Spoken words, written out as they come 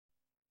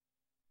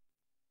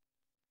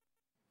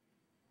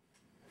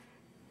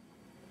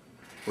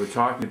We're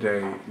talking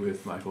today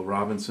with Michael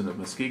Robinson of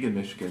Muskegon,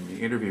 Michigan.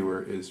 The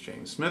interviewer is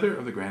James Smither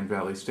of the Grand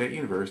Valley State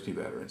University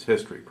Veterans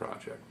History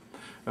Project.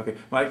 Okay,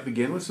 Mike,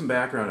 begin with some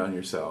background on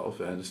yourself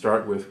and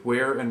start with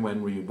where and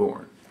when were you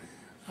born?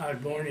 I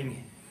was born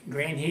in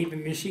Grand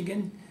Haven,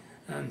 Michigan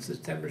on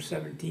September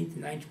 17th,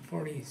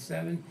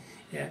 1947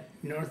 at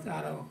North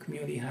Ottawa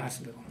Community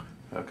Hospital.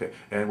 Okay,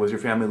 and was your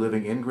family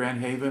living in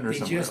Grand Haven or They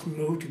somewhere just else?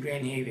 moved to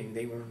Grand Haven.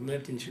 They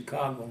lived in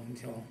Chicago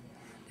until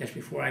just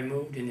before I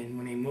moved, and then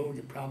when they moved,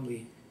 it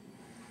probably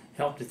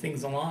helped the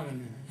things along,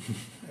 and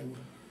I was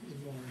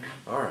born.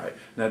 All right.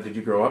 Now, did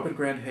you grow up in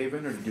Grand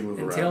Haven or did you move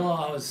Until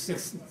around? I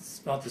was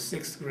about the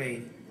 6th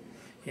grade,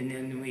 and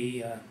then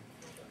we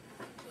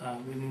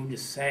moved to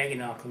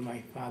Saginaw because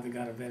my father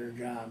got a better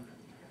job.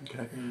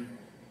 Okay.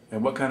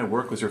 And what kind of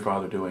work was your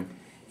father doing?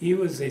 He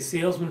was a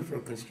salesman for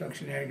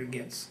Construction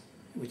Aggregates,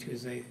 which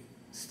was a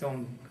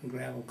stone and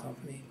gravel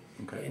company.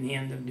 Okay. And he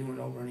ended up doing it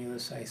over on the other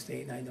side of the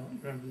state, and I don't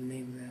remember the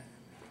name of that.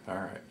 All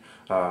right.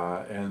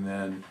 And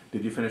then,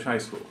 did you finish high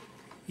school?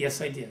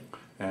 Yes, I did.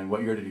 And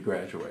what year did you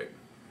graduate?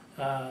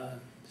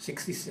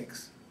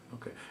 66.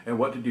 Okay. And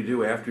what did you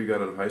do after you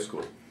got out of high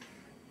school?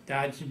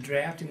 Dodged a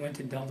draft and went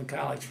to Delta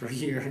College for a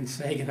year in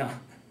Saginaw.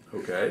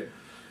 Okay.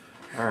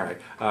 All right.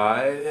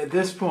 At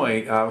this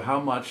point, how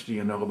much do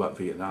you know about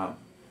Vietnam?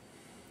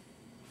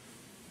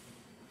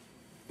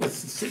 What's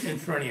sitting in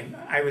front of you?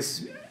 I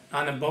was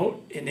on a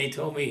boat, and they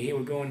told me, "Hey,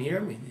 we're going here."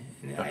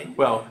 And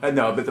Well,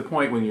 no, but the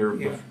point when you're,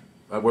 Yeah.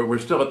 we're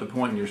still at the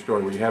point in your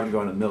story where you haven't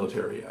gone to the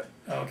military yet.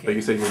 Okay. But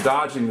you said you're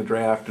dodging the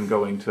draft and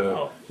going to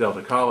Oh.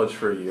 Delta College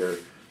for a year.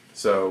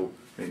 So,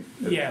 I mean,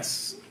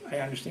 Yes, I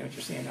understand what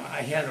you're saying now.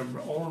 I had an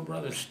older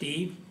brother,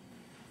 Steve,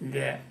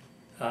 that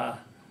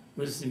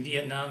was in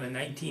Vietnam in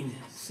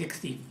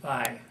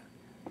 1965,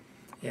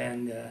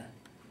 and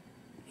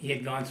he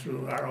had gone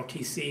through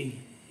ROTC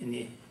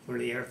for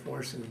the Air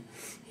Force, and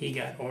he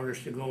got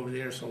orders to go over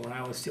there. So when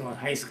I was still in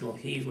high school,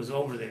 he was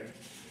over there,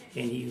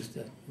 and he used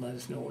to let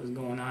us know what was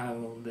going on a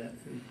little bit.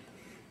 And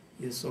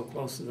he was so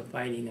close to the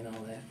fighting and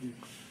all that. And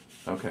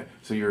okay.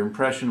 So your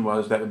impression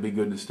was that would be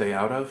good to stay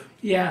out of?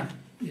 yeah,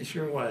 it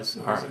sure was.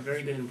 It was All a right.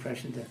 very good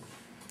impression to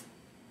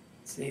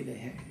say that.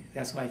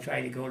 That's why I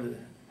tried to go to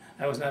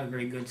I was not a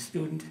very good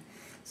student,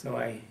 so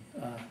I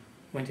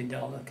went to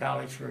Delta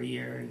College for a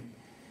year, and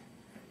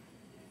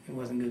it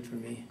wasn't good for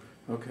me.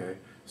 Okay.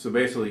 So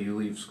basically you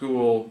leave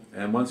school,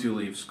 and once you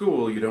leave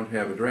school, you don't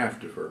have a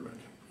draft deferment.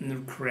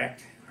 No,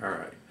 correct. All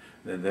right.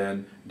 And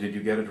then, did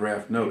you get a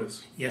draft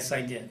notice? Yes,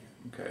 I did.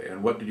 Okay.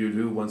 And what did you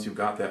do once you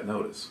got that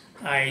notice?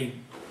 I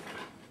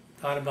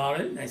thought about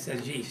it, and I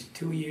said, geez,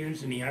 2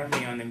 years in the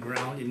Army on the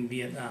ground in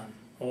Vietnam,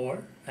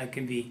 or I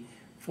could be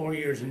 4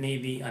 years in the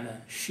Navy on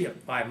a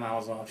ship 5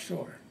 miles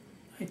offshore.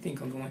 I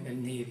think I'm going to the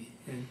Navy,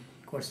 and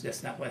of course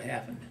that's not what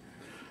happened.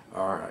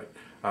 All right.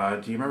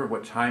 Do you remember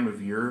what time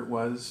of year it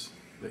was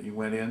that you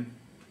went in?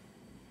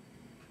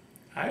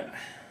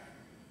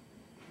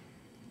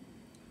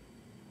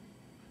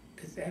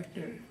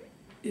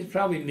 It's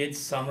probably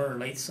midsummer or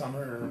late summer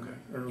or Okay.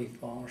 early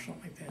fall or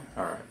something like that.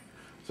 All right.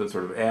 So it's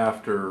sort of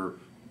after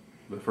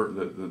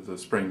the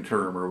spring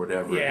term or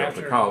whatever, Yeah, at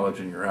the after- college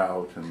and you're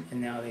out.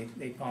 And now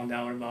they found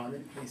out about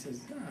it. They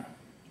says,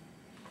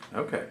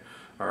 Okay.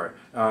 All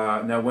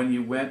right. Now, when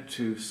you went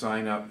to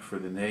sign up for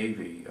the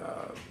Navy,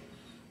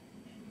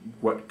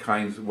 what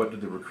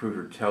did the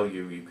recruiter tell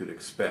you you could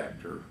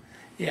expect? Or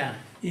yeah,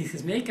 he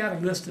says, make out a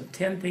list of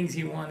 10 things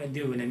you want to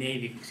do in the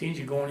Navy. Since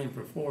you're going in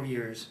for 4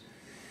 years.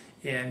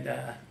 And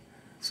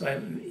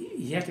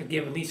you have to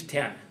give at least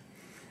 10.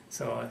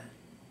 So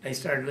I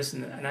started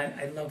listening, and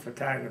I love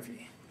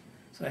photography.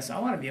 So I said, I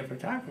want to be a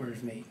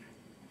photographer's mate.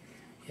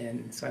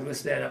 And so I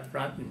listed that up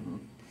front,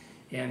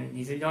 and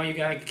he said, no, you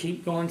got to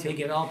keep going until you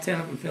get all 10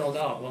 of them filled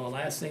out. Well, the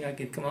last thing I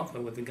could come up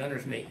with the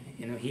gunner's mate.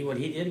 You know, what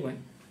he did,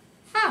 went,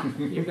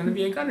 you're going to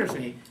be a gunner's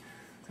mate.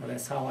 So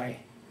that's how I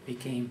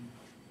became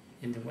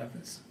into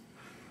weapons.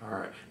 all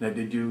right. Now,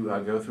 did you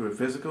go through a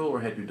physical,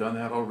 or had you done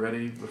that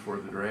already before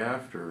the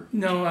draft? Or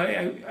No,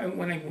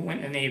 when I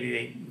went in the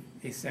Navy,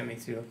 they sent me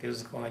through a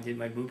physical. I did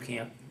my boot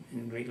camp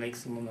in Great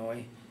Lakes,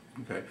 Illinois.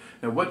 okay.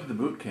 Now, what did the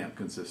boot camp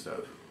consist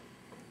of?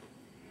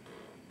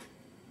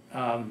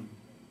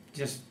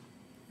 Just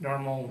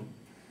normal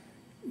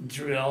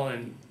drill,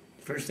 and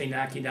first they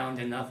knock you down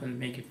to nothing,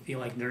 make you feel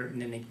like dirt,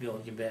 and then they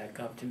build you back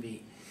up to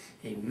be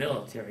a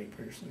military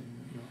person,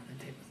 you know, that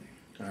type of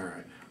thing. All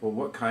right. Well,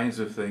 what kinds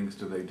of things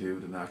do they do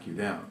to knock you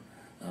down?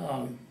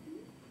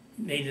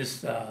 They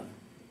just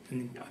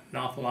an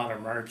awful lot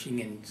of marching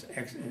and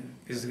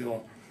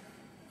physical,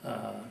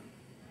 a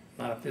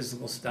lot of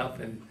physical stuff,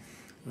 and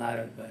a lot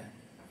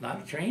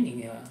of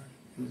training,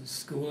 and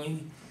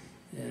schooling,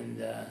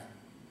 and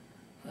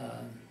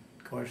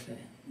of course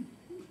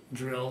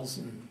drills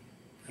and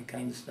that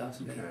kind of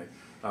stuff. Okay.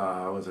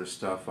 Was there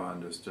stuff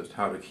on just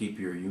how to keep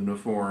your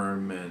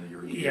uniform and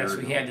your gear? Yes,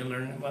 we had to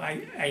learn. Well,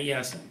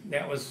 yes,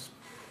 that was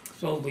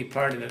supposedly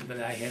part of it,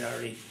 but I had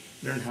already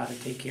learned how to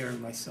take care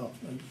of myself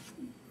and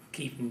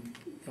keeping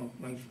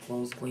my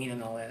clothes clean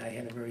and all that. I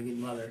had a very good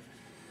mother,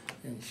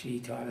 and she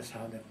taught us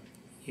how to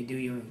you do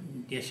your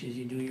own dishes,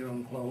 you do your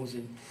own clothes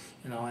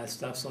and all that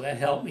stuff. So that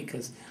helped me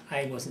because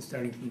I wasn't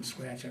starting from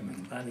scratch like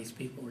a lot of these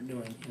people were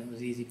doing. You know, it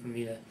was easy for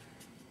me to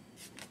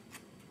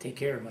take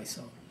care of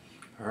myself.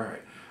 All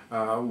right.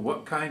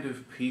 What kind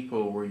of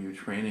people were you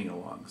training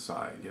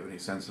alongside? Do you have any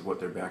sense of what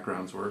their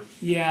backgrounds were?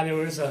 Yeah, there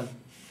was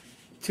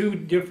two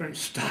different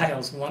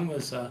styles. One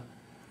was I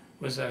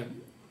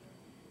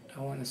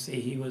want to say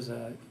he was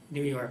a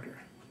New Yorker,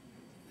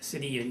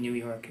 city of New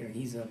Yorker, and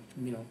he's a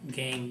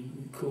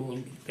gang, cool,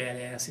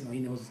 badass. You know, he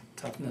knows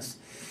toughness.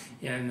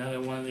 And another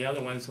one of the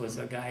other ones was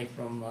a guy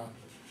from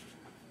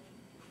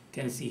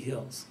Tennessee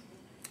Hills,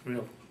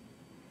 real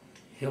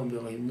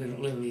hillbilly,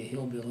 literally a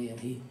hillbilly, and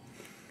he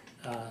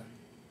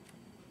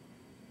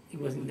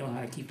wasn't know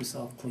how to keep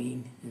himself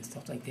clean and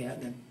stuff like that.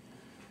 And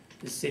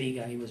the city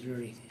guy was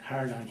very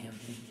hard on him,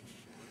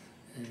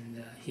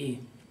 and he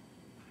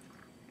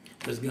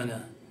was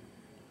gonna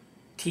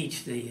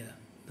teach the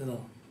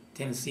little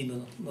Tennessee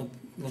little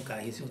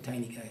guy. He's a little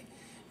tiny guy.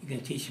 He's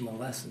gonna teach him a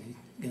lesson.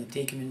 He's gonna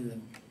take him into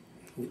the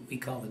what we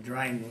call the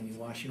drying room. You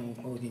wash your own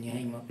clothes and you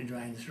hang them up to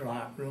dry in this real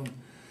hot room.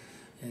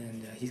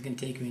 And he's gonna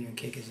take him in and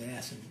kick his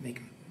ass and make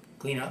him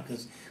clean up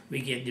because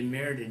we get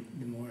demerited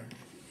the more.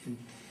 And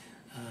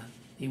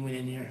he went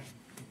in there,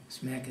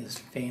 smacking his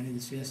fan in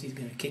his fist. He's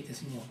gonna kick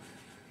this little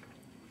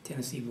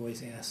Tennessee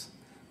boy's ass.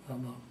 Well,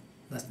 about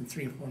less than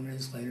 3 or 4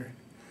 minutes later,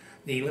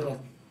 the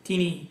little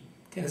teeny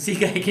Tennessee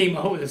guy came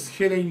out with a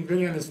shitting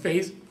grin on his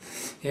face,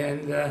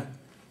 and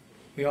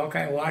we all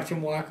kind of watched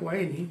him walk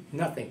away, and he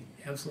nothing,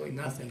 absolutely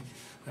nothing.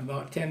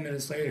 About 10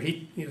 minutes later,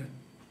 he,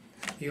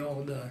 the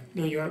old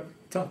New York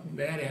tough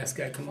badass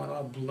guy, come out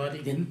all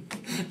bloodied and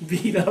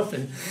beat up,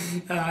 and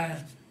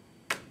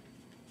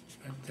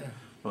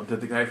Well,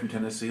 did the guy from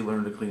Tennessee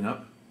learn to clean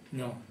up?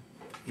 no,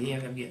 he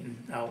ended up getting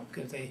out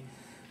because they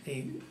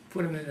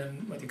put him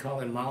in what they call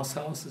a mouse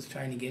house, is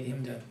trying to get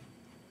him to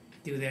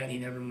do that. He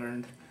never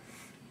learned,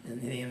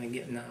 and they ended up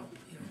getting out.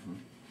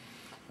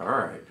 All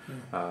right.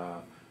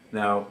 Yeah.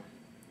 Now,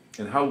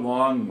 and how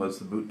long was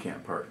the boot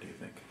camp part, do you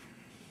think?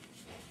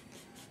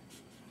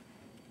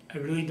 I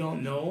really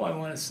don't know. I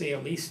want to say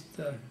at least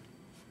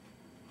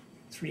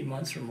 3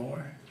 months or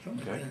more,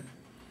 something like Okay.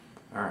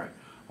 that. All right.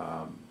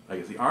 I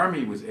guess the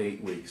Army was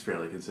 8 weeks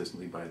fairly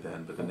consistently by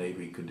then, but the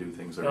Navy could do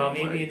things their Well, own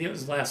way. maybe it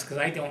was less because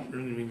I don't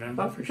really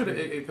remember Well, for it sure. could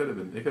have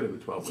been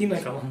 12 It seemed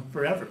weeks. like a long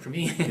forever for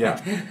me.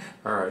 Yeah.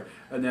 All right.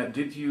 And now,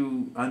 did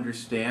you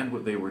understand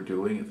what they were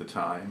doing at the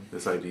time?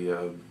 This idea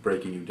of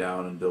breaking you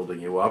down and building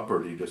you up,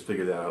 or did you just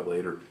figure that out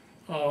later?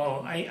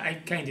 Oh,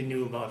 I kind of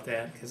knew about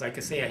that because, like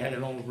I say, I had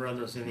an older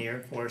brother in the Air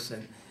Force,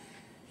 and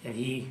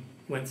he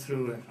went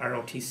through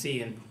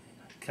ROTC in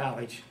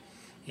college,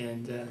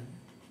 and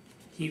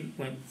he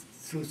went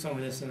through some of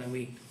this, and then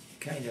we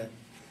kind of,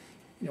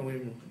 we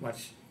would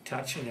watch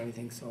Touch and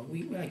everything, so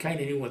I kind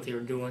of knew what they were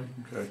doing,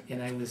 Okay.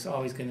 and I was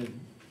always going to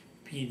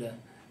be the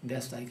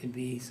best I could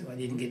be, so I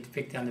didn't get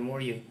picked on. The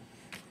more you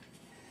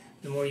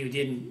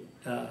didn't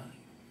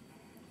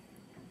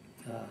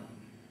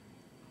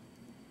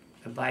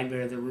abide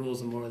by the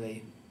rules, the more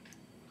they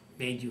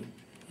made you.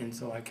 And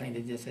so I kind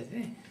of just said,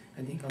 hey,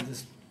 I think I'll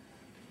just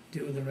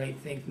do the right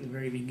thing from the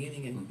very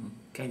beginning and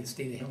kind of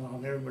stay the hell out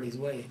of everybody's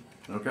way.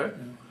 Okay. You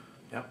know?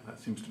 Yep, that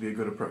seems to be a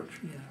good approach.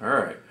 Yeah. All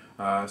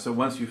right. So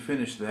once you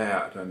finish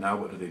that, now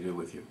what do they do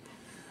with you?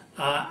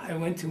 I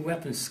went to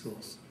weapons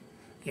schools.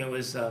 It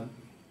was the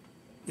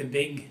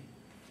big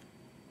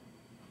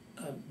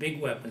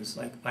weapons,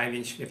 like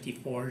 5-inch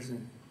 54s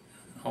and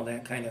all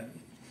that kind of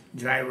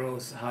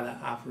gyros, how to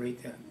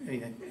operate to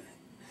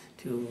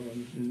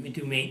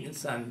do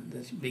maintenance on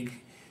the big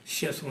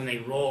ships when they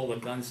roll, the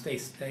guns stay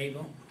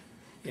stable.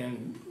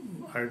 And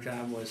our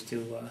job was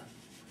to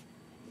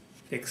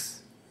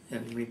fix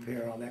and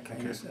repair all that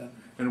kind of stuff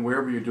And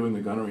where were you doing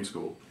the gunnery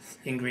school?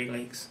 in Great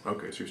Lakes.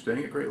 Okay, so you're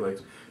staying at Great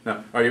Lakes.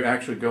 Now, are you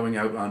actually going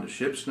out onto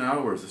ships now,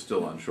 or is it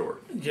still on shore?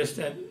 Just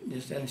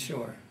on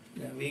shore.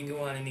 Yeah, we didn't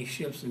go on any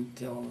ships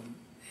until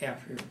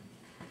after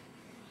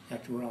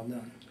we're all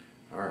done.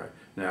 All right.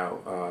 Now,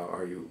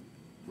 are you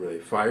really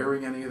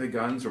firing any of the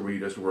guns, or were you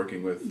just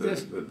working with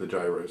the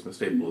gyros and the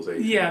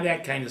stabilization? Yeah,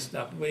 that kind of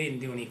stuff. We didn't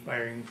do any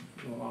firing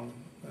along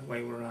the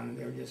way we're on.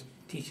 They were just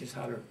teach us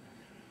how to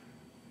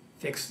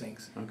fix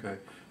things. Okay.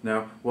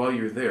 Now, while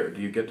you're there,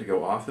 do you get to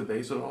go off the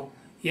base at all?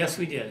 Yes,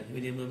 we did. We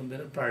did a little bit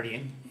of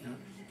partying,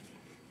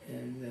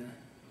 and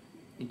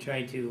we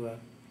tried to,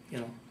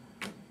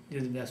 do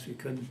the best we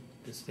could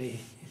to stay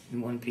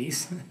in one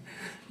piece,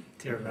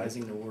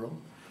 terrorizing the world.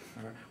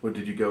 All right. Well,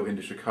 did you go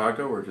into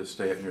Chicago, or just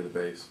stay up near the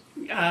base?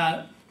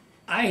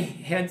 I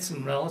had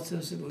some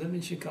relatives that lived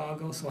in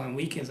Chicago, so on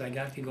weekends I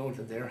got to go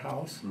to their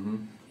house,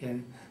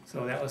 and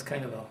so that was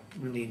kind of a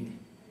really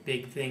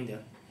big thing to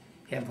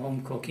have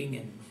home cooking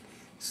and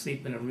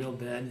sleep in a real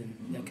bed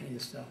and that kind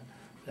of stuff.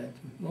 But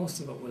most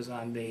of it was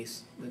on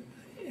base. But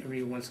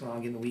every once in a while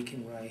I get a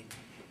weekend where I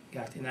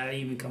got to, and I'd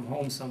even come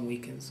home some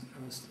weekends.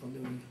 I was still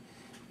doing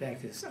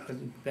back to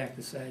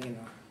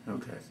Saginaw.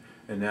 Okay.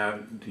 And now,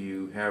 do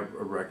you have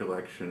a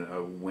recollection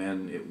of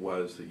when it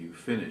was that you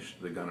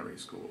finished the gunnery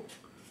school?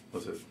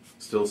 Was it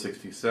still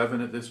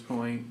 67 at this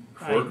point,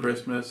 before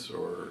Christmas,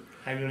 or?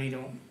 I really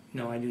don't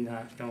know. I do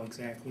not know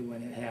exactly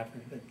when it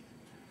happened, but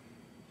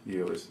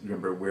You always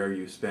remember where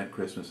you spent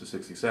Christmas of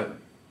 67?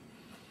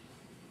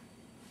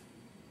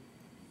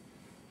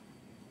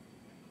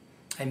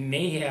 I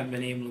may have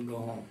been able to go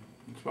home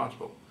It's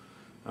possible.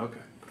 Okay.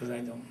 because I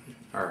don't.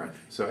 All right.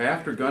 So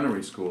after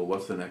gunnery school,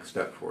 what's the next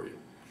step for you?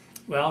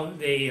 Well,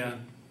 they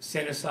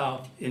sent us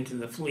out into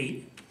the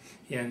fleet,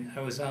 and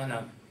I was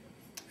on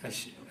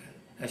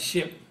a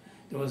ship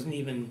that wasn't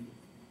even,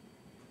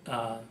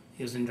 it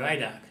was in dry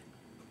dock.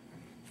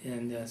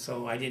 And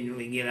so I didn't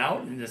really get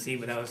out and to see,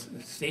 but I was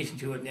stationed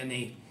to it, and then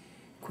they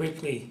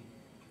quickly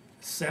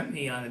sent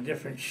me on a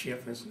different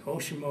ship, it was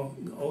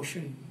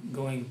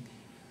ocean-going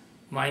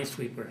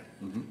minesweeper.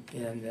 Mm-hmm.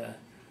 And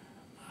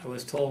I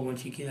was told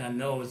once you get on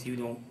those, you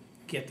don't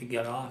get to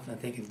get off. And I'm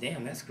thinking,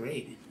 damn, that's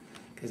great.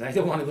 Because I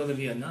don't want to go to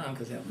Vietnam,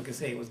 because like I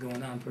say, it was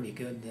going on pretty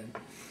good then.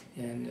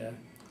 And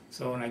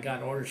so when I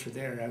got orders for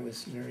there, I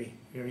was very,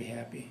 very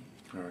happy.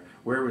 All right.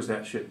 Where was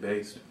that ship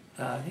based?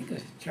 I think it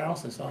was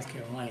Charleston, South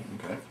Carolina.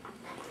 Okay.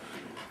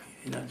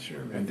 I'm not sure,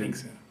 but And I think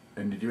so.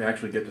 And did you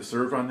actually get to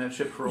serve on that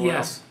ship for a while?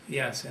 Yes,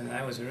 yes, and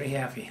I was very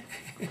happy.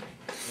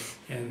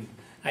 And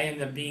I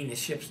ended up being the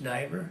ship's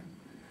diver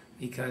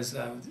because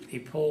they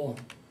pull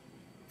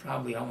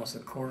probably almost a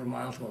quarter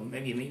mile to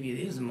maybe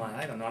it is a mile,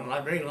 I don't know,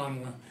 a very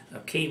long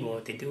cable.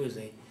 What they do is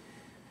the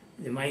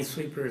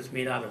minesweeper is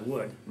made out of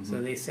wood,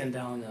 so they send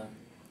down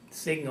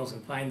signals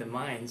and find the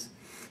mines,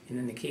 and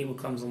then the cable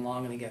comes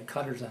along and they got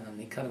cutters on them.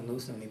 They cut them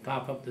loose and they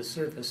pop up the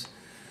surface.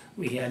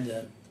 We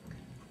had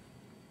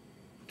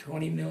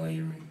 20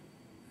 millimeter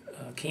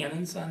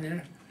cannons on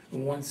there,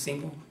 one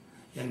single,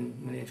 and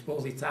when they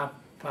supposedly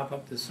pop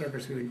up the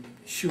surface, we would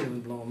shoot them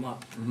and blow them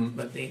up.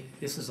 But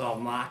this is all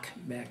mock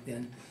back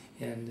then,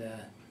 and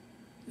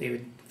they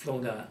would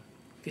float a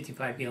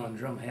 55-gallon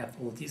drum half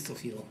full of diesel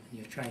fuel, and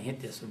you try and hit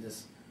this with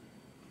this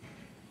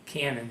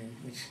cannon,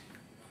 which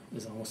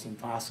was almost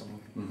impossible.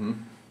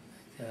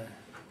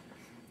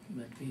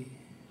 But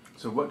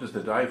So what does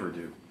the diver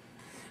do?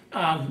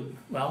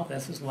 well,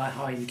 this is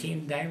how I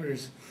became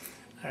divers.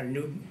 Our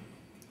new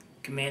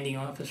commanding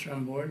officer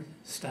on board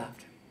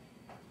stopped.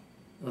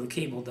 Well, the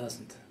cable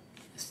doesn't.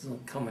 It's still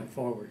coming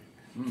forward,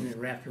 and it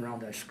wrapped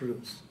around our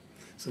screws.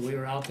 So we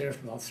were out there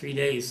for about 3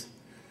 days,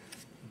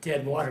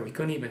 dead water. We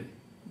couldn't even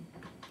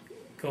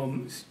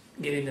go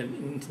get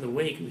into the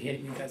wake.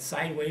 We got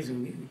sideways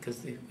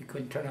because we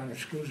couldn't turn on the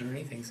screws or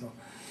anything. So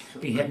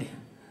we had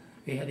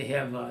to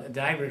have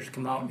divers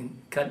come out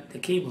and cut the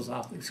cables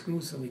off the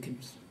screws so we could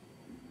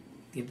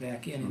get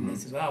back in. And they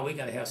said, "Well, we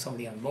got to have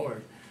somebody on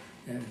board."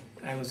 And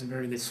I was a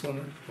very good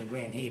swimmer from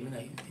Grand Haven.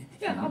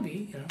 I'll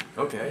be,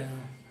 Okay.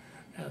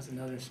 That was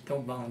another,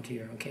 don't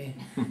volunteer, okay?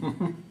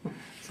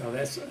 So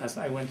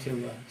I went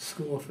to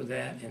school for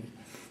that and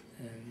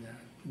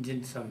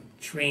did some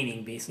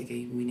training,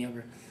 basically. We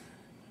never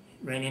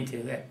ran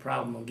into that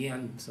problem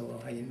again,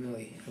 so I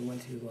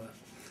went to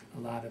a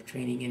lot of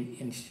training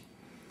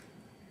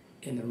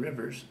in the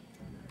rivers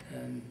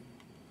and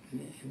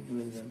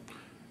with the.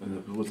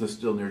 And was this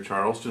still near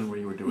Charleston where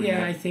you were doing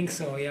Yeah, that? I think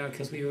so, yeah,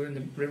 because we were in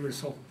the river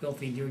so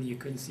filthy dirty you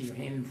couldn't see your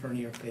hand in front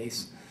of your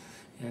face.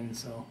 And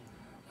so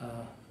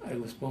I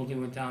was supposed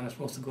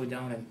to go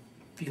down and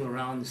feel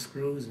around the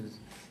screws and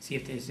see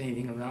if there's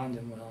anything around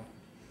them. Well,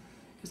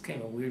 it was kind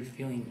of a weird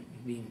feeling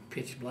being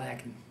pitch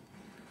black.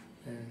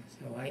 And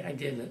so I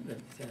did it, but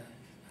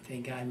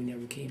thank God we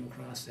never came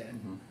across that.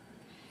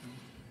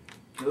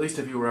 At least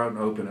if you were out in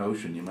open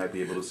ocean, you might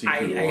be able to see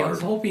through the water. I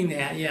was hoping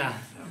that, yeah.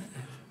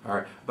 All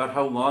right. About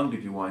how long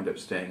did you wind up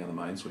staying on the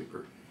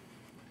minesweeper?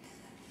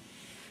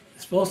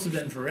 It's supposed to have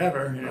been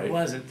forever, and Right. it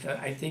wasn't.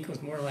 I think it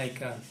was more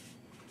like,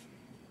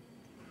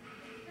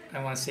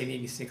 I want to say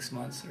maybe 6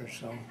 months or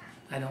so.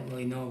 I don't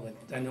really know, but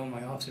I know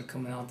my officer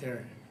coming out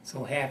there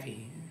so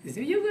happy. He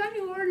said, "You got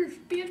new orders,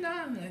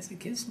 Vietnam." And I said,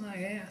 "Kiss my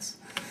ass."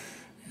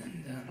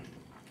 And,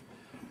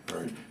 All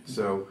right.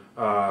 So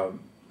I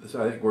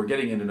think we're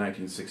getting into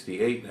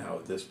 1968 now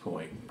at this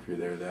point, if you're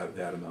there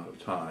that amount of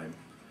time.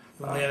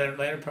 the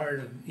latter part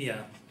of,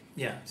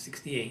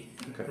 68,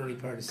 Okay. early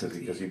part of 68.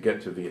 Because you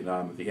get to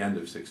Vietnam at the end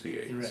of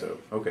 68. Right. So,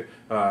 okay.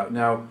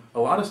 Now, a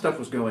lot of stuff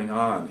was going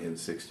on in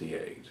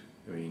 68.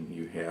 I mean,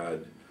 you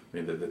had,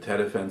 the Tet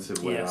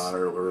Offensive went Yes. on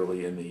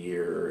early in the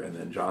year, and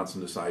then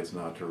Johnson decides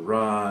not to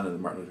run, and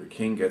then Martin Luther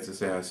King gets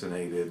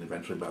assassinated, and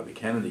eventually Bobby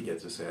Kennedy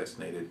gets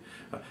assassinated.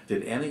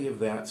 Did any of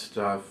that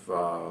stuff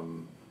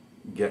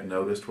get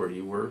noticed where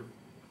you were?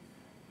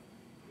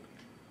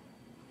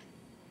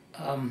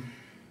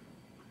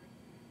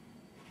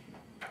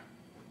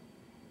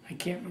 I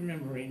can't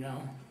remember right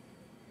now,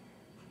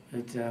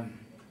 but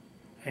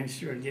I'm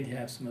sure it did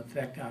have some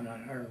effect on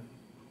our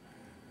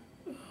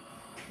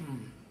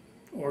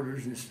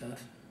orders and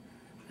stuff.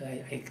 But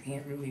I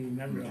can't really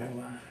remember a whole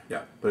lot.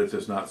 Yeah, but it's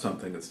just not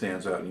something that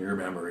stands out in your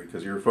memory,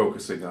 because you're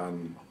focusing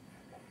on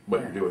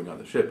what you're doing on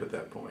the ship at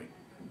that point.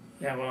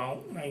 Yeah,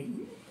 well, I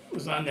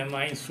was on the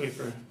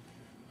minesweeper.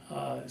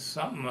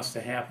 Something must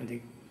have happened to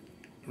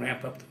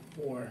ramp up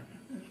the war.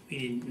 we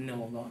didn't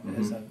know about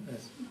as a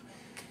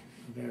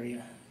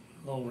very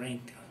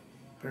low-ranked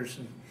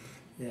person.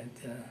 That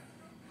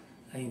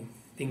I think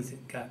things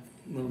that got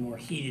a little more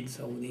heated,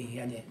 so they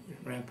had to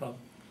ramp up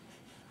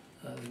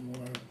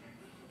more.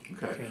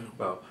 Okay. Training.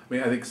 Well, I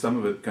mean, I think some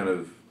of it kind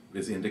of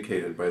is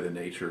indicated by the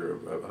nature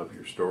of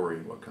your story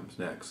and what comes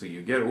next. So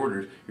you get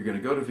orders, you're going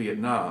to go to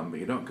Vietnam, but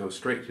you don't go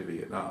straight to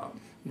Vietnam.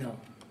 No.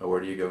 Where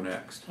do you go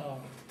next?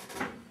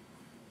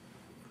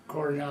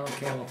 Coronado,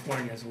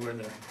 California is where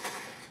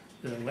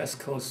the West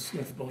Coast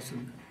Swift boats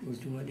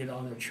did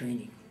all their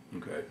training.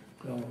 Okay.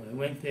 So I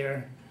went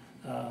there.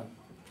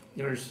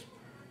 There was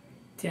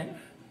 10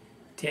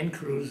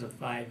 crews of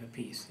 5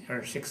 apiece,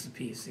 or 6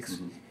 apiece,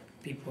 6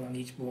 people on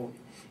each boat,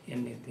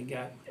 and they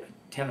got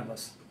 10 of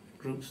us,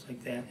 groups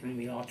like that, and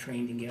we all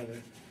trained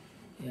together,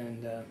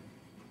 and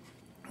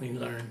we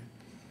learned.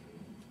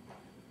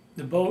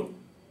 The boat,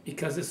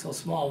 because it's so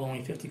small,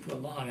 only 50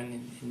 foot long,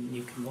 and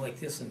you can go like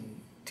this, and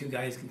 2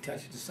 guys can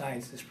touch the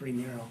sides, it's pretty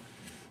narrow,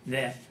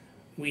 that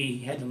we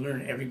had to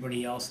learn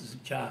everybody else's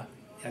job.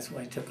 That's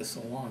why it took us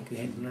so long. We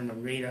had to learn the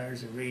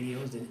radars, the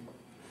radios,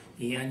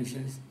 the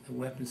engines, the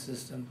weapon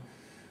system,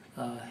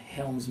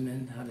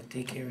 helmsmen, how to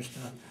take care of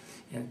stuff,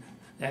 and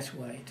that's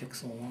why it took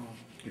so long.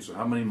 Okay, so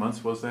how many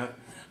months was that?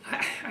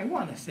 I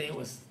want to say it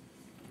was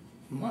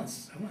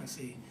months. I want to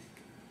say,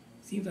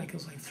 seems like it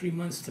was like 3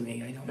 months to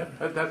me. I don't know.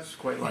 That's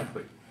quite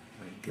likely.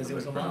 Because it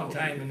was a long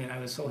time, and then I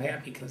was so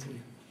happy because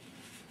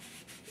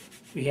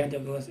we had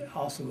to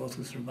also go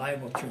through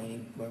survival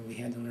training where we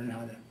had to learn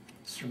how to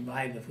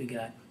survive if we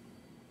got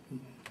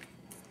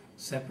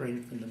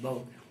separated from the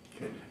boat.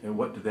 Okay. And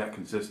what did that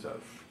consist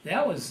of?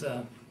 That was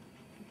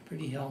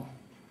pretty hell.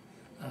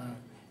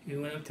 We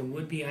went up to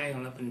Whidbey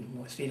Island up in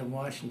the state of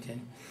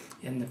Washington,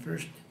 and the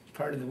first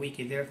part of the week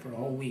you're there for a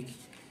whole week.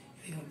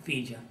 They don't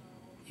feed you.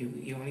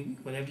 You only,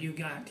 whatever you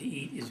got to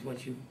eat is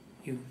what you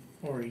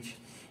forage,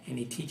 and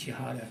they teach you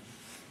how to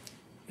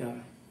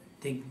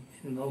dig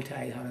in low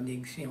tide, how to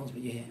dig snails,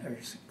 or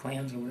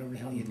clams or whatever the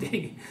hell you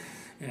dig.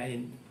 And I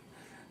didn't.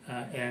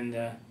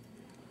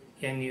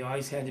 And you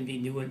always had to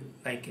do it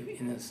like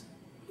in a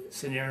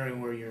scenario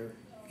where you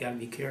got to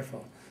be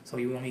careful. So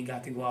you only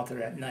got to go out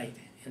there at night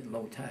at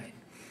low tide.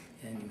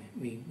 And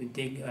we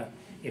dig,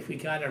 if we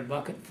got our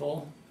bucket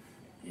full,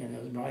 and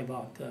it was probably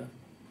about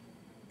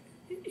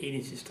 8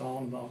 inches tall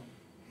and about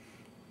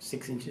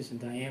 6 inches in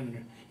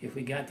diameter, if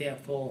we got that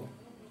full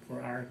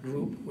for our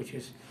group, which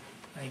is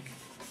like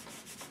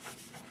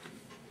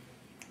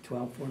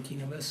 12,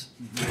 14 of us,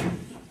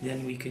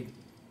 then we could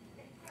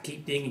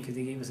keep digging because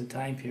they gave us a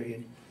time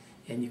period,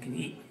 and you can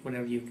eat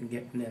whatever you can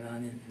get from then on.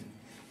 And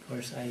of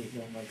course, I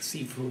don't like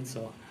seafood,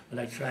 but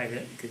I tried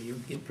it because you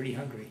get pretty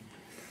hungry,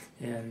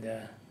 and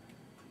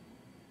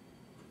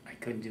I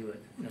couldn't do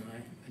it. But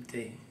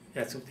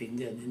that's what they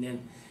did. And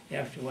then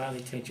after a while, they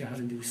teach you how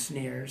to do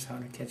snares, how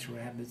to catch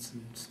rabbits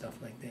and stuff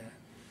like that.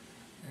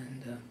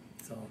 And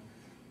so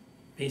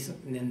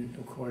basically, and then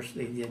of course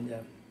they did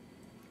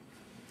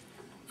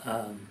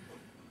how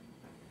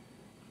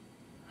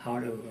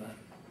to,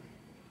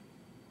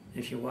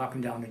 if you're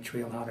walking down the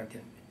trail, how to,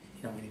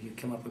 if you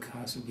come up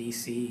across a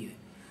VC,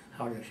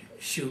 how to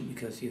shoot,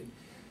 because you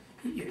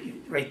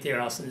right there,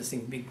 all of a sudden this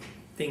big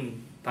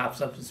thing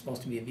pops up. It's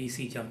supposed to be a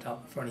VC jumped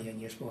out in front of you, and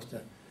you're supposed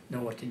to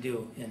know what to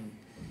do. And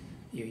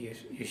you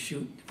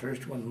shoot the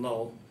first one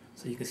low,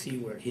 so you can see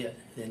where it hit.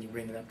 And then you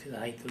bring it up to the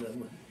height of the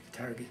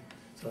target,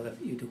 so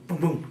that you do boom,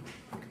 boom,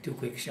 2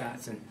 quick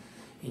shots, and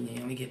you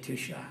only get 2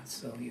 shots,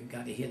 so you've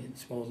got to hit it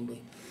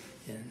supposedly.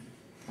 And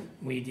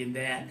we did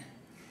that,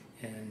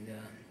 and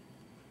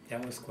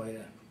that was quite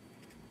a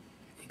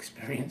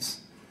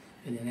experience.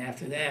 And then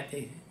after that,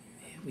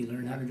 we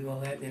learned how to do all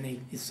that. Then they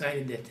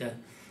decided that,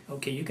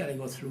 okay, you got to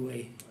go through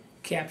a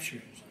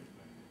capture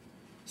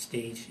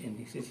stage,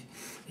 and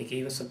they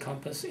gave us a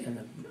compass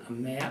and a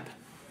map,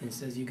 and it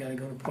says you got to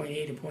go to point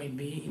A to point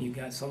B, and you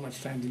got so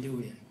much time to do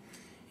it in.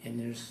 And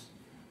there's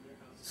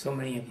so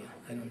many of you.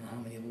 I don't know how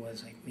many it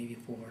was, like maybe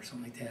 4 or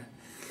something like that.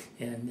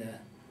 And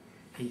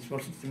you're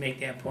supposed to make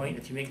that point.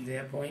 If you make it to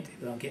that point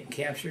without getting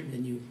captured,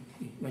 then you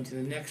went to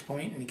the next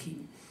point,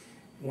 and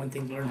one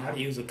thing to learn how to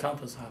use a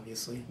compass,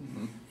 obviously,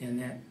 and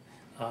that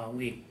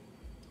we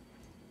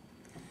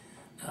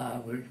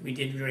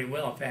did very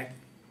well. In fact,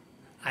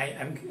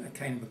 I'm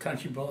kind of a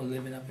country boy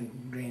living up in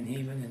Grand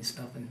Haven and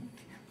stuff, and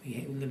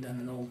we lived on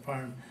an old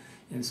farm,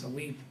 and so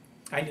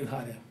I knew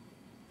how to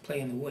play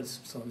in the woods,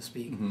 so to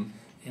speak,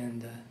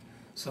 and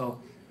so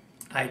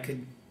I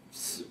could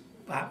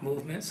spot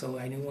movement, so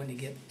I knew when to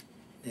get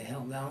the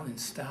hell down and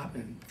stop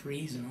and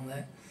freeze and all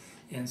that,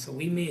 and so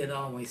we made it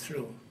all the way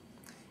through.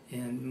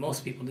 And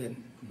most people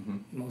didn't.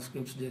 Most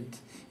groups didn't.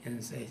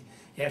 And say,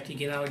 after you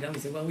get all done, we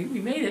say, well, we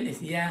made it. They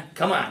say, yeah,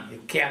 come on. They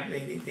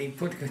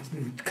put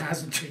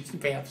concentration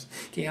camps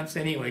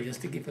anyway, just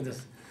to get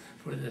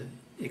for the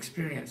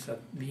experience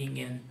of being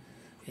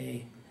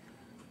in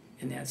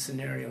that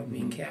scenario of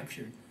being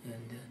captured.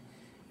 And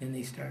then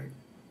they start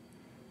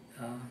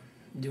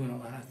doing a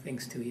lot of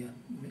things to you,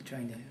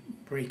 trying to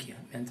break you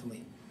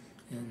mentally.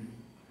 And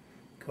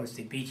of course,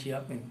 they beat you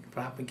up in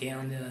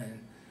propaganda,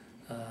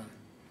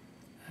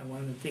 and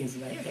one of the things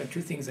that there are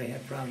two things I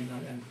had problems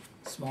on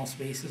small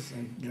spaces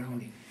and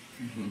drowning.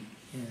 Mm-hmm.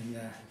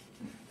 And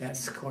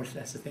that's, of course,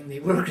 that's the thing they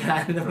work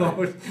on the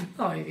most.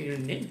 Oh, if you're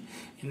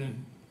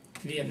in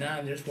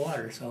Vietnam, there's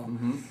water, so.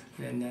 Mm-hmm.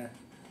 And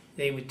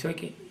they would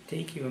take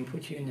you and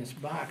put you in this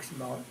box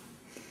about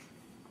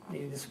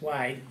maybe this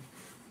wide,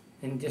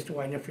 and just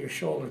wide enough for your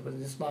shoulders, but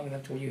just long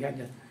enough to where you had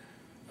to,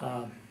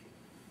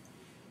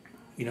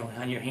 you know,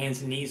 on your hands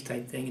and knees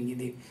type thing, and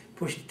they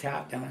push the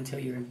top down until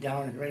you're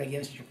down and right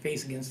against your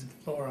face against the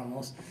floor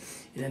almost,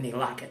 and then they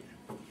lock it,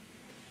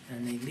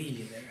 and they leave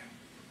you there,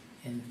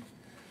 and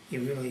it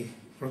really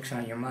works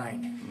on your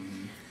mind.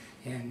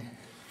 Mm-hmm.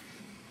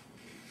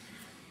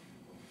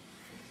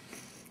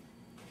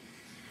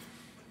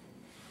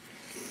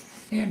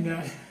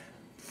 And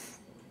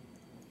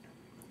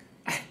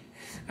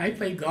I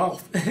play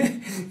golf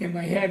in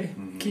my head,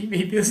 keep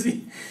me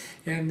busy,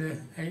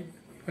 and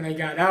when I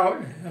got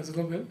out, I was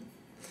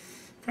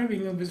probably a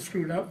little bit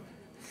screwed up,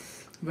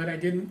 but I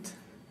didn't.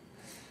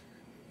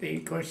 They,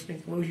 of course,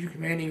 they lose your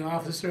commanding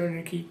officer, and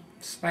they keep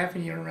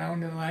slapping you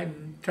around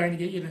and trying to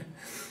get you to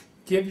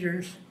give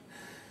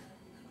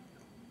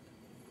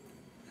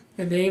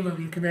the name of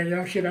your commanding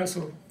officer. Shit, I was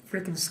so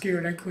freaking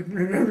scared I couldn't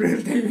remember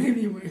his name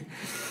anyway.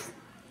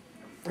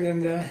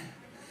 And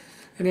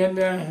then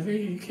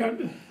they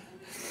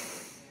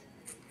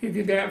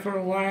did that for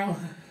a while,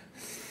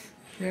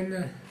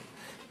 and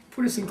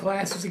put us in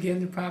classes again,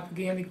 the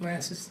propaganda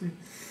classes. And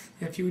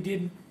if you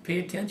didn't pay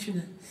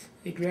attention,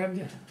 they grabbed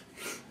you.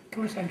 Of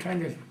course, I'm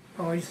trying to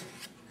always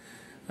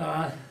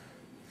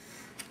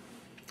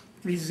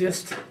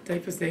resist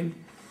type of thing,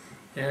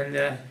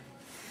 and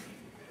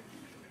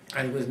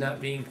I was not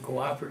being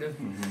cooperative.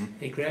 Mm-hmm.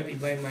 They grabbed me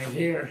by my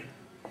hair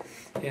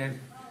and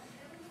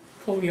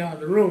pulled me out of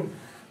the room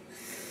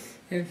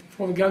and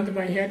pulled a gun to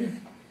my head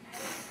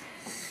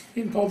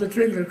and pulled the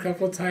trigger a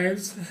couple of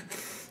times.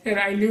 And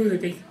I knew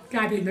that they're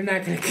not going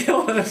to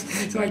kill us.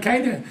 So I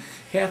kind of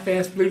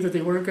half-assed believed that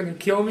they weren't going to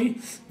kill me,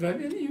 but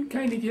you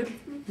kind of get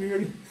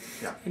weird.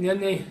 Yeah. And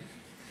then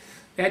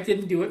that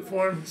didn't do it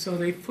for them, so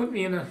they put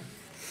me in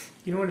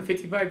you know what a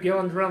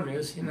 55-gallon drum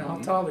is, you know how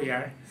tall they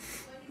are.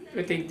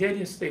 What they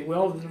did is they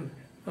welded them,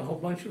 a whole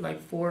bunch of,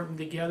 like 4 of them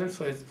together,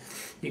 so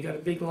you got a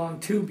big long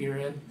tube you're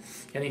in,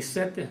 and they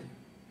set the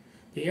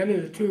end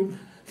of the tube,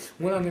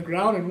 one on the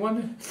ground and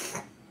one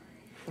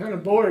on a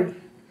board,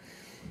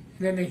 and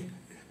then they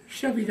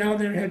shove you down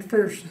there head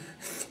first,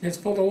 and it's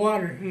full of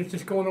water, and it's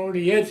just going over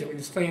the edge, and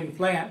it's laying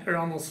flat, or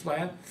almost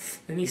flat,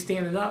 and he's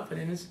standing up, and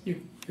then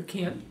you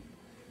can't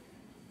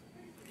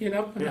get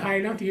up and high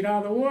enough to get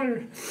out of the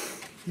water.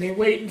 And they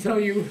wait until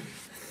you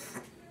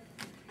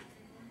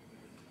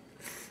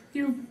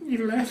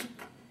last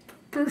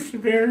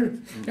persevere,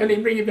 and they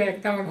bring you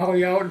back down, haul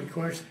you out, and of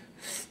course,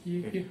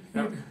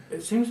 Now,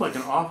 it seems like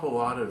an awful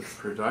lot of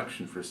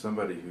production for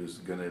somebody who's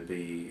going to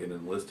be an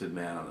enlisted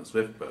man on a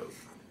swift boat.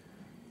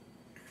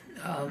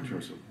 In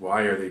terms of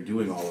why are they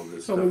doing all of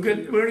this so stuff?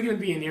 we're going to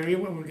be in an area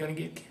where we're going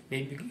to get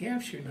maybe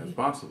captured. That's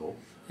possible.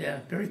 Yeah,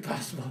 very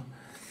possible.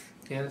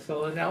 And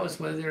so that was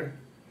one of their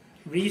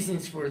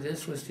reasons for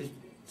this, was to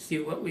see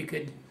what we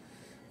could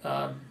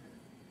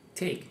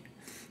take.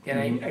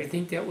 And I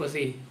think that was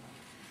a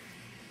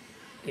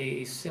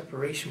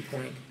separation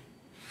point,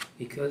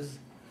 because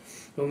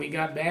when we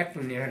got back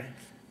from there,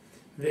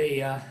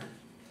 they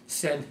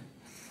said,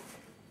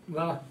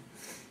 well,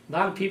 a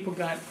lot of people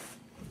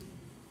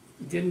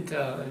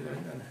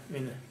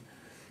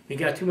we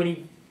got too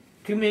many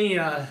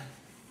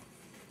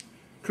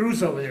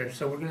crews over there,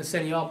 so we're going to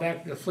send you all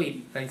back to the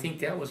fleet. I think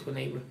that was when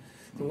they were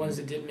the ones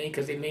that didn't make,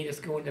 because they made us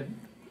go into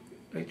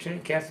a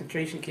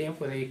concentration camp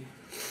where they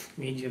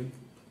made you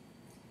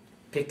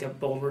pick up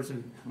boulders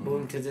and move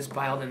them to this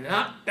pile, and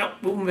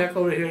move them back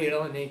over here, you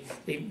know, and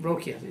they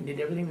broke you. They did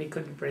everything they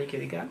could to break you.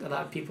 They got a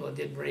lot of people that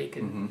did break,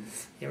 and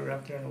they were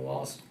up there on the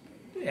walls,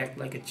 act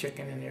like a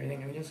chicken and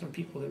everything. I mean, there's some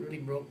people that really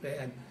broke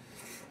bad,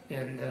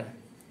 and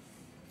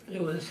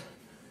it was.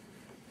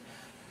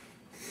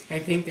 I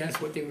think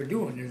that's what they were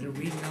doing. They're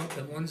weeding out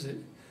the ones that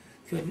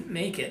couldn't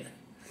make it,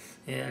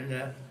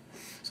 and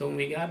so when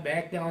we got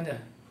back down to.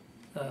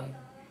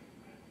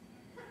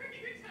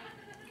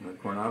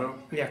 Coronado?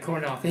 Yeah,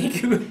 Coronado,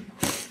 thank you.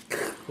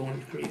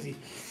 Going crazy.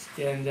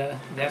 And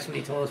that's when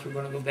he told us we're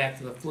going to go back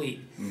to the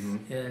fleet.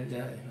 And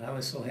I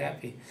was so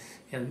happy.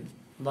 And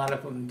a lot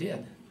of them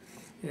did.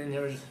 And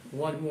there was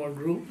one more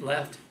group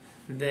left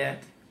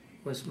that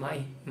was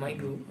my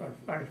group,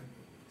 our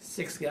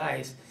 6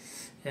 guys.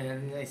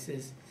 And I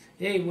says,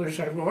 hey, where's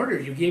our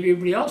orders? You gave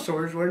everybody else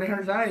orders. Where are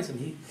our eyes?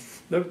 And he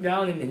looked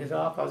down in his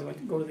office. I was going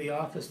to go to the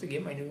office to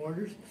get my new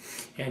orders.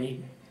 And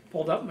he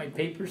pulled up my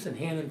papers and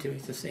handed them to me.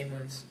 It's the same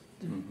ones.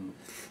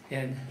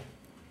 And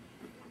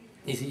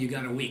he said, you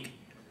got a week.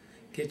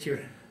 Get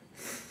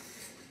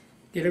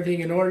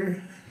everything in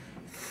order.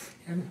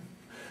 And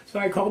so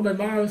I called my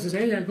mom and said,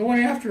 hey, I'm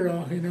going after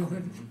all, you know.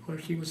 And of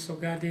course, she was so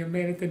goddamn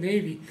mad at the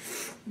Navy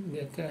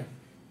that,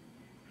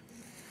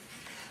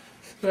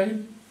 but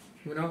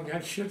went out and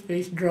got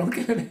shit-faced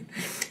drunk.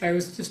 I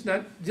was just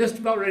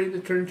about ready to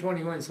turn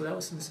 21, so that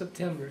was in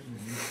September.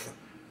 Mm-hmm.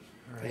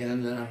 All right.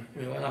 And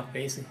we went off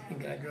base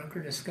and got drunker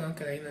than a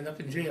skunk, and I ended up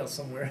in jail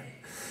somewhere.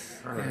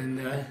 All right. And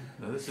now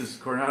this is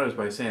Coronado's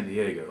by San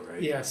Diego,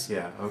 right? yes,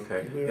 Yeah,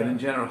 okay. We were And in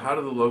out. general, how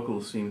do the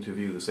locals seem to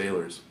view the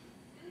sailors?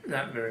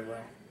 Not very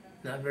well.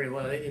 Not very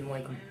well. They didn't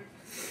like them,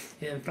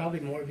 and probably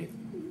more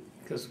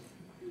because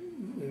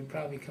we were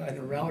probably kind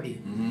of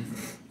rowdy.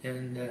 Mm-hmm.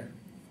 And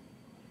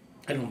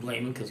I don't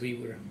blame them because we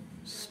were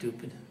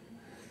stupid.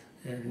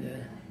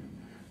 And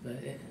but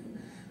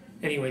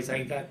anyways,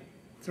 I got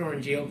thrown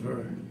in jail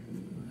for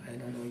I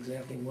don't know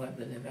exactly what,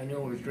 but I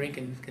know I was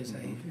drinking because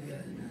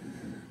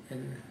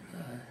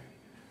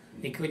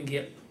they couldn't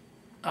get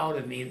out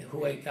of me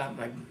who I got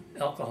my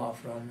alcohol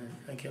from. And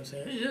I kept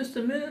saying, just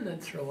a minute, and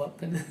I'd throw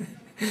up. And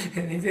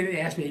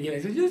they asked me again.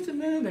 I said, just a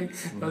minute.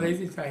 Well, they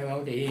just thought,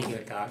 okay, he ain't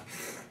gonna talk.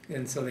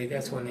 And so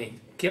that's when they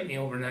kept me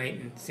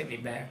overnight and sent me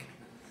back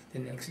the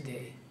next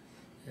day.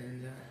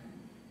 And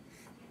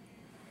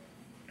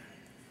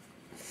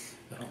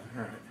All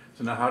right.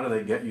 So now how do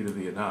they get you to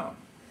Vietnam?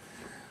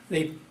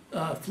 they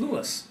flew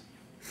us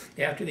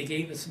after they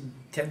gave us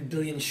 10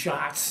 billion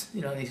shots.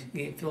 You know,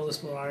 they filled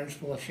us with orange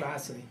full of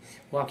shots, and they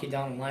walk you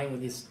down the line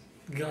with these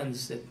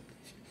guns that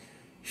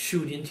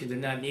shoot into, they're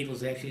not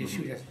needles, they actually just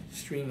shoot a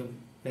stream of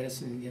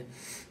medicine.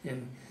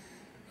 And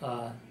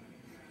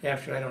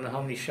after I don't know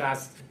how many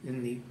shots,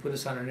 then they put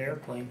us on an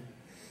airplane,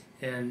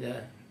 and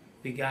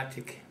we got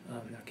to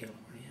not California,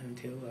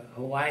 to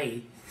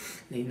Hawaii.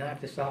 They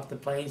knocked us off the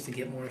planes to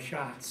get more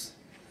shots,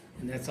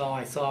 and that's all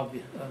I saw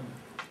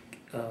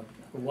of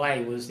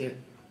Hawaii was to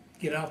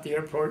get off the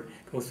airport,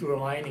 go through a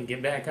line, and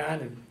get back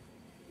on,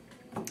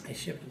 and they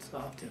shipped us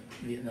off to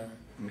Vietnam.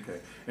 Okay.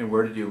 And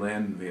where did you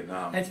land in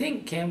Vietnam? I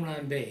think Cam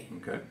Bay.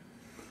 Okay.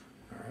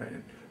 All right.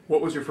 And what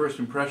was your first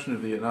impression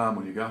of Vietnam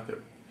when you got there?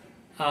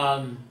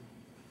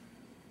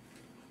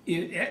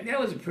 That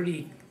was a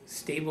pretty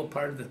stable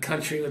part of the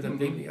country with a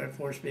big Air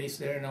Force base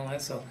there and all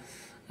that, so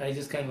I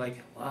just kind of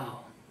like, wow,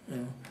 you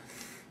know.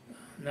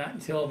 Not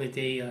until that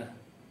they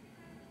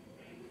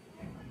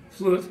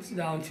flew us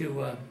down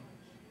to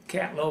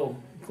Cat Low,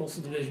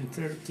 Coastal Division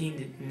 13,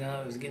 that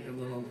now it was getting a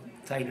little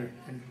tighter.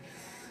 And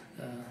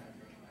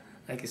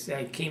like I said,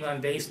 I came on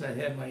base and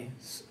I had my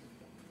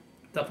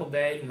duffel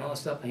bag and all that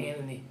stuff in hand,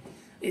 and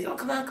they said, oh,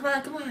 come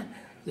on.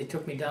 They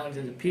took me down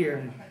to the pier,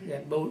 and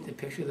that boat, the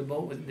picture of the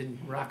boat had been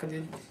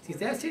rocketed. He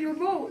said, that's your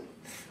boat.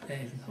 And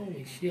I said,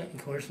 holy shit. And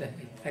of course,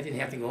 I didn't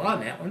have to go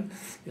on that one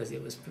because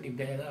it was pretty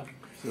bad up.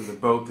 So the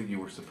boat that you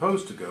were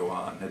supposed to go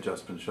on had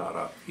just been shot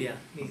up. Yeah,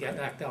 he got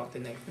knocked out the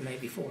night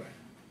before.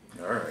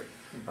 All right.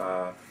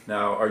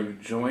 Now, are you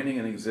joining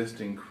an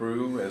existing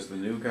crew as the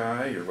new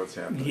guy, or what's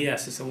happening?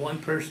 Yes, it's a one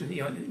person.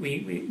 You know,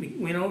 we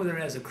went over there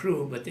as a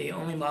crew, but they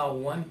only allow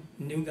one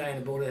new guy in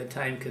the boat at a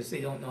time because they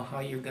don't know how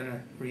you're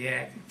gonna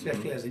react,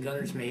 especially as a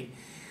gunner's mate.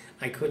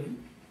 I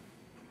couldn't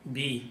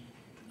be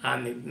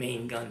on the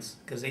main guns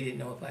because they didn't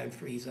know if I'd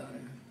freeze on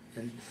them,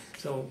 and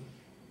so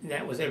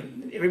that was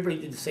everybody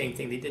did the same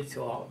thing. They did it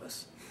to all of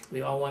us.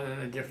 We all went on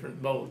a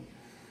different boat,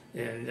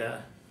 and.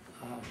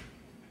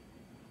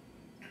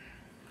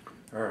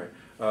 All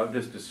right.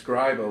 Just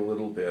describe a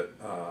little bit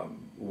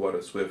what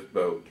a swift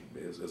boat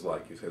is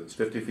like. You said it's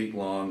 50 feet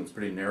long, it's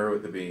pretty narrow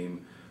at the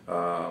beam,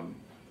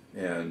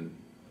 and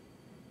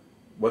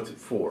what's it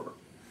for?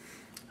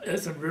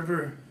 It's a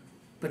river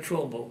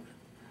patrol boat.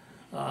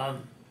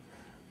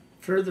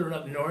 Further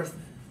up north,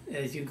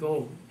 as you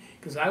go,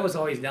 because I was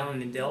always down in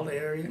the Delta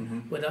area,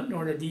 but up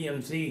north of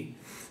DMZ,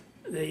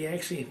 they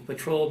actually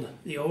patrolled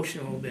the ocean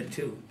a little bit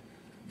too.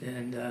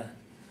 And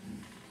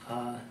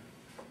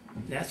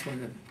that's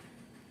when the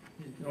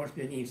North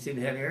Vietnamese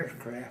didn't have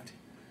aircraft,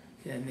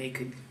 and they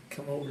could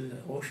come over to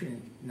the ocean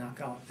and knock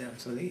out them.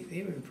 So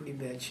they were in pretty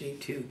bad shape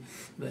too.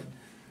 But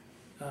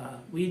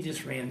we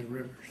just ran the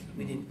rivers.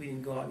 We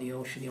didn't go out in the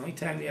ocean. The only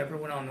time we ever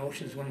went out in the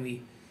ocean is when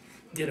we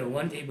did a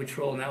one-day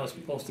patrol, and that was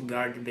supposed to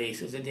guard the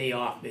base. It was a day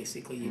off,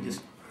 basically. You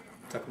just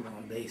took them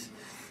on base,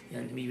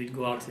 and we would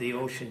go out to the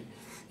ocean,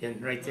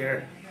 and right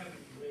there,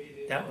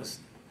 that was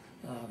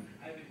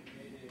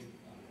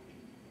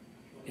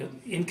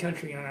in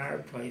country on our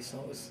place. So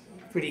it was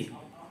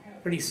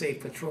pretty safe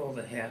patrol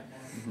to have.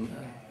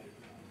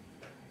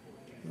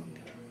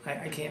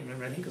 I can't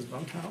remember. I think it was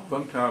Bung Tao.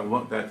 Bung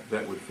Tao,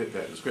 that would fit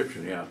that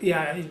description, yeah.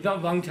 Yeah, it's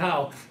Bung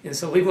Tao, and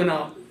so we went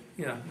out,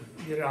 you know,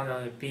 get out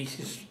on the beach,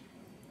 just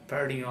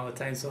partying all the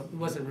time. So it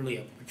wasn't really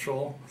a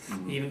patrol,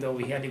 even though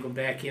we had to go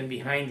back in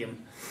behind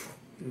him.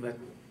 But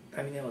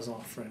I mean, that was all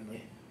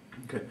friendly.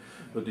 Okay.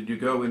 Well, did you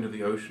go into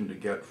the ocean to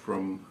get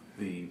from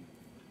the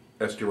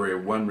estuary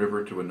of one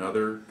river to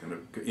another, kind of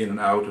in and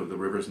out of the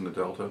rivers in the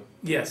delta?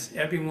 Yes,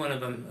 every one of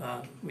them.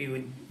 We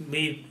would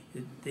leave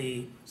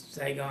the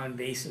Saigon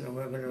Basin or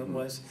whatever it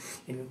was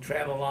and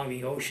travel along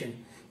the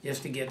ocean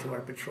just to get to our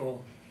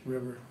patrol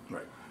river.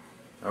 Right.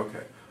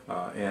 Okay.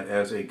 And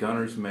as a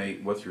gunner's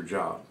mate, what's your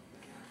job?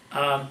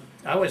 I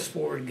was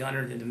forward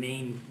gunner to the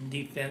main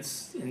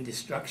defense and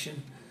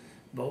destruction,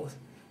 both.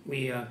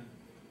 We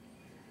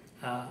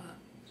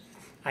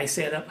I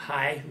sat up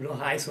high, real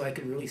high, so I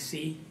could really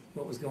see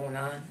what was going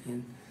on,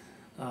 and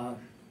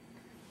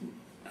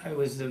I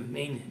was the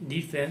main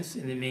defense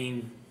and the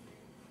main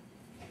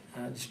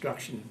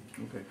destruction.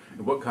 Okay.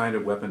 And what kind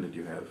of weapon did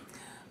you have?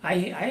 At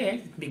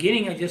the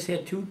beginning, I just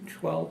had two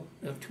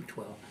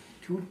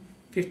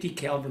 50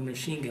 caliber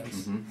machine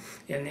guns,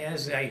 and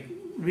as I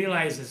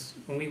realized this,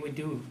 when we would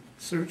do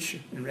search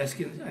and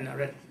rescue, and not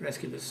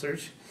rescue but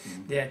search,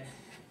 that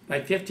my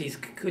 50s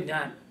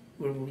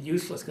were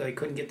useless because I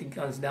couldn't get the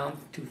guns down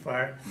too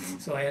far.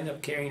 So I ended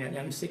up carrying an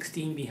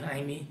M16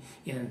 behind me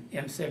and an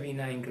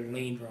M79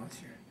 grenade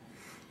launcher.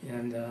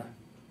 And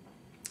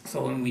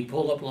so when we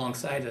pulled up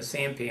alongside a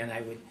sampan,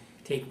 I would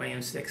take my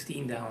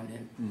M16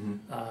 down, and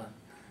a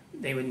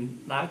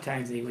lot of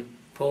times they would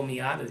pull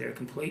me out of there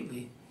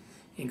completely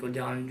and go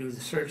down and do the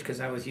search because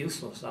I was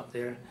useless up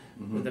there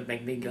with the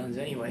big guns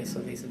anyway. So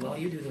they said, well,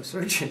 you do the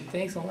search, and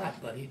thanks a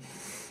lot, buddy.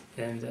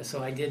 And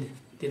so I did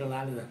a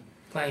lot of the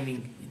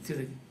climbing to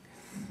the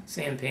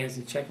sampans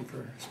and checking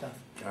for stuff.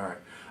 All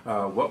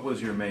right. What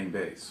was your main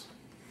base?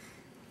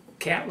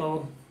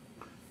 Catlow.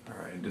 All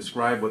right. And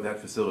describe what that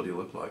facility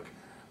looked like.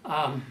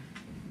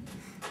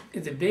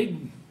 It's a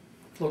big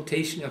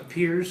flotation of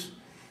piers,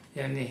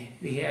 and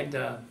we had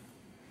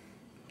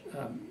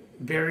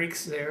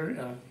barracks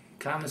there,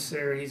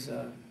 commissaries,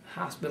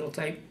 hospital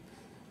type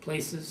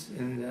places,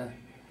 and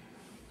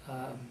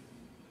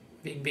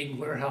big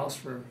warehouse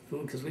for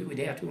food, because we would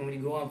have to, when we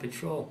go on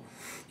patrol,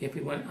 if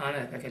we went on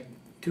like a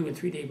 2 and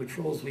 3 day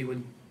patrols, we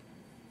would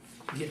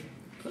get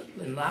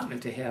an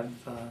allotment to have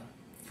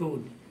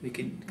food.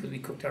 Because we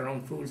cooked our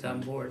own foods on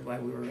board while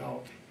we were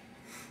out,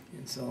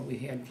 and so we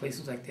had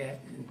places like that,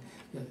 and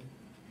the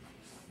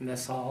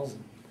mess halls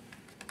and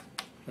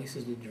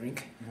places to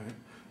drink. All right.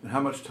 And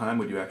how much time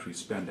would you actually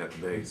spend at the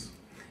base?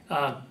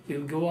 We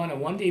would go on a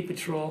 1 day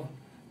patrol,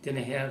 then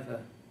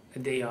have a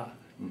day off.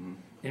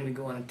 Then we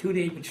go on a 2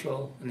 day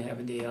patrol and have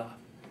a day off.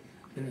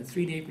 Then a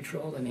 3 day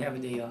patrol and have a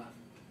day off.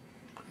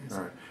 And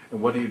all right.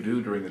 And what do you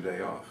do during the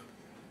day off?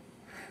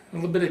 A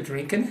little bit of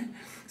drinking,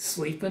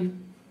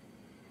 sleeping.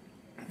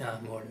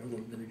 More than a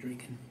little bit of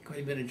drinking. Quite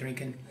a bit of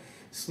drinking,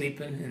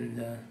 sleeping,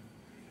 and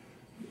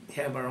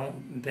have our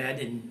own bed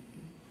and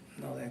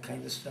all that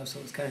kind of stuff. So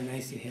it's kind of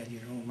nice. You had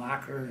your own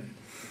locker,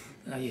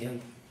 and you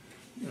had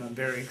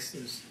barracks.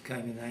 It was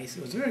kind of nice.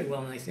 It was very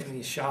well nice. I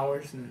mean,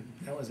 showers, and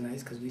that was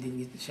nice because we didn't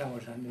get the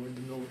showers on board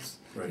the boats.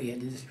 Right. We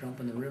had to just jump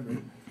in the river.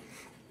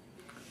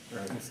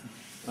 Right. Let's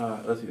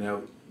see.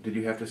 Now, did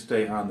you have to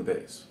stay on the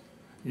base?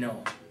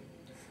 No.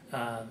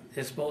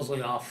 It's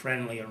supposedly all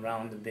friendly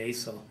around the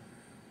base, so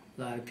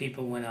a lot of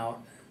people went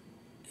out,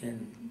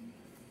 and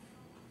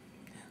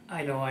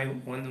I know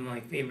one of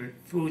my favorite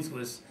foods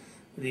was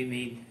they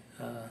made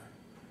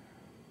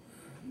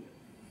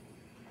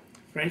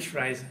French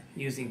fries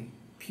using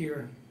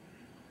pure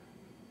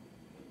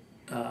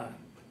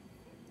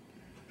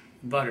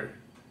butter,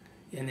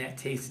 and that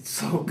tasted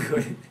so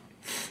good.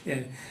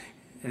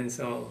 and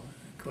so,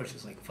 of course,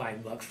 it's like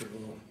 $5 for a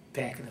little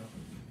packet of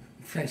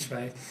French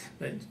fries,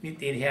 but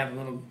they'd have a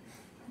little,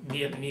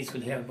 Vietnamese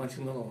would have a bunch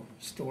of little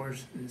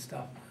stores and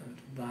stuff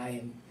to buy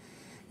and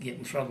get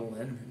in trouble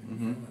in,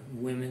 and,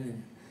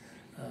 women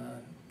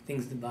and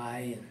things to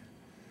buy and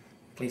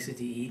places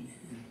to eat.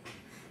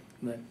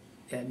 But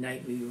at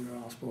night we were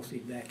all supposed to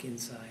be back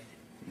inside.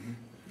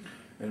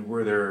 And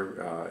were there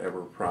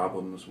ever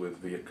problems with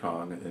Viet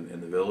Cong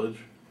in the village?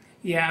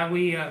 Yeah,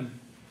 we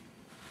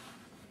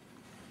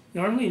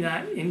normally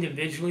not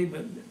individually,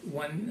 but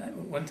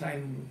one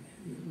time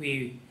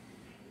we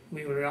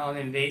were all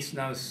in base, and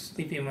I was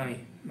sleeping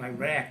in my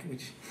rack,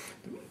 which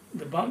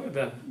the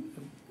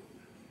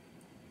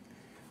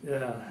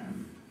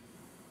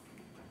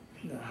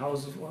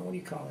houses, what do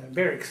you call it?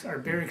 Barracks. Our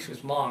barracks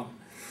was long,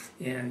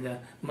 and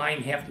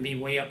mine happened to be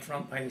way up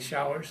front by the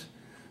showers,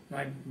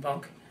 my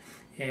bunk,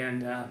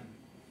 and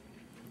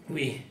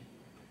we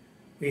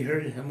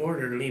heard a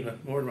mortar leave a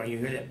mortar. You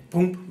hear that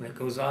boom when it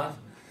goes off,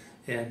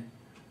 and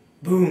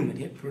boom, it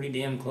hit pretty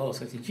damn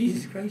close. I said,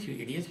 Jesus Christ,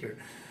 you idiots, you're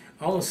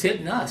almost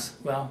hitting us.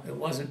 Well, it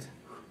wasn't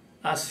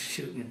us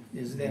shooting,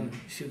 it was them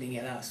shooting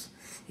at us.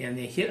 And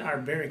they hit our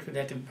barracks with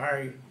that to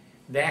fire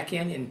back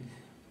in, and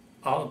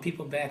all the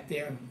people back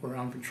there were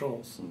on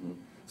patrols.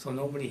 So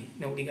nobody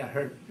got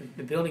hurt.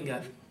 The building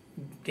got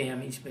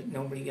damaged, but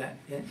nobody got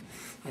hit.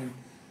 And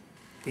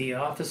the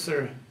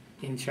officer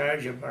in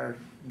charge of our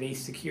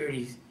base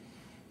security,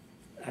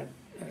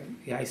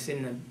 guys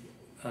in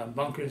the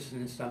bunkers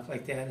and stuff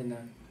like that, in the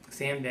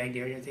sandbag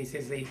area, they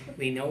says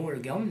we know where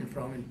they're coming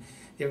from, and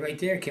they're right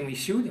there. Can we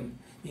shoot them?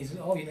 He says,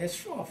 "Oh, yeah,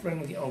 that's all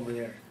friendly over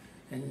there."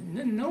 And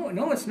no,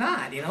 it's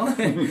not.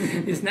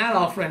 It's not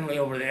all friendly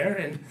over there.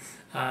 And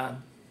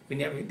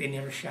they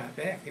never shot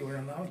back. They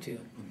weren't allowed to.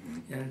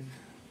 And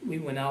we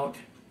went out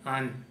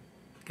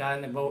got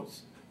on the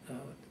boats.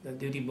 The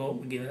duty boat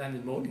would get on the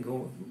boat and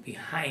go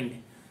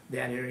behind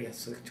that area,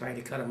 so try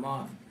to cut them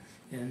off.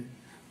 And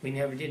we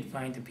never did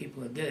find the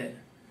people that did it.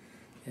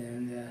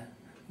 And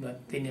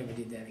but they never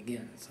did that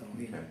again. So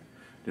okay.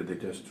 Did they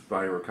just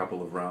fire a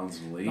couple of rounds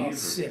and leave? About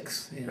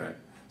 6. Yeah. Okay.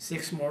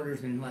 6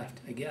 mortars and left,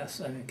 I guess,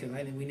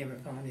 because we never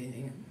found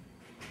anything.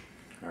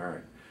 All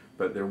right.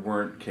 But there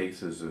weren't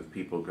cases of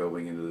people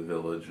going into the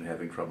village and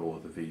having trouble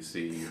with the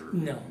VC or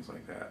No. things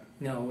like that?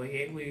 No,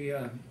 we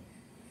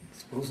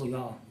supposedly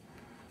all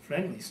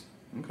friendlies.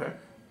 Okay.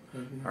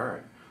 All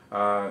right.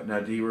 Now,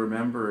 do you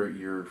remember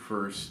your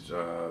first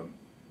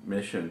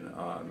mission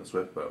on the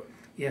Swift boat?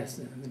 Yes,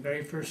 the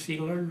very first Sea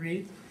Lord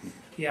raid.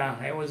 Yeah,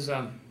 I was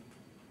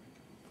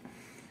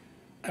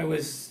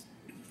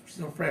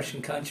still fresh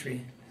in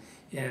country,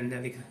 and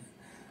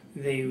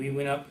we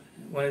went up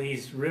one of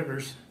these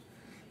rivers,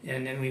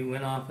 and then we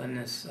went off on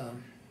this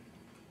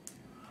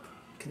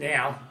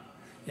canal,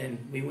 and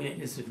we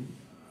went. It's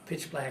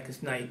pitch black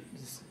as night,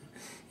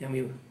 and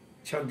we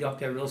chugged up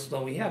there real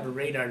slow. We have a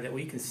radar that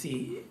we can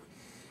see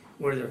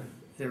where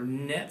their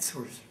nets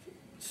were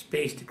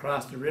spaced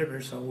across the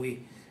river, so we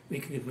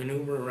could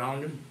maneuver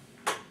around them.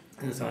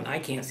 And so I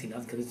can't see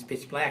nothing because it's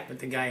pitch black, but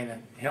the guy in the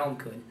helm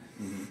could.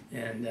 Mm-hmm.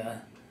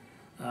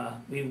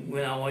 And we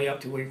went all the way up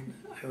to where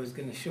I was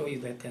going to show you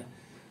that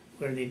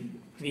where the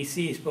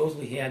VC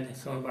supposedly had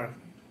some of our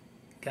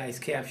guys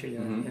captured.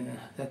 Mm-hmm.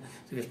 So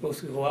we were supposed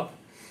to go up,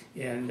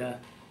 and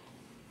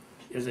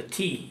there's a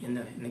T in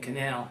the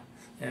canal,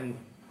 and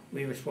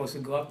we were supposed to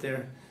go up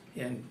there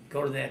and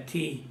go to that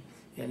T,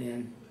 and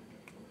then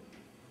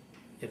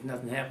if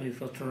nothing happened,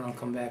 we'd turn around and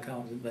come back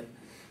out. But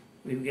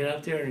we would get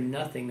up there and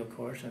nothing, of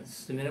course. And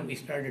the minute we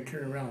started to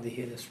turn around, they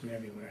hit us from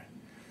everywhere.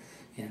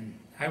 And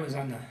I was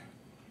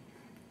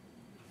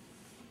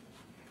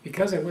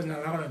because I wasn't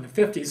allowed in the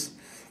 50s,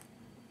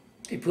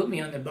 they put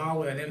me on the bow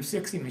with an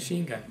M60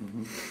 machine gun.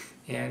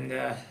 Mm-hmm.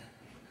 And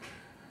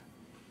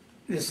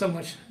there's so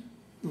much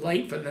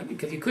light from them,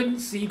 because you couldn't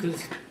see,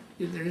 because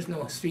there is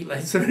no street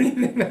lights or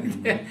anything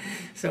like that.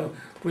 So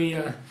we,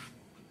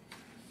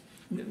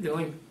 the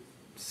only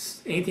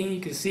anything you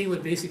could see was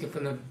basically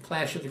from the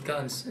flash of the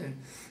guns, and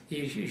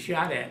you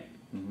shot at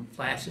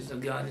flashes of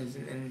guns,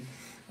 and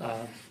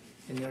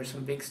there was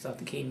some big stuff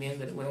that came in,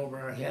 but it went over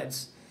our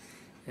heads,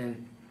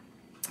 and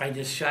I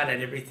just shot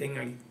at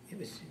everything. It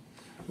was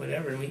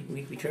whatever, and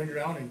we turned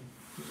around and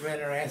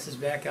ran our asses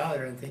back out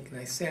there, and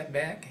I sat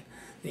back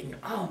thinking,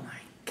 oh my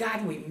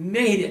God, we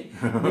made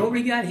it!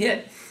 Nobody got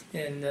hit.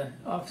 And the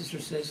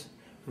officer says,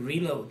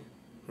 reload,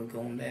 we're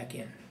going back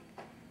in.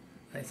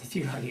 I said,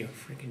 you're out of your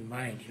freaking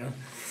mind, you know.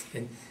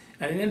 And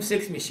on an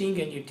M6 machine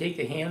gun, you take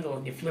the handle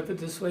and you flip it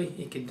this way,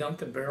 you can dump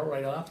the barrel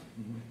right off,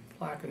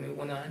 lock a new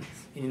one on,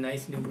 and a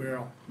nice new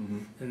barrel.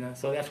 Mm-hmm. And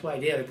so that's what I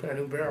did. I put a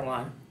new barrel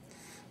on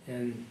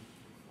and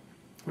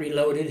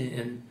reloaded,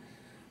 and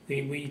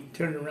we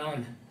turned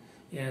around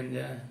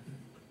and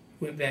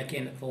went back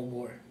in at full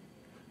bore.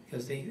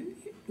 Because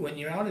when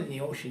you're out in the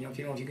ocean, if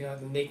you go out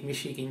to Lake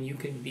Michigan, you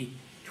can be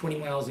 20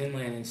 miles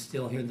inland and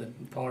still hear the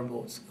power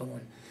boats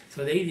going.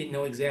 So they didn't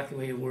know exactly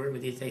where we were,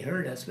 but they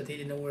heard us, but they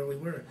didn't know where we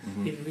were.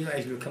 Mm-hmm. They didn't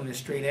realize we were coming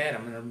straight at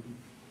them, and our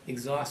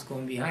exhaust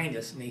going behind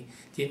us, and they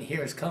didn't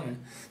hear us coming.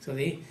 So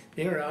they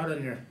were out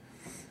on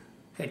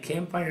had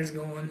campfires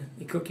going,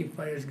 the cooking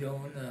fires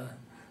going.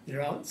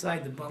 They're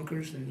outside the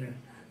bunkers, and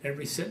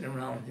everybody's sitting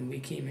around, and we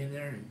came in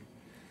there and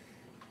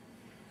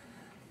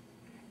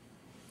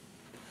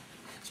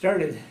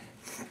started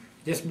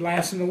just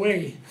blasting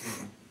away.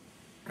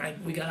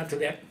 We got up to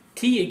that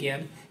T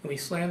again, and we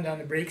slammed on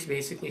the brakes,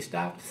 basically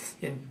stopped,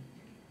 and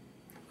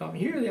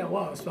here that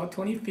was, about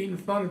 20 feet in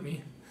front of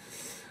me,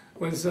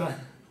 was a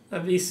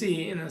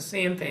VC in a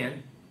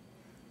sampan.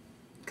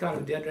 Caught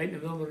him dead right in the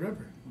middle of the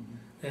river.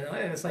 Mm-hmm.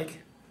 And it's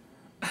like,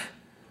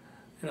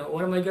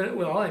 what am I going to,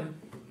 well,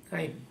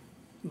 I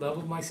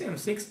leveled my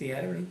M60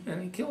 at her, and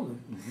I killed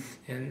him.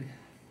 Mm-hmm. And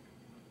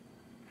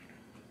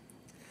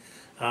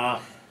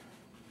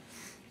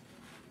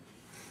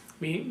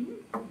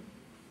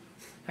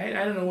I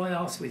don't know what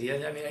else we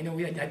did. I mean, I know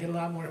I did a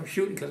lot more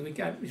shooting, because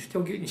we're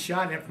still getting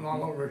shot at from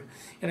all over.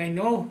 And I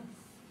know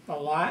a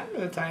lot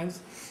of the times,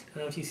 I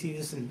don't know if you see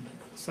this in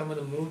some of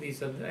the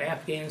movies of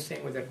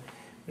Afghanistan, where they're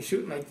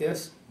shooting like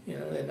this,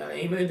 and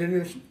aiming at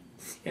it.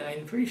 And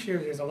I'm pretty sure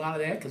there's a lot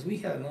of that, because we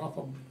had an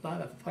awful lot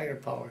of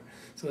firepower.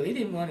 So they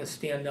didn't want to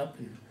stand up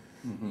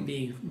and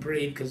be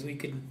brave, because we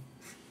could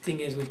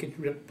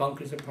rip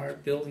bunkers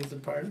apart, buildings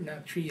apart,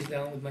 knock trees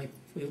down with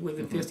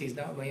the 50s,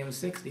 not my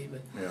M60.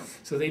 But yeah.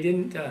 So they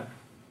didn't.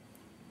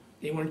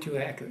 They weren't too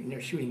accurate in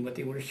their shooting, but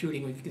they were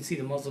shooting. You could see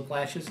the muzzle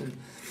flashes, and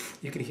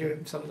you could hear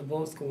some of the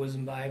bullets go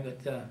whizzing by.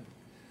 But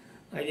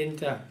I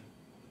didn't.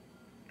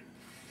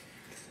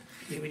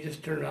 We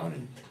just turned around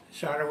and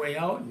shot our way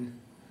out, and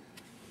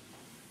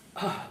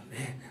oh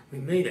man, we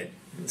made it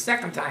the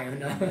second time.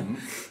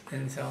 Mm-hmm.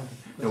 And so.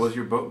 Now, was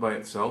your boat by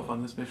itself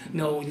on this mission?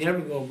 No, we never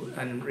go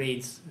on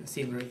raids. It's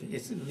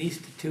at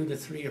least 2 to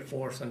 3 or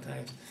 4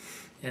 sometimes.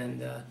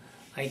 And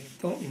I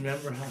don't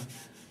remember how.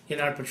 In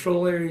our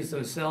patrol areas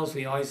themselves,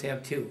 we always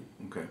have 2.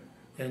 Okay.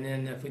 And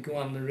then if we go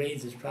on the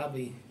raids, it's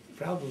probably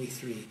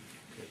 3. Okay.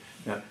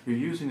 Now, you're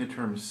using the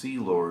term Sea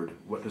Lord.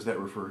 What does that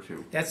refer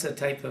to? That's a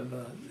type of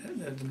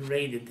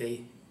raid that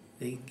they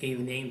gave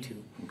a name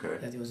to. Okay.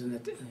 That was in the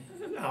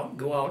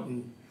go out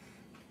and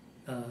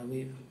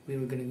we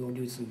were going to go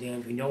do some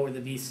damage. We know where the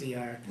VC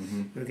are.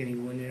 Mm-hmm. We were going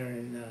to go in there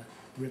and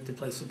rip the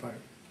place apart.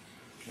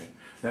 Okay.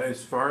 Now,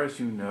 as far as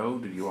you know,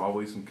 did you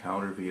always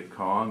encounter Viet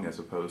Cong as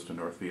opposed to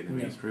North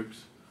Vietnamese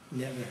troops?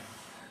 Never.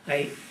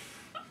 I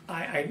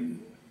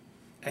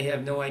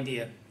have no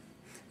idea.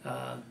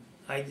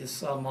 I just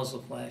saw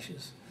muzzle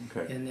flashes.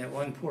 Okay. And that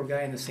one poor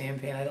guy in the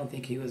sampan, I don't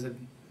think he was a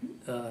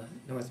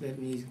North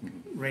Vietnamese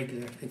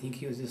regular. I think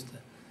he was just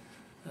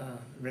a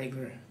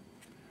regular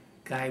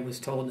guy was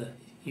told that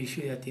you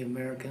shoot at the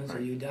Americans or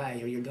you die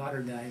or your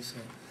daughter dies.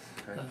 So,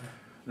 Okay.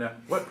 Now,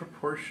 what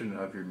proportion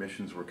of your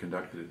missions were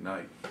conducted at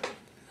night?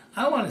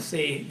 I want to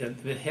say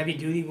the heavy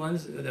duty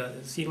ones, the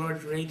Sea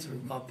Lords raids were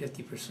about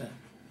 50%.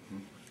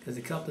 Because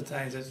a couple of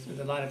times,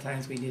 a lot of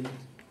times we did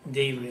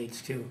day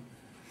raids too.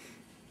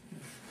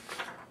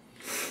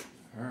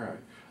 All right.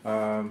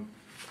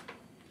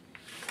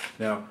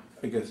 Now,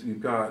 I guess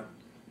you've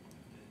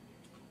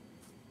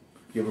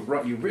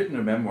written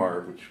a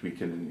memoir, which we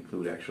can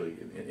include actually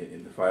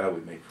in the file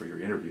we make for your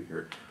interview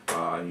here,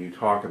 and you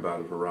talk about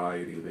a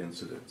variety of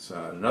incidents.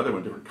 Another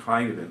one, different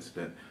kind of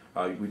incident.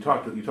 You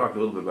talked a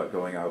little bit about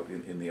going out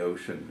in the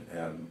ocean,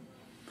 and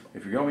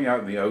if you're going out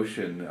in the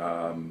ocean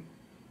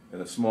in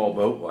a small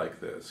boat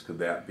like this, could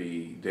that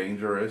be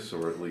dangerous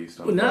or at least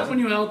unpleasant? Well, not when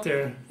you're out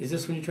there. Is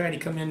this when you're trying to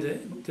come into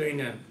during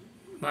the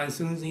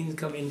monsoon season,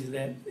 come into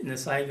that in the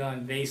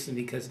Saigon basin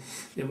because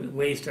the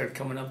waves start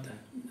coming up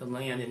the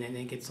land and then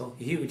they get so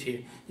huge here.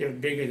 They're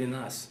bigger than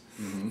us.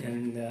 Mm-hmm.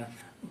 And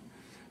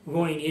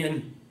going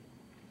in,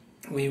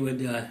 we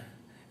would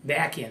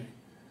back in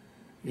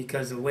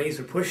because the waves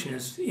were pushing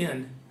us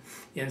in.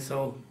 And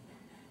so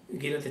we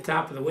get at the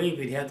top of the wave,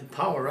 we'd have to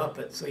power up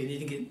it so you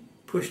didn't get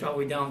pushed all the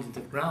way down to the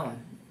ground.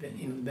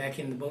 You know, back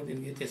in the boat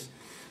and get just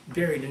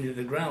buried into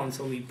the ground.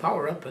 So we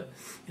power up it,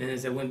 and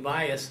as it went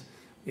by us,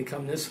 we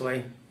come this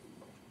way,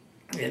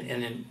 and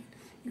then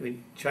we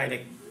try to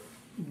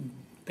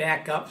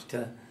back up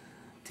to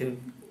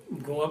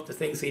go up the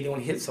thing so you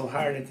don't hit so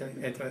hard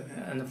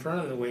on the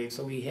front of the wave.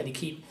 So we had to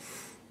keep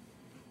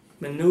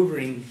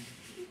maneuvering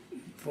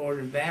forward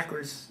and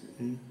backwards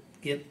and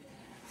get.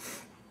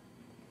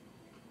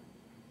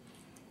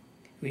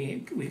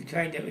 We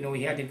tried to,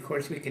 we had to, of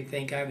course, we could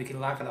thank God we could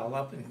lock it all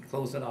up and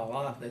close it all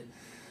off, but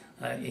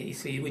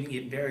so you wouldn't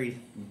get buried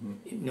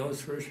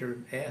nose first or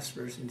ass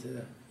first into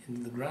the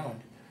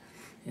ground.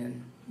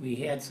 And we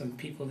had some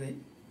people that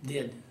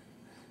did,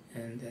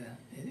 and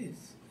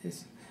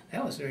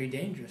that was very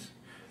dangerous.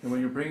 And when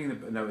you're bringing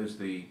now, is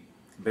the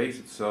base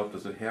itself,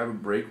 does it have a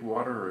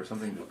breakwater or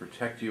something to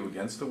protect you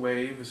against the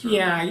waves? Or?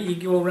 Yeah, you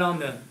go around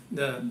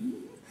the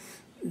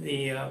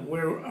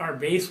where our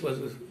base was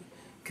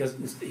because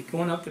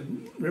going up the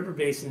river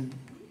basin,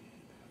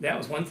 that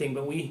was one thing,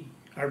 but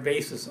our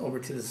base was over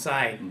to the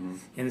side,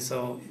 and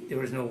so there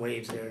was no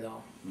waves there at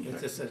all. Okay. It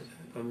was just a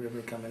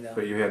river coming down.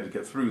 But you had to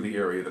get through the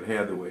area that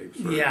had the waves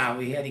first. Yeah,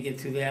 we had to get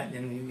through that, and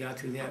then when we got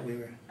through that, we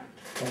were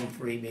home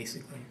free,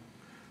 basically.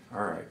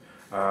 All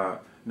right.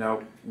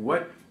 Now,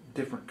 what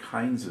different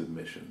kinds of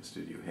missions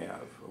did you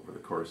have over the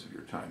course of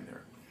your time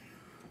there?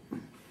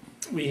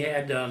 We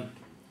had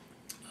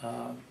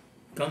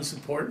gun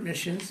support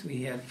missions.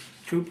 We had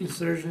troop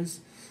insertions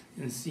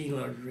and Sea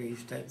Lord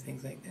raids type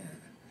things like that.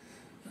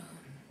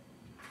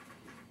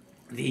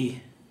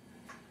 We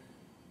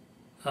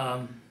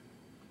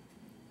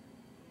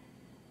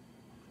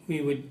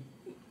would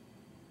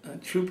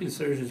troop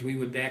insertions. We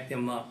would back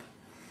them up.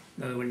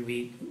 In other words,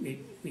 we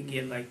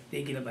get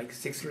they get like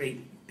 6 or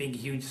 8 big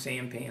huge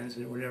sampans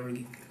or whatever,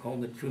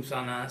 hold the troops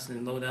on us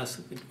and load us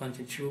with a bunch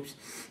of troops,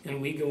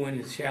 and we go in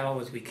as shallow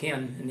as we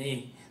can, and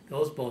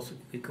those boats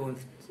would go in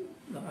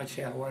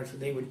shallow water, so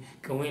they would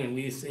go in and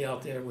we would stay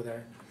out there with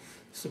our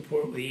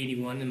support with the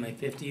 81 and my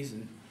 50s.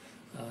 And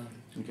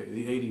okay,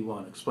 the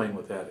 81, explain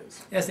what that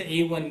is. that's an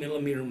 81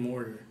 millimeter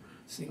mortar,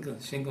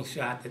 single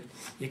shot that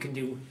you can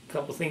do a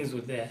couple things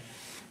with that.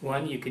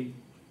 One, you could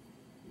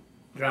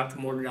drop the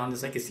mortar down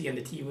just like you see on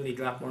the TV where they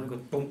drop one and go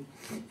boom.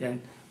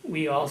 And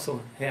we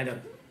also had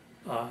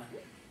a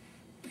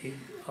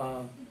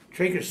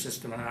trigger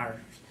system on ours.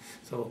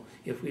 So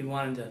if we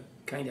wanted to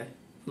kind of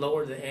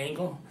lower the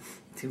angle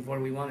to where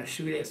we want to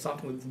shoot at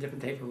something with a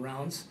different type of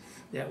rounds,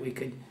 that we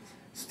could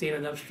stand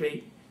it up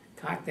straight,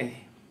 cock the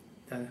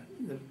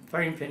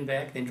firing pin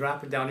back, then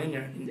drop it down in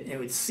there, and it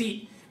would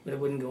seat, but it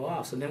wouldn't go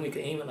off. So then we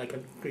could aim it like a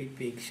great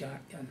big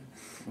shotgun.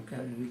 Okay.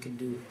 And we could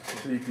do.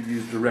 So you could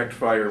use direct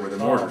fire with a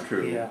mortar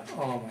too. Yeah.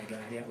 Oh my God.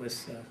 Yeah, it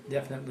was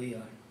definitely.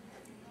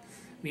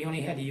 We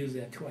only had to use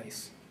that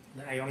twice.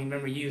 I only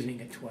remember using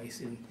it twice,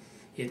 and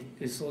it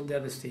was so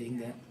devastating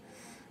that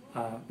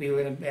we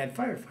were in a bad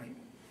firefight.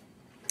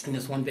 And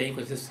this one bank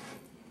was just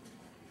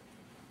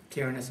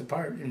tearing us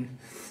apart, and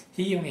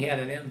he only had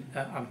a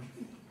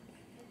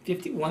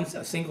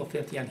single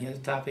 50 on his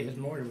top of his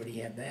mortar, but he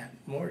had that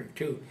mortar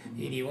too,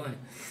 81,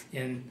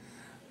 and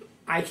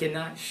I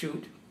cannot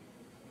shoot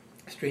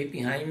straight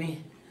behind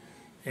me,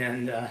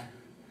 and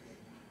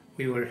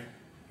we were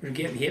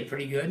getting hit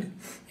pretty good,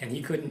 and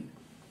he couldn't.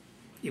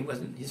 It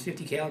wasn't his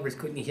 50 calibers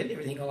couldn't hit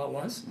everything all at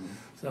once,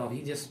 so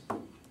he just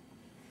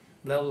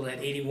leveled at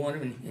 81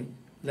 and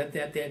let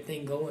that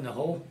thing go, and the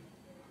whole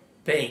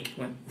bank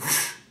went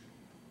whoosh,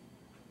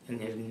 and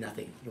there's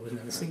nothing. There was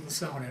not a single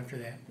sound after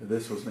that.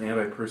 This was an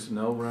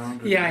anti-personnel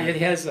round? Or Yeah, it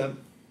has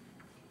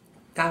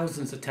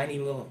thousands of tiny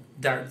little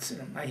darts.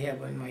 And I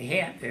have in my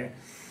hat there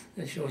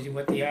that shows you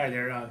what they are.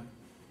 They're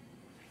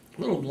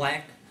little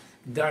black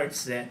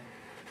darts that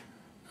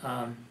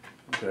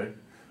Okay.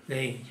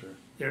 Sure.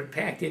 they're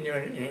packed in there,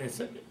 and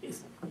it's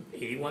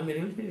 81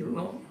 millimeter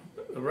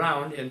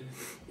round, and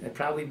they're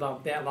probably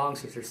about that long,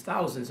 since there's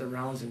thousands of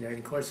rounds in there. And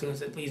of course, as soon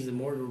as it leaves the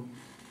mortar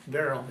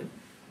barrel, it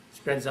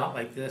spreads out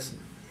like this.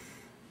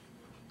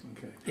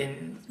 Okay.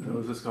 And So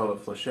was this called a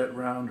flechette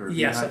round? Or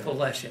yes, a beehive?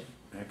 flechette.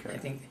 Okay. I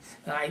think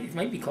it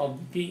might be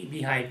called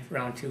beehive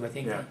round too. I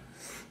think. Yeah.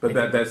 But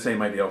that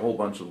same idea, a whole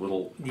bunch of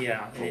little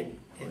Yeah. little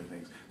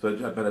things. So,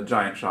 but a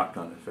giant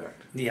shotgun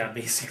effect. Yeah,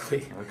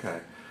 basically. Okay.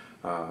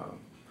 All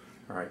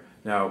right.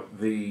 Now,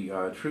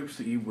 the troops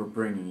that you were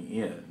bringing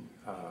in,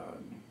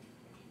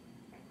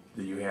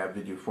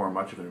 did you form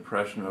much of an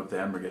impression of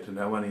them, or get to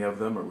know any of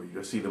them, or would you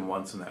just see them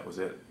once and that was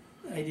it?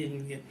 I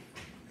didn't get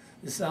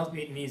the South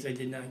Vietnamese. I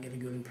did not get a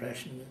good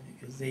impression of it,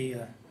 because they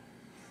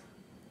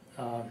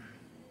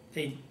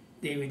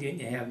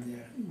didn't have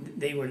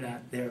they were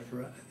not there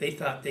for us. They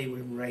thought they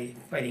were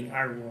fighting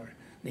our war.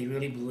 They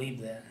really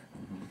believed that.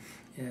 Mm-hmm.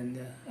 And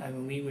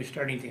when we were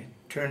starting to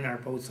turn our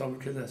boats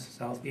over to the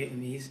South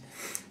Vietnamese,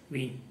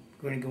 we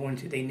were going to go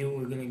into. They knew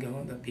we were going to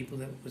go. The people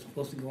that were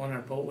supposed to go on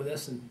our boat with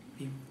us and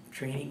be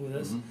training with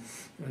us,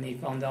 Mm-hmm. when they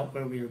found out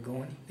where we were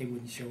going, they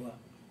wouldn't show up.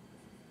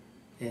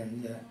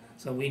 And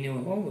so we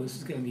knew, oh, this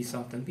is going to be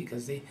something,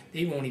 because they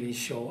won't even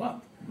show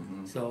up.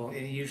 Mm-hmm. So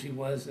it usually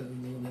was a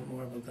little bit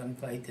more of a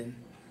gunfight than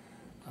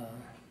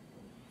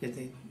that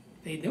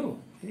they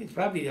knew. It's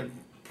probably their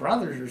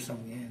brothers or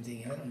something.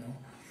 I don't know.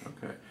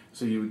 Okay.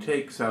 So you would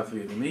take South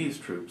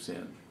Vietnamese troops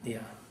in.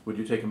 Yeah. Would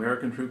you take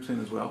American troops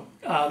in as well?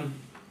 A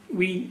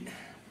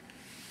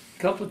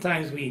couple of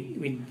times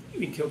we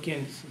took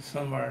in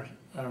some of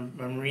our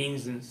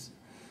Marines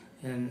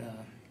and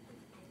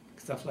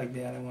stuff like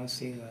that. I want to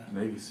say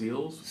Navy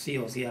SEALs?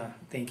 SEALs. Yeah,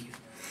 thank you.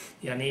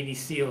 Yeah, Navy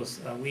SEALs.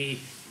 We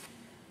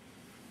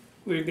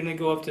were going to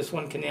go up this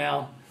one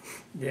canal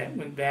that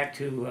went back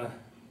to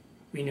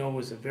we know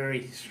was a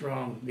very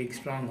strong, big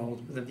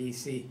stronghold for the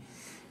DC,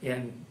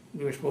 and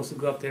we were supposed to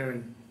go up there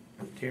and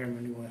tear them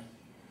into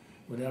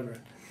whatever,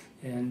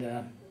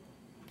 and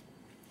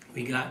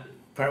we got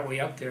partway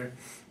up there,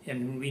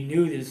 and we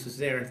knew this was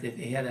there. That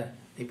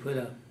they put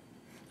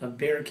a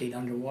barricade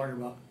underwater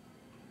about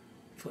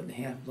a foot and a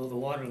half below the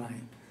water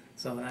line.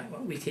 So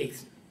we take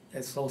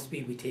at slow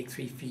speed. We take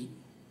 3 feet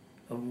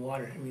of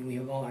water. I mean, we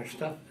have all our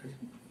stuff,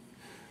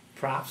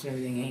 props and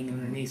everything hanging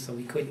underneath, so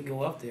we couldn't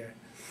go up there.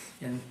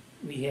 And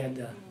we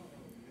had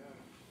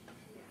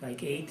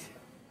like 8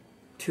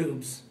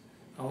 tubes,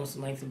 almost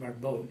the length of our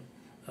boat,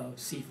 of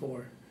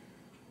C4,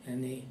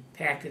 and they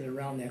packed it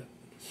around that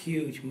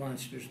huge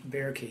monstrous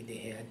barricade they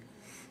had,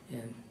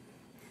 and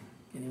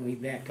then we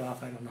backed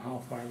off. I don't know how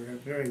far, but a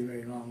very,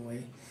 very long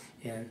way,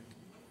 and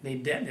they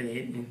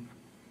detonated, and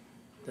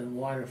the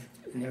water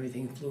and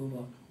everything flew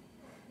about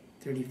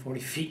 30, 40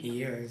 feet in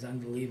the air. It was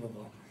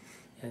unbelievable.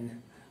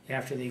 And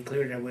after they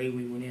cleared our way,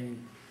 we went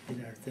in and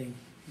did our thing.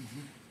 Mm-hmm.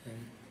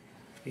 And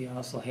we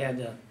also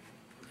had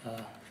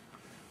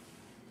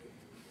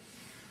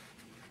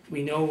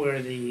we know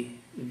where the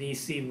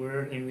VC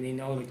were, and we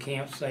know the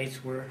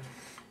campsites were,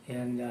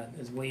 and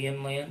it's way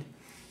inland,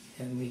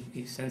 and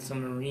we sent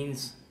some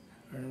Marines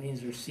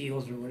or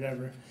SEALs or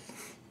whatever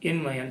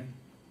inland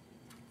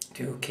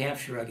to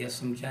capture, I guess,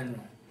 some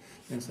general.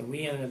 And so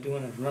we ended up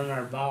doing is run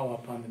our bow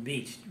up on the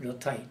beach real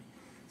tight,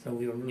 so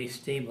we were really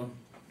stable.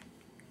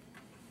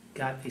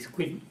 Got these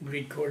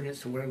grid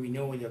coordinates to where we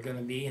know where they're going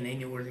to be, and they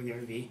knew where they're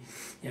going to be,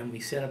 and we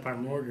set up our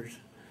mortars.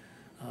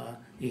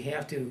 You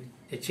have to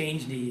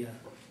change the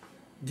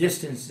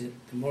distance that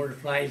the mortar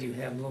flies. You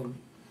have little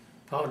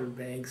powder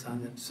bags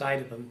on the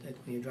side of them that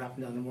when you drop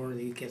them down the mortar,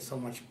 they get so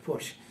much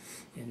push,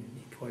 and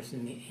of course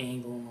in the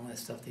angle and all that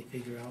stuff they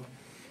figure out.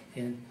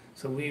 And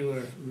so we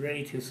were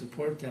ready to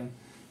support them,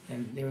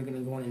 and they were going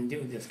to go in and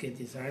do this, get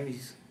this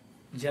Army's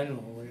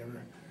general or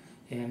whatever,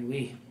 and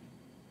we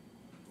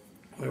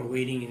were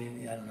waiting,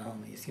 and I don't know how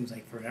many, it seems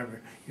like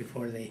forever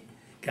before they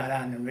got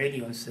on the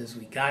radio and says,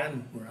 we got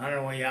them, we're on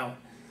our way out.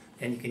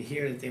 And you could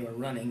hear that they were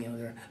running,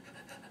 they're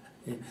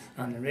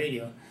on the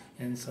radio.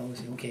 And so I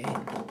said, okay.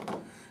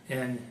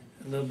 And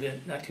a little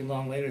bit, not too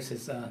long later, it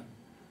says,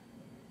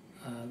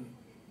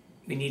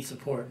 we need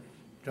support.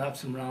 Drop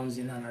some rounds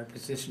in on our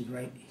position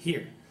right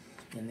here.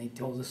 And they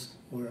told us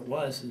where it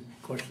was, and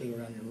of course they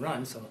were on the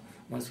run, so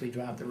once we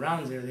dropped the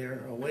rounds there, they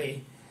were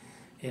away.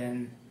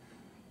 And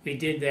we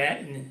did that,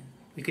 and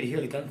we could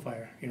hear the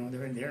gunfire.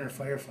 They're in a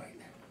firefight.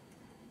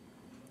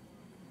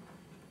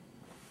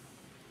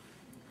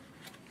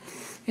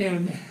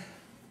 And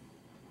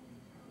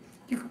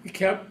we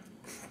kept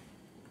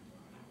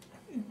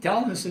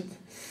telling us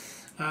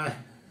that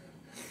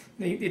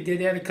they did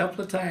that a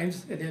couple of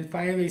times, and then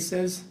finally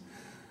says,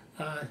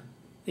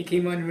 they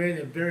came on the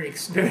radio, they're very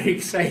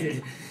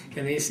excited,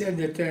 and they said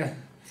that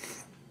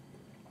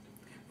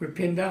we're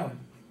pinned down.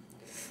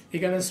 They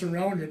got us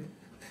surrounded,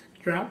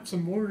 dropped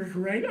some mortars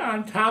right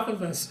on top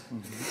of us.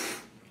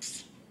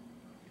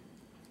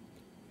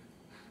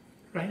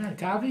 Right on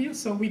top of you?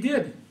 So we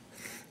did.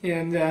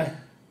 And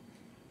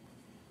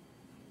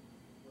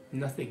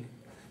nothing.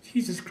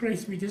 Jesus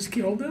Christ, we just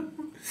killed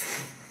them.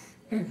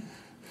 And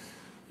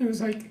it was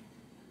like,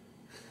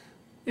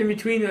 in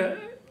between the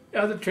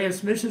other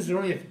transmissions, there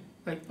were only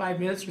like 5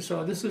 minutes or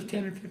so. This was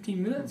 10 or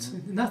 15 minutes,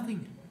 and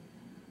nothing.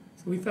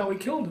 So we thought we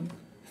killed them.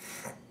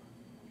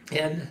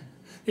 And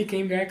they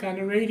came back on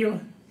the radio.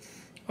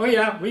 Oh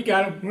yeah, we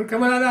got them. We're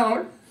coming on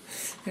out.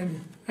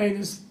 And I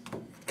was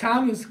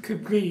calm as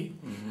could be.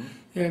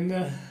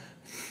 And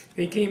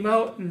they came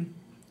out and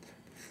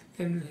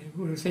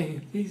we were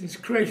saying, Jesus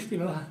Christ, you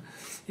know,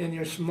 and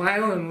they're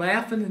smiling and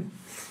laughing, and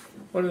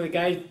one of the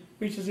guys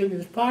reaches in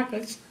his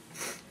pockets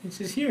and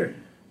says, here,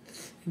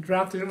 and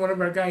dropped it in one of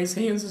our guys'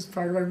 hands as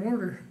part of our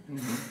mortar.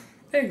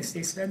 Thanks,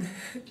 they said.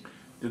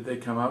 Did they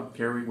come out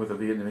carrying with a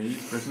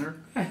Vietnamese prisoner?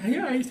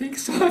 Yeah, I think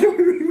so. I don't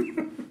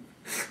remember.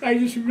 I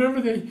just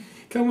remember they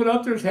coming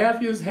up there as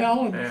happy as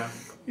hell,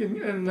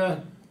 and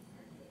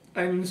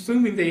I'm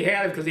assuming they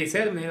had it because they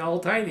said them all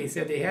the time. They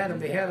said they had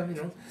them,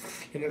 you know,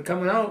 and they're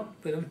coming out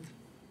with them.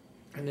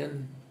 And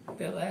then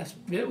that last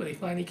bit when they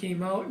finally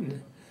came out,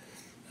 and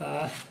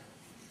I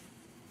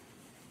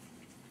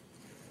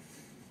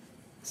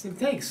said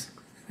thanks.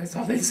 That's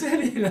all they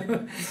said, you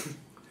know.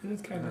 And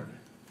it's kind of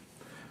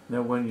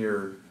Now, when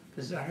you're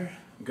bizarre.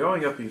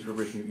 going up these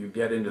rivers, you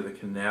get into the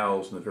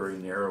canals and the very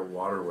narrow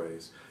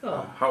waterways.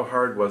 Oh. How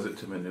hard was it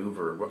to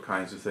maneuver? What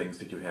kinds of things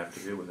did you have to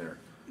do in there?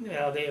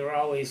 Yeah, they were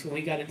always, when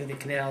we got into the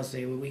canals,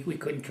 we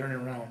couldn't turn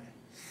around.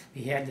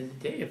 We had to,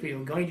 if we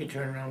were going to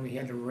turn around, we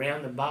had to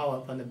ram the bow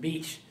up on the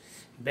beach,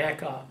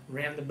 back off,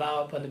 ram the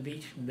bow up on the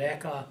beach,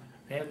 back off,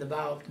 ram the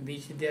bow up the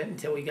beach to death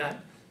until we got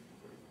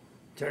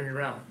turned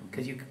around.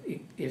 Because it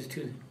was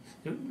too,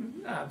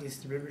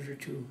 obviously the rivers are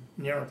too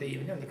narrow to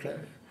even have the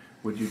credit.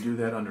 Would you do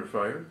that under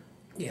fire?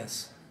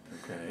 Yes.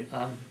 Okay.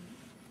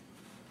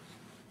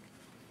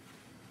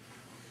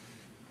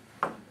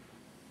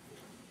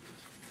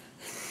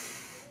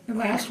 The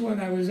last one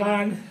I was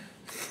on,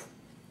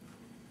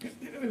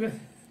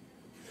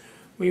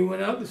 we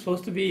went up, there's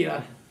supposed to be,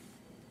 there's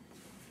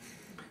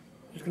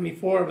going to be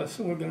 4 of us,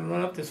 so we're going to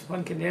run up this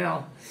one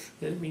canal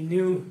that we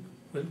knew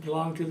would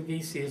belong to the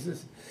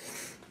VCs,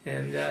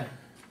 and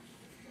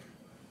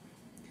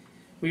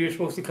we were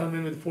supposed to come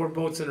in with 4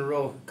 boats in a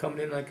row, coming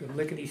in like a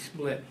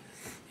lickety-split,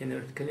 and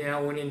the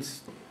canal went in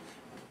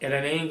at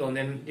an angle and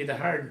then did a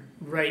hard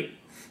right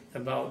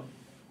about,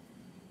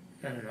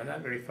 I don't know, not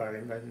very far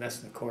in, but less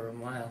than a quarter of a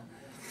mile,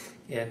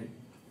 and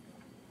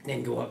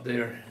then go up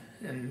there,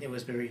 and it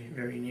was very,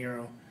 very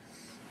narrow.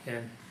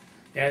 And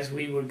as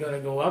we were going to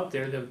go up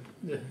there,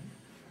 the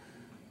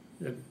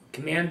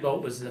command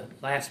boat was the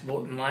last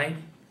boat in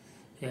line,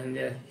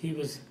 and he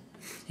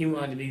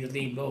wanted to be the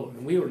lead boat,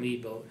 and we were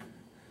lead boat.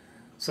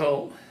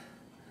 So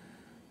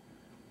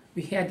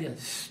we had to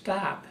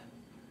stop.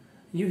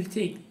 You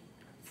take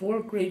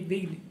 4 great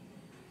big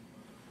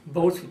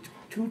boats with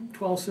 2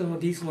 12-cylinder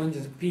diesel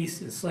engines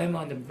apiece and slam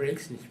on the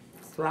brakes and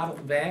throttle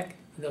back.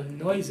 The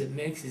noise it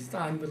makes is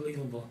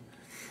unbelievable.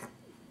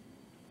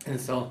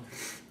 And so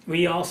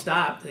we all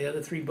stopped. The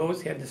other 3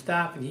 boats had to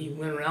stop, and he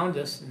went around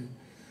us. And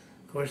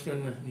of course,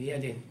 then we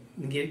had to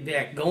get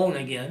back going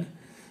again.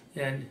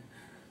 And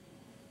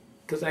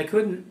because I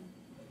couldn't,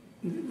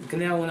 the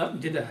canal went up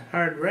and did a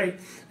hard right.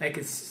 I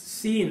could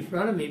see in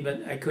front of me,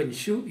 but I couldn't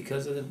shoot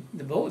because of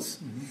the boats.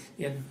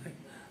 And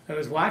I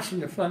was watching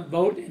the front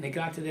boat, and it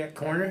got to that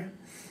corner,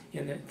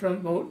 and the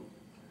front boat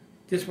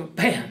just went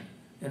bam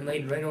and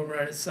laid right over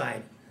on its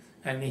side.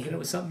 I mean, hit it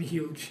with something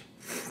huge.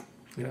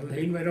 You know,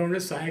 laid right over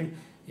its side.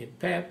 It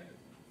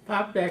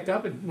popped back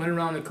up and went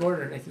around the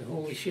corner, and I said,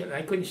 holy shit, and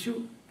I couldn't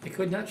shoot. I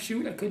could not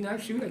shoot, I could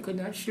not shoot, I could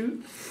not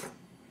shoot.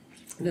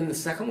 And then the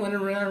second one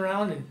ran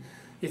around, and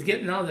it's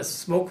getting all the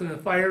smoke and the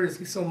fire is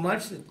so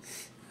much that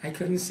I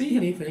couldn't see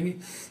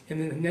anything.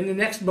 And then the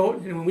next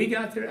boat, and when we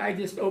got there, I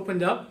just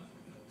opened up.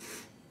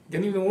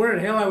 Didn't even know where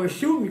the hell I was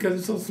shooting because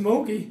it's so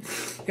smoky.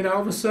 And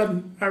all of a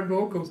sudden, our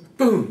boat goes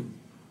boom.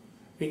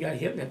 We got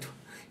hit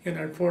in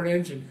our port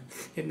engine.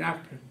 It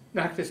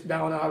knocked us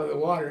down out of the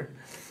water.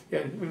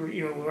 And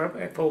we were up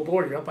at full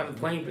board, up on the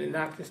plane, but it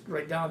knocked us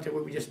right down to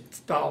where we just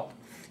stalled.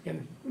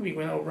 And we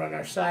went over on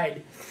our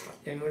side,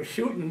 and we're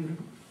shooting.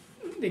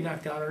 They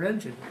knocked out our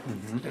engine.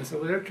 And so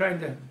we're trying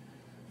to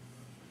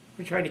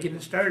get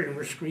it started, and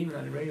we're screaming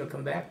on the radio,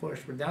 come back for us,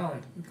 we're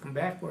down. Come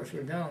back for us,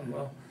 we're down.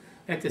 Well,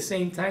 at the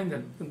same time,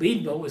 the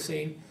lead boat was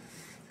saying,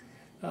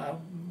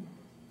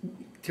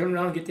 turn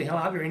around and get the hell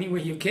out of here any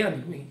way you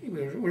can.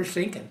 We're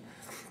sinking.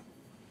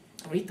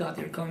 We thought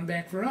they were coming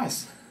back for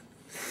us.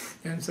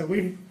 And so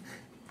we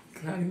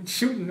kind of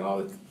shooting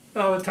all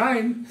the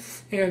time,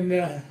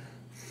 and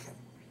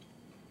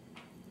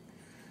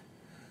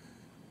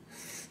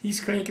he's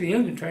cranking the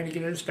engine trying to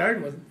get it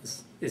started.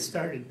 It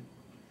started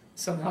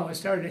somehow it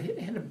started.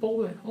 I had to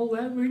bolt that whole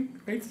that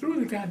right through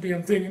the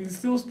goddamn thing, and it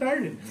still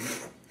started.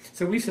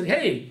 So we said,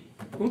 hey,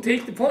 we'll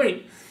take the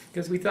point,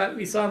 because we thought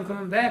we saw him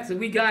coming back. So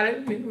we got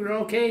it. We were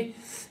okay,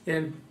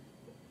 and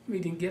we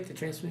didn't get the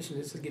transmission.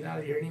 Just to get out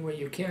of here any way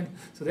you can.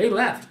 So they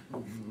left,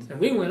 and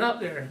we went up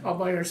there all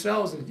by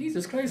ourselves. And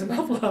Jesus Christ, an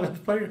awful lot of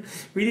fire.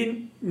 We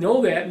didn't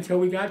know that until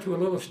we got to a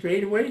little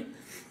straightaway,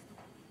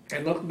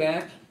 and looked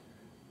back.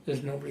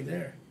 There's nobody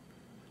there.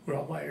 We're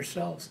all by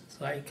ourselves.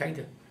 So I kind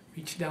of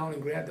reached down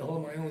and grabbed a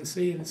hold of my own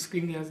seat and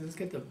screamed, let's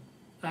get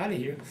out of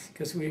here,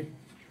 because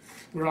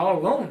we're all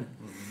alone.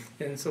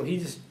 And so he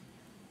just,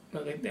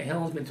 well, the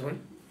helmsman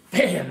went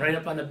bam right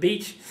up on the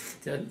beach.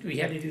 So we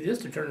had to do this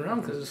to turn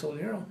around because it's so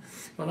narrow.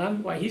 Well,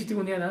 while he's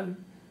doing that, I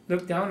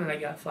looked down and I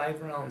got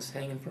 5 rounds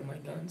hanging from my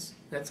guns.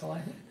 That's all I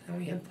had. I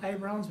only had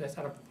 5 rounds, but that's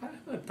out of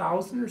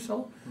 1,000 or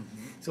so.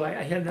 So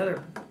I had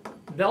another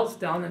belts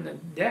down in the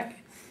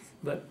deck,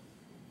 but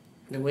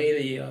the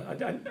way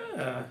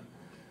the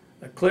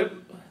clip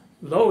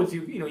loads,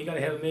 you know, you got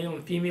to have a male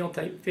and female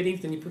type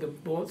fittings. Then you put a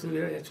bolt through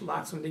there that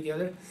locks them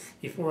together.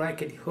 Before I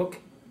could hook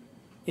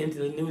into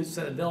the new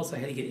set of belts, I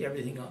had to get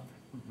everything up.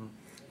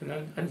 And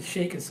I'm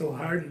shaking so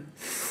hard,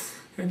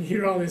 and you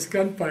hear all this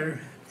gunfire,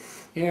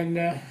 and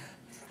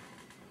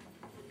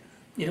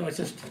you know, it's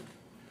just,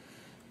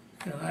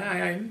 you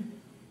know,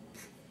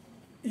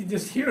 you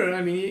just hear it.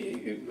 I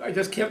mean, I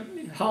just kept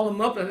hauling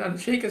them up, and I'm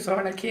shaking so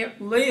hard I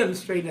can't lay them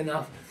straight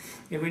enough.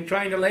 And we're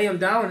trying to lay them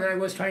down, and I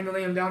was trying to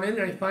lay them down in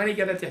there. I finally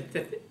got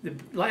the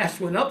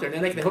last one up there,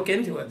 then I could hook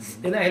into it.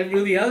 Then I had to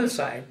do the other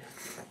side.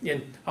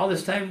 And all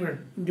this time we're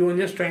doing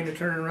this, trying to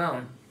turn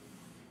around.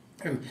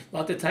 And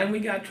about the time we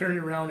got turned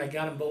around, I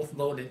got them both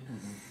loaded,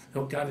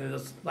 hooked onto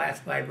those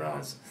last 5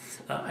 rounds.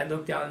 I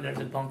looked down, and there's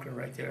a bunker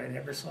right there. I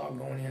never saw it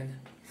going in.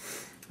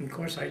 And of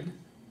course, I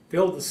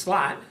filled the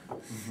slot,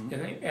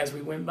 and as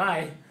we went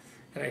by,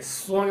 and I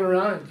swung it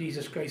around, and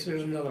Jesus Christ,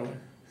 there's another one.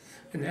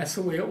 And that's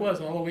the way it was,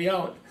 all the way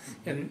out.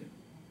 And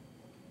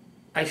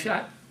I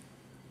shot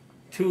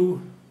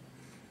 2.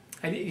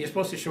 You're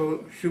supposed to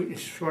shoot in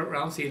short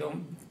rounds so you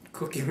don't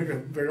cook your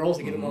barrels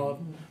to get them all.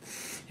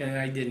 And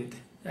I didn't.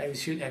 I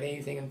was shooting at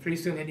anything. And pretty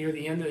soon, near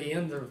the end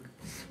of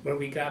where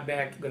we got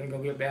back, going to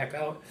go get back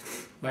out,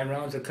 my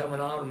rounds are coming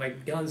out of my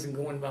guns and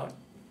going about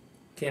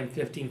 10,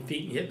 15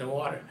 feet and hitting the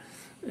water.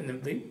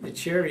 And the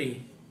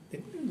cherry, the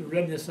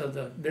redness of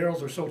the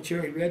barrels were so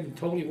cherry red and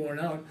totally worn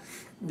out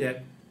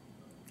that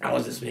I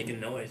was just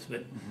making noise,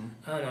 but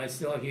I don't know.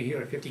 Still, if you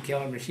hear a 50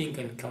 caliber machine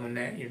gun coming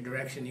at your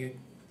direction, you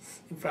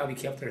probably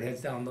kept their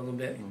heads down a little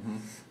bit.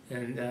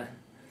 And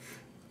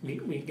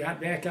we got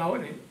back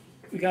out, and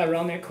we got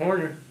around that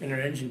corner, and our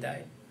engine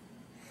died,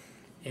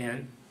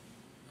 and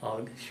all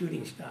the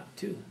shooting stopped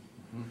too.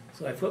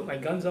 So I put my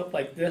guns up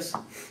like this,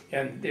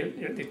 and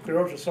the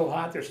barrels are so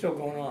hot they're still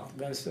going off.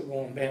 The gun's still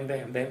going bam,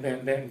 bam, bam,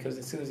 bam, bam, because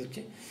as soon as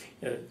the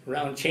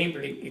round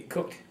chambered, it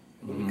cooked.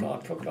 What we call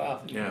it, cooked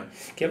off, and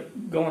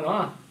kept going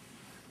on.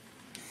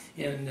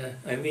 And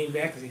I leaned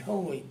back and said,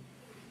 holy,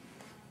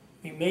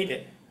 we made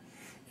it.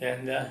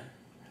 And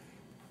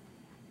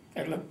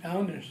I looked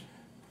down,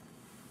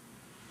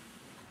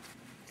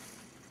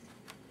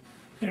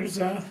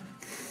 there's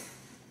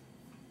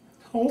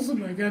holes in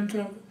my gun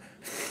tub.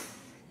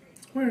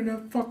 Where the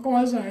fuck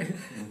was I?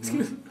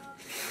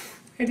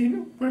 I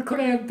didn't, where could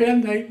I have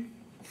been?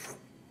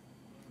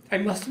 I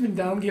must have been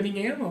down getting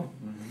ammo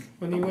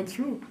when they went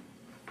through.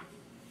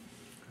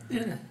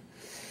 Yeah,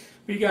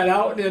 we got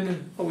out,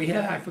 and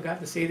I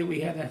forgot to say that we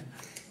had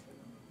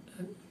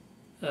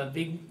a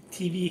big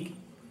TV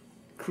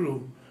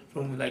crew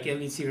from like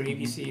NBC or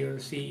ABC or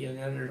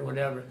CNN or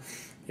whatever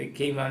that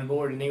came on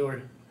board, and they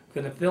were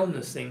going to film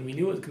this thing. We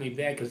knew it was going to be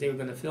bad because they were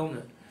going to film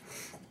it.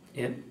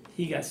 And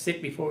he got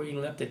sick before we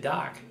even left the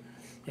dock,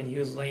 and he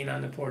was laying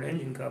on the port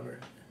engine cover.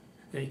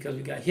 And because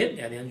we got hit in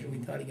that engine, we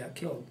thought he got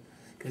killed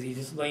because he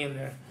just laying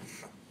there.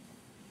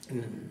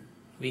 And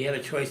we had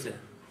a choice to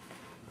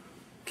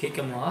kick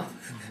him off,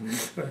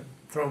 or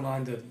throw him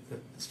onto the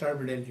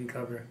starboard engine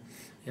cover,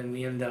 and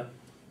we ended up,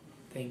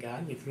 thank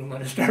God, we threw him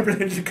on the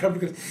starboard engine cover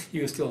because he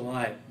was still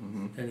alive.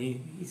 And he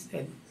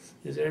said,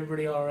 "Is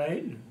everybody all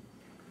right?" And,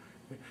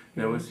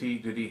 now,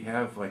 did he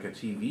have like a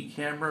TV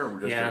camera, or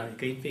just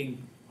great big.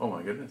 Oh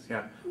my goodness,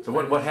 yeah. So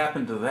what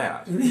happened to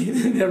that?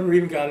 He never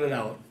even got it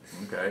out.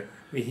 Okay.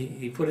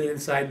 He put it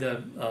inside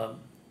the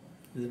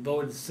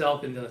boat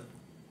itself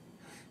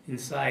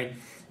inside.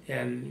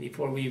 And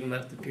before we even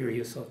left the pier, he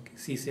was so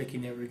seasick he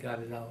never got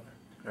it out.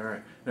 All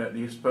right. Now, do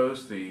you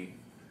suppose the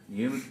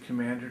unit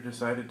commander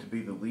decided to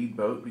be the lead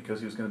boat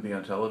because he was going to be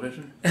on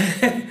television?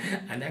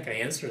 I'm not going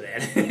to answer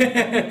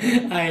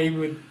that. I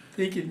would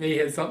think it may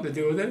have something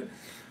to do with it.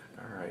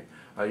 All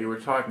right. You were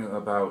talking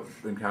about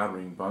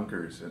encountering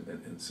bunkers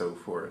and so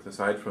forth.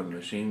 Aside from the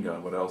machine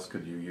gun, what else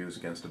could you use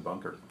against a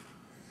bunker?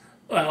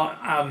 Well,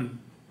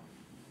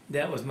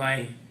 that was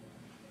my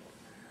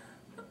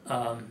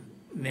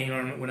main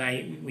ornament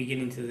when we get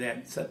into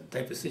that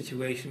type of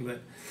situation.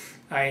 But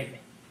I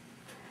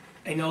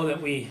know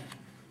that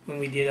when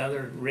we did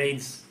other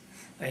raids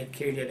I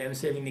carried that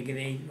M70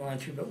 grenade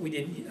launcher, but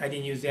I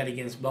didn't use that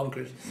against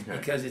bunkers Okay.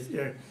 because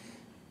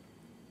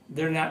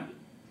they're not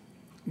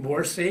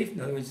bore safe.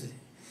 In other words,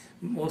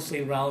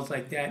 mostly rounds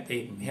like that,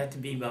 they have to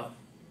be about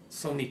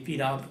so many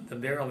feet out the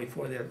barrel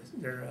before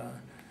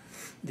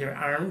they're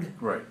armed.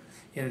 Right.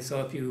 And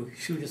so if you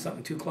shoot at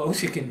something too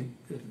close,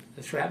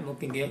 the shrapnel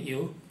can get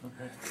you.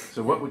 Okay.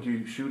 So what would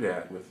you shoot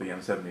at with the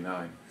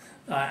M79?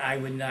 I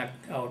would knock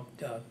out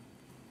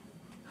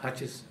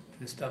hutches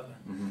and stuff.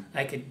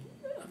 I could,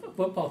 a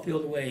football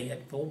field away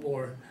at full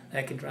bore,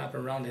 I could drop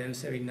around the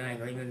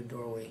M79 right in the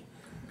doorway.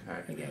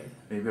 Okay. Again.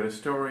 You've got a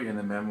story in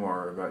the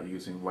memoir about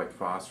using white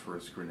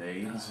phosphorus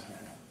grenades.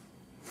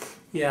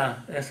 Yeah,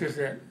 that's just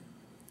that.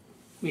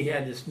 We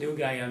had this new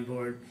guy on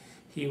board.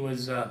 He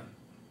was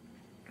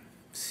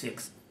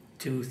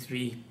 6'2",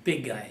 3",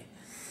 big guy,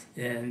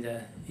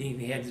 and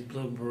he had this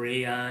blue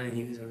beret on, and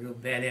he was a real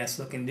badass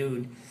looking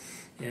dude.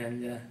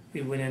 And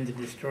we went in to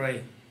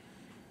destroy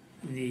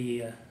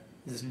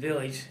this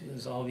village. It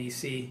was all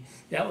BC.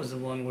 That was the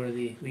one where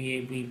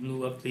we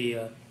blew up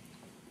the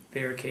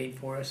barricade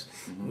for us.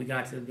 We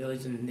got to the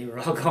village and they were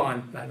all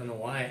gone. I don't know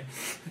why.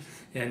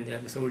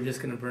 And so we're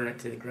just going to burn it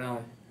to the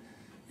ground.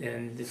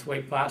 And this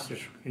white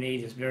phosphorus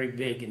grenade is very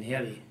big and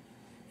heavy,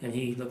 and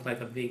he looked like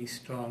a big,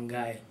 strong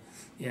guy.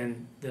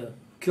 And the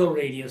kill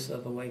radius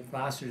of a white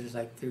phosphorus is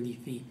like 30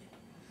 feet.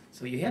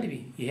 So you had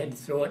to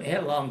throw it. It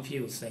had a long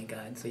fuse, thank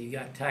God. So you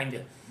got time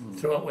to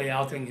throw it way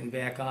out there and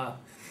back off.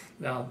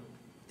 Well,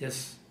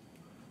 this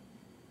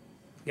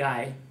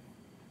guy,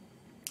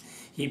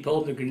 he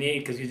pulled the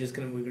grenade because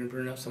we're gonna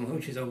burn up some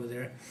hoochies over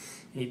there.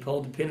 And he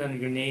pulled the pin on the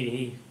grenade and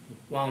he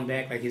wound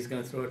back like he's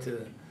gonna throw it to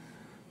the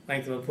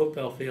length of a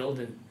football field,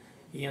 and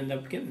he ended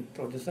up getting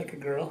thrown just like a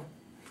girl.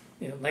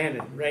 It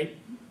landed right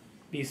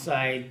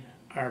beside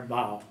our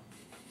bow.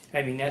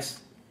 I mean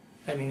that's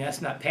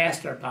not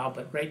past our bow,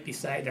 but right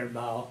beside our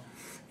bow.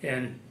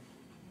 And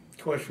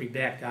of course we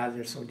backed out of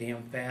there so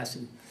damn fast,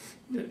 and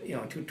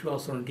two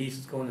 12-cylinder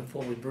diesels going in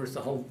full reverse,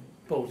 the whole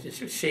boat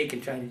just shaking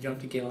trying to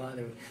jump to get out of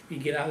there. We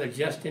get out of there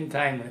just in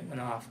time when it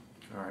went off.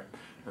 All right.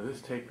 Now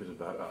this tape is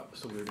about up,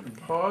 so we're going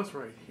to pause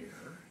right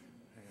here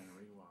and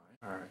rewind.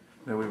 All right.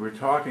 Now we were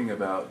talking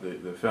about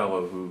the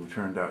fellow who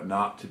turned out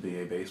not to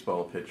be a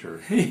baseball pitcher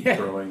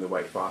throwing the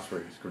white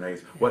phosphorus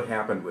grenades. What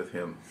happened with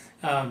him?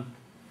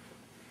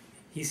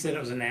 He said it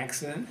was an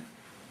accident,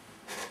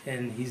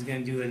 and he's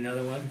going to do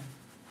another one.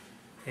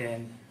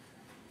 And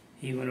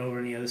he went over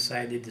on the other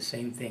side, did the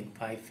same thing,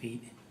 5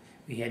 feet.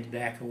 We had to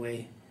back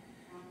away.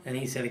 And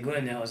he said,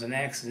 again, that was an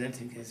accident,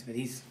 but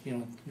he's,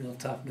 a real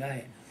tough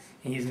guy.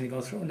 And he's going to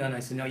go throw another.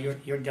 I said, no,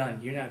 you're done.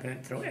 You're not going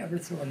to ever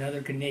throw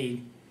another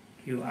grenade.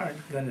 You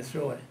aren't going to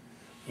throw it.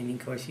 And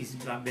of course, he's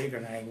a lot bigger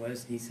than I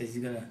was. He says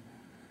he's gonna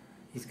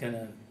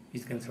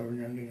throw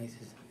another grenade. He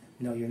says,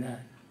 no, you're not.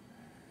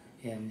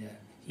 And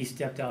he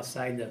stepped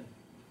outside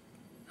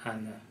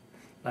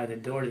by the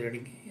door there,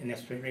 and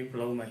that's right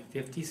below my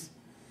 50s.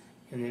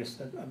 And there's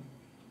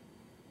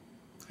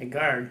a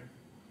guard,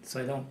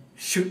 so I don't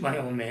shoot my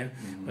own man,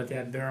 but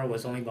that barrel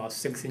was only about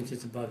 6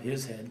 inches above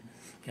his head,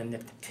 and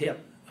at the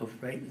tip of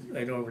right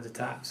over the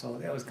top, so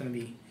that was going to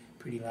be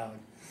pretty loud.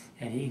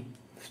 And he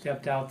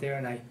stepped out there,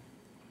 and I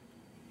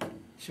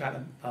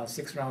shot a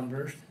 6-round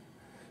burst,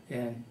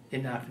 and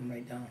it knocked him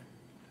right down.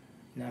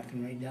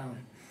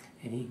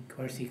 And of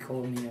course, he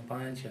called me a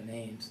bunch of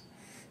names.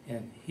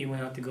 And he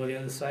went out to go the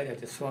other side. I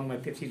just swung my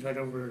 50s right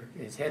over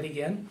his head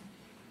again,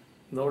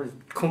 lowered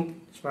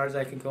as far as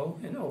I could go,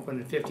 and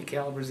opened the 50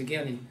 calibers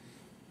again.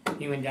 And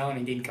he went down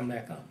and didn't come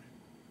back up.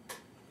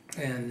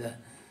 And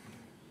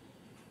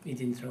he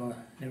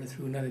never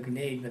threw another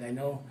grenade. But I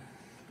know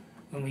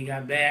when we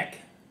got back,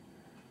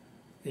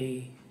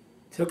 they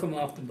took him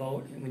off the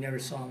boat, and we never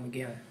saw him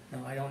again.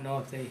 Now I don't know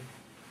if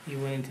he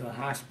went into a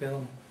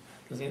hospital,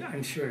 because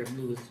I'm sure it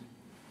blew his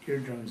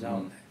eardrums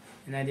out.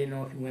 And I didn't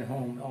know if he went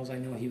home. All I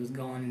know, he was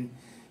gone and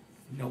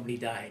nobody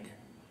died.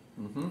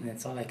 And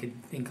that's all I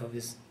could think of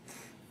is,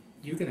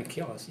 you're going to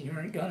kill us. You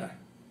aren't going to.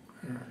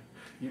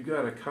 You've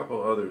got a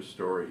couple other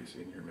stories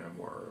in your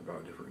memoir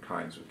about different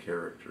kinds of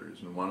characters,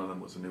 and one of them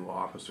was a new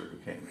officer who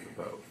came to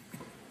the boat.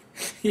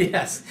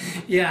 Yes.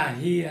 Yeah,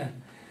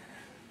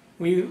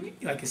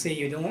 like I say,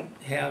 you don't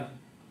have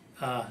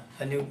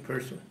a new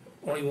person,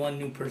 only one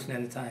new person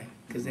at a time,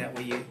 because that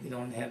way you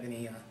don't have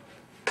any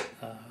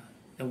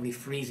nobody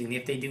freezing.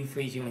 If they do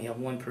freeze, you only have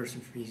one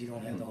person freeze. You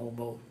don't have the whole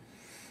boat.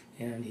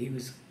 And he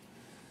was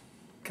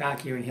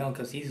cockier than hell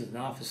because he's an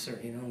officer.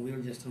 We were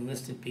just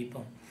enlisted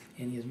people,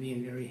 and he was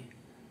being very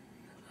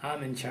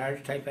I'm in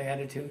charge type of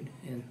attitude.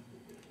 And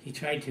he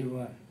tried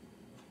to.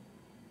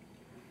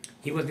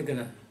 He wasn't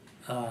gonna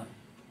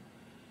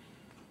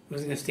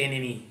stand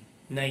any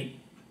night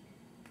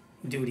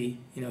duty.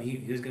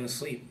 He was gonna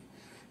sleep.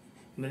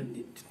 But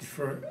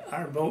for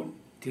our boat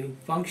to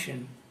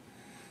function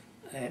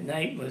at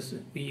night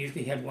we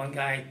usually had one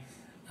guy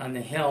on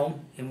the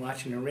helm and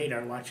watching the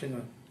radar,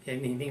 watching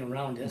anything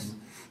around us.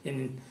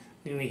 And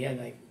then we had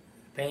like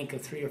a bank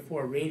of 3 or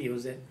 4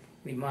 radios that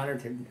we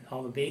monitored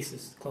all the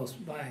bases close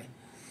by.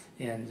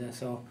 And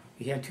so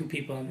we had 2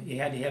 people, you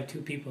had to have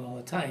 2 people all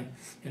the time,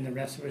 and the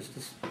rest of us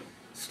just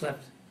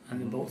slept on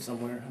the boat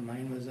somewhere.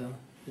 Mine was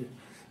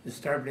the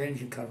starboard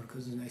engine cover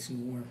because it was nice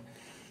and warm,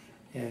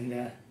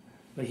 and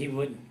but he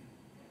wouldn't,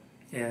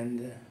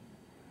 and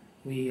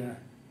we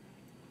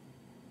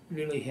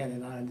really had a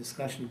lot of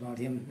discussion about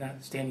him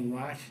not standing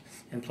watch,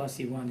 and plus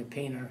he wanted to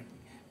paint our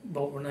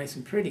boat were nice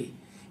and pretty.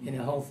 And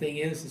the whole thing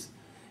is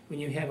when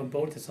you have a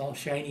boat that's all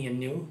shiny and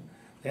new,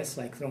 that's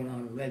like throwing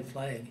out a red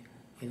flag.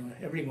 You know,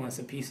 everybody wants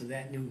a piece of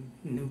that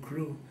new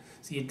crew.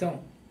 So you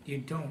don't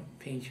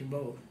paint your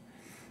boat.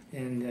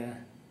 And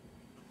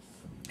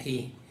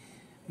we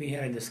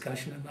had a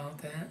discussion about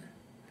that,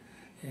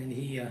 and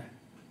he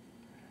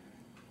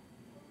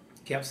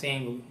kept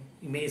saying, well,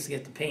 you made us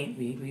get the paint.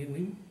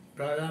 We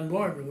brought it on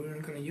board, but we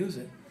weren't going to use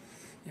it.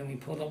 And we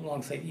pulled up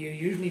alongside. You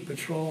usually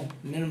patrol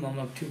minimum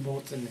of 2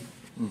 boats in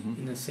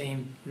the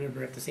same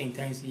river at the same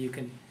time, so you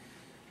can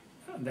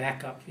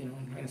back up, you know,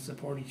 and kind of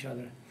support each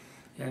other.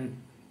 And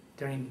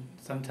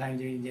sometime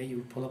during the day, you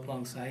would pull up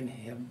alongside and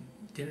have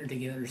dinner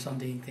together or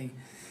something.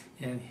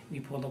 And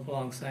we pulled up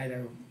alongside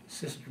our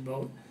sister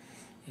boat,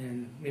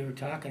 and we were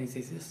talking. He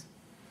says, "This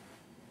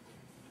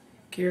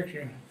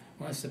character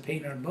wants to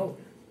paint our boat,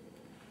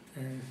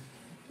 and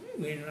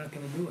we're not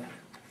going to do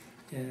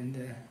it."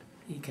 And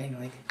he kind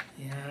of like,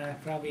 "Yeah,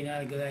 probably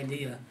not a good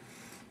idea."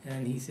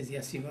 And he says,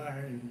 "Yes, you are."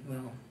 And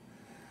well,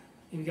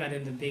 we got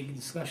into a big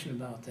discussion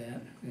about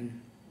that.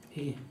 And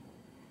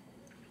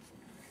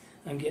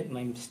I'm getting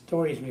my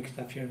stories mixed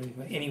up here.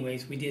 But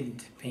anyways, we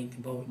didn't paint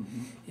the boat.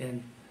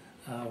 And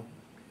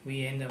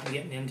we ended up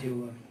getting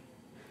into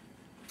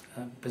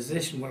a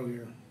position where we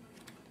were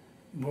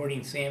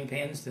boarding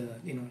sampans to,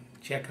 you know,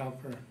 check out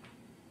for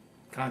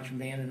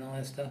contraband and all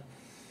that stuff.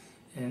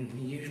 And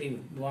we usually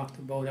walk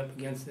the boat up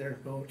against their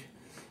boat.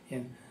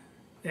 And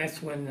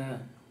that's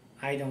when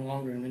I no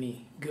longer am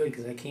any good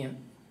because I can't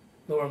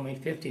lower my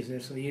 50s there,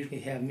 so they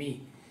usually have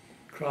me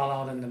crawl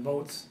out on the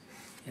boats.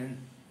 And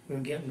we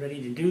were getting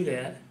ready to do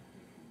that,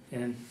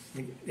 and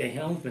the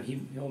helmsman,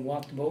 he'll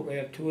walk the boat right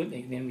up to it,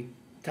 and then we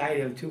tied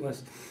him to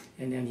us,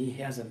 and then he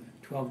has a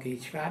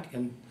 12-gauge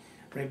shotgun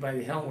right by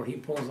the helm where he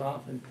pulls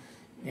off, and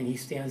he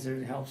stands there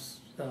and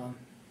helps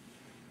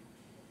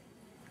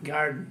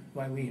guard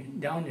while we're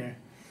down there.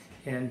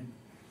 And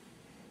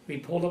we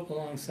pulled up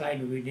alongside,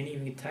 but we didn't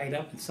even get tied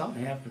up, and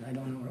something happened. I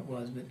don't know what it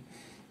was, but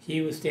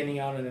he was standing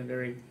out on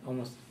the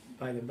almost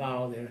by the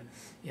bow there,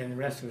 and the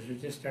rest of us were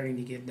just starting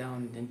to get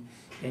down,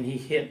 and he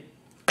hit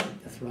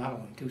the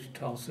throttle on 2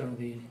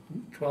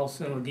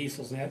 12-cylinder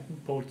diesels, and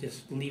that boat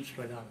just leaps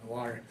right out of the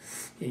water.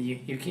 And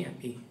you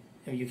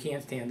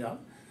can't stand up.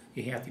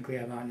 You have to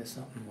grab onto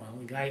something. Well,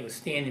 the guy was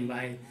standing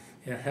by,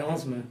 the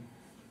helmsman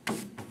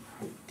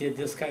did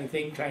this kind of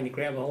thing, trying to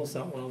grab a hold of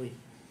something. Well, the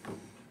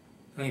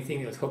only thing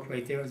that was hooked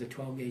right there was a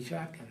 12-gauge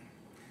shotgun,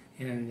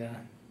 and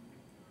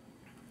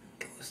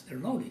they're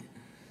loaded,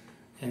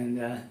 and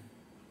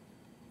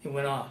it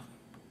went off.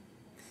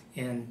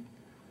 And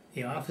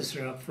the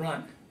officer up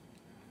front,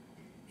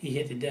 he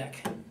hit the deck,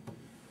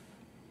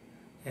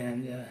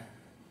 and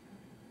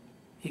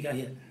he got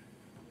hit.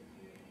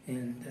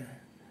 And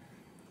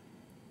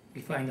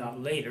we find out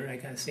later, I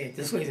gotta say it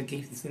this way, that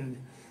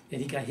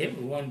he got hit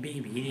with one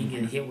BB. He didn't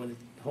get hit with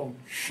a whole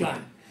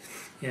shot.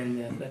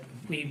 And but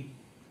we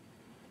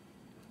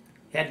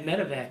had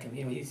medevac him.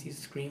 You know, he's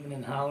screaming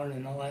and hollering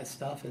and all that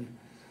stuff. And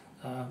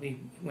we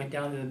went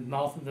down to the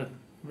mouth of the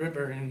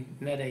river and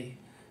met a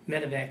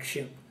medevac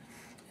ship.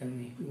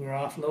 And we were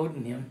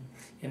offloading him,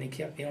 and he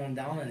kept yelling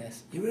down on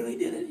us, "You really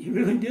did it! You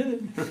really did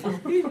it!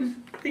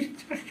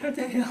 Shut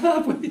the hell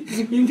up!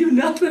 You do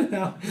nothing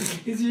now.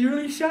 You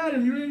really shot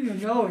him. You really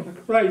did." Oh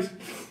Christ!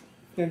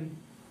 And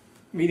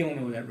we don't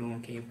know where that rumor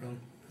came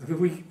from.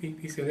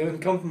 We said it doesn't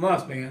come from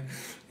us, man.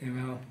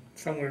 And well,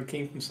 somewhere it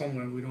came from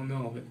somewhere. We don't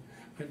know,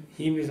 but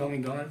he was only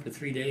gone for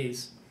 3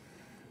 days,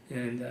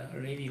 and or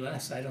maybe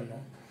less. I don't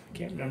know.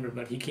 Can't remember.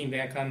 But he came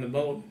back on the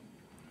boat.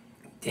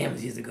 Damn,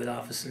 he's a good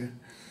officer.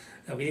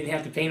 We didn't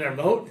have to paint our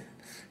boat,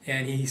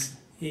 and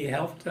he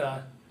helped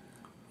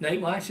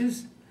night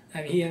watches.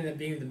 I mean, he ended up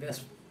being the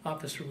best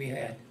officer we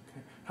had.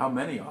 Okay. How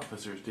many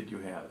officers did you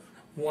have?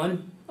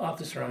 1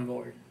 officer on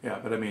board. Yeah,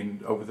 but I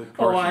mean, over the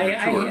course of your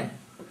tour.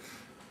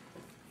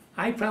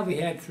 I probably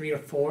had 3 or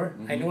 4.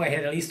 Mm-hmm. I know I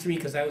had at least 3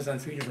 because I was on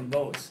 3 different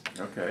boats.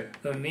 Okay.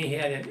 But me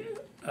had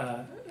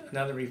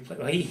another replacement.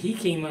 Well, he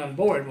came on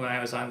board when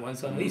I was on one,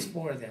 so at least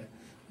 4 of them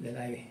that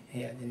I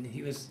had, and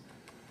he was.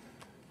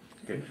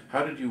 Okay.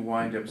 How did you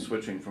wind up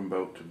switching from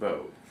boat to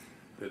boat?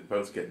 Did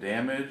boats get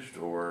damaged,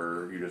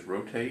 or you just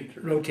rotate?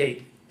 Or?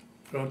 Rotate.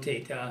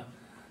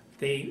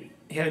 They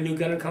had a new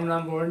gunner coming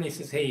on board, and they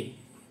says, "Hey,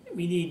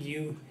 we need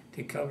you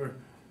to cover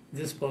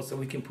this boat so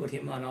we can put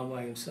him on all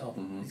by himself."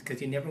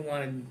 Because you never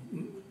wanted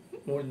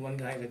more than 1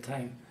 guy at a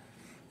time.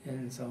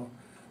 And so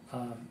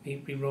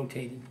we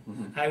rotated.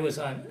 I was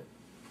on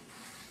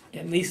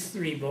at least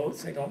 3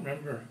 boats. I don't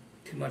remember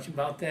too much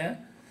about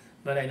that,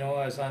 but I know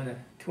I was on the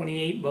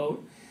 28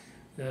 boat,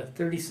 the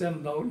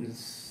 37 boat, and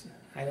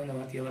I don't know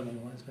what the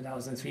 11 was, but I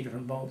was on 3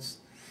 different boats.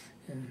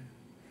 And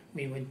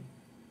we would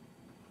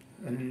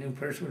a new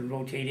person would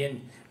rotate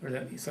in, or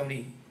that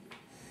somebody,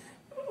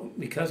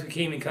 because we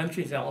came in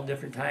countries at all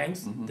different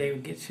times, they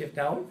would get shipped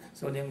out,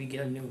 so then we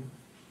get a new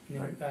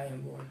Right. guy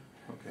on board.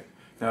 Okay.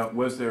 Now,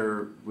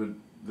 would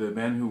the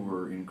men who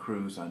were in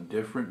crews on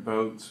different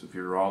boats, if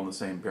you're all in the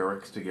same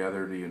barracks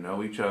together, do you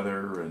know each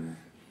other? And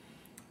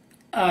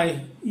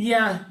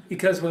Yeah,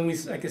 because when we,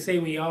 like I say,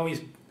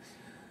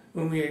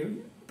 when we were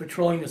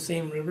patrolling the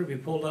same river, we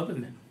pulled up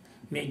and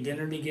made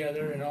dinner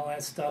together and all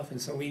that stuff,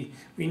 and so we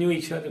knew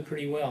each other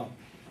pretty well.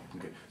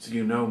 okay, so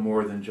you know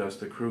more than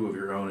just the crew of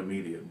your own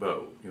immediate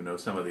boat. You know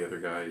some of the other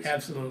guys.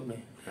 Absolutely,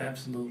 Okay.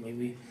 absolutely.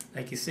 We,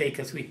 like you say,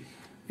 because we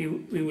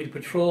would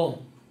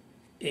patrol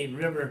a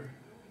river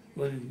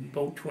with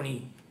boat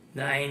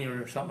 29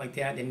 or something like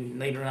that, and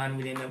later on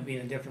we'd end up being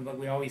a different boat.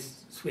 We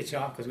always switch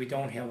off because we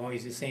don't have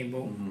always the same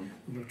boat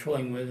we're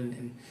patrolling with,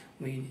 and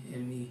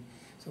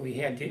so we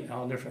had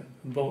all different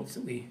boats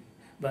that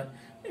but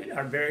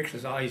our barracks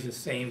was always the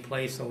same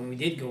place. So when we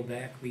did go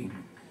back, we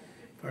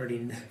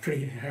partied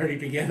pretty hardy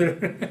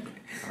together.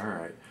 All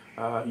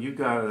right. You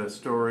got a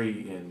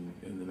story in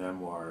the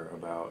memoir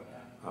about,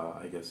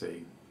 I guess,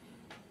 a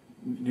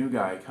new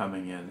guy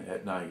coming in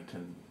at night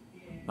and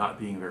not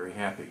being very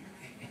happy.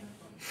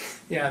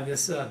 Yeah, he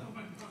was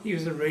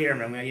a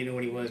radarman. I didn't know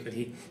what he was, but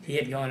he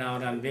had gone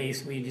out on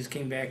base. We just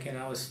came back, and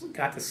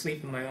got to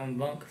sleep in my own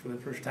bunk for the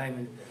first time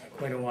in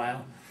quite a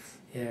while.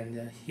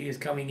 And he was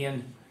coming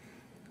in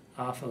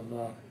off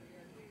of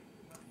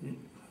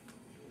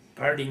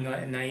partying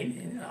at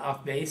night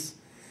off base,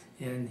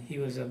 and he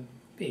was a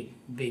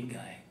big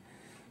guy.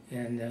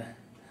 And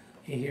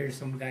you hear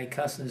some guy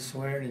cussing and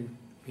swearing, and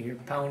you hear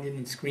pounding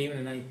and screaming,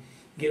 and I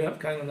get up,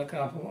 kind of look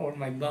off over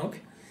my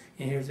bunk,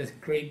 and here's this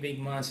great big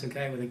monster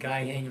guy with a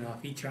guy hanging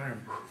off each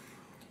arm,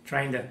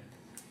 trying to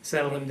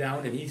settle him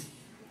down, and he's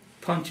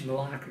punching the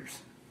lockers.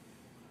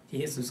 He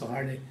hits them so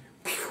hard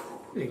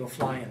they go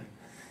flying.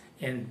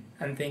 And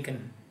I'm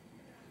thinking,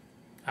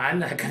 I'm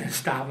not going to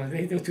stop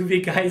him. Those two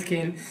big guys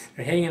they're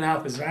hanging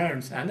off his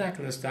arms. I'm not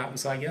going to stop him.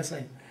 So I guess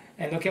I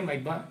look at my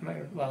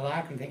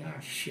locker and think,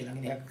 oh shit, I'm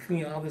going to have to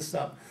clean all this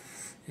up.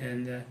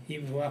 And he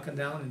was walking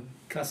down and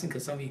cussing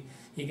because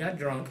he got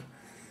drunk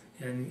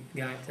and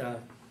got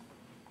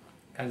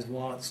his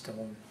wallet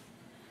stolen.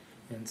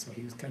 And so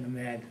he was kind of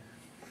mad.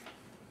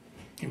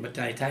 But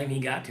by the time he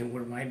got to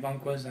where my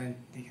bunk was, I'm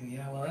thinking,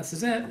 yeah, well, this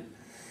is it.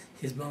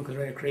 His bunk was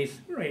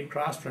right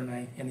across from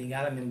mine, and he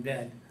got him in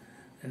bed.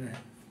 And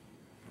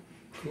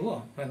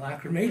cool, my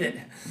locker made it.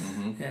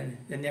 And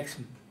the next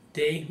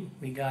day,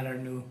 we got our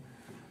new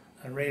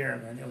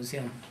radarman. It was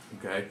him.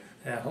 Okay.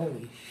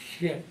 Holy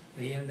shit.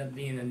 He ended up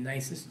being the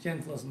nicest,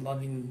 gentlest,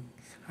 loving,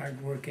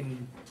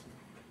 hard-working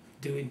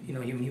dude. You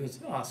know, he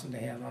was awesome to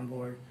have on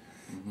board.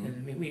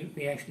 And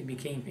we actually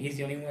became, he's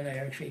the only one I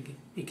actually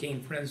became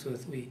friends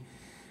with. He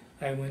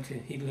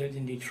lived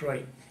in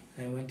Detroit,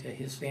 and I went to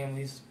his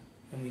family's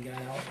when we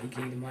got out. He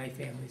came to my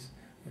family's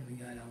when we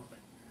got out.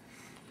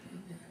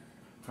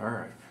 All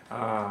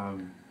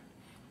right.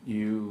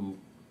 You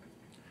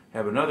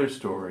have another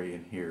story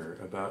in here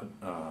about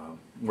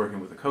working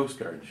with a Coast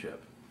Guard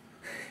ship.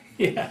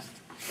 Yeah.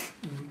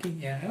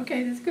 Yeah.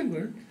 Okay, that's a good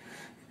word.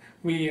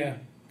 We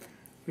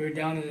were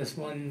down in this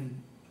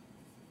one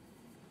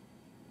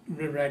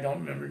river. I don't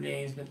remember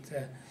names, but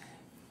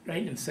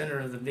right in the center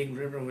of the big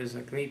river was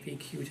a great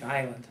big huge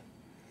island,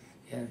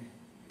 and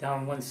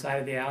down one side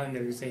of the island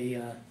there's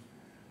a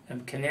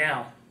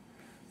canal.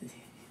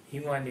 They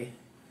wanted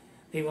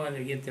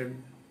to get their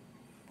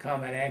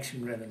combat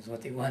action ribbons,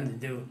 what they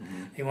wanted to do.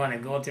 They wanted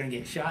to go up there and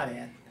get shot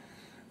at.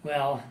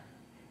 Well,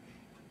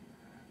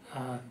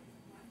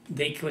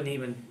 they couldn't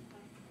even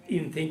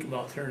think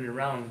about turning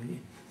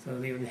around, so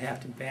they would have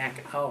to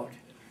back out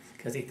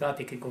because they thought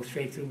they could go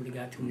straight through, but it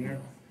got too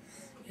narrow.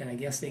 And I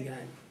guess they got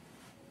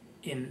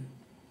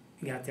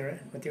there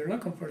what they were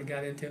looking for. They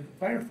got into a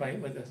firefight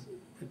with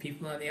the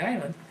people on the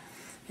island,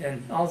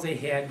 and all they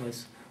had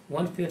was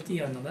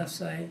 150 on the left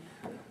side,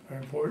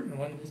 or port, and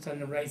one just on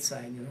the right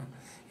side, you know,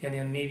 and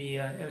then maybe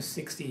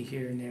M60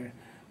 here and there.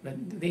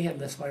 But they had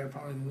less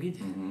firepower than we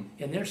did,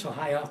 and they're so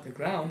high off the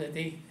ground that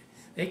they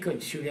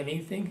couldn't shoot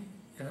anything,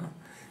 you know.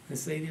 And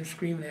so they're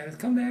screaming at us,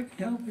 "Come back,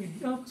 help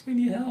us, we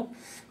need help."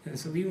 And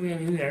so we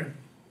went in there,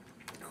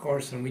 of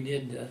course, and we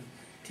did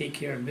take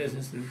care of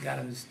business and got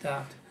them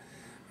stopped.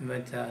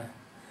 But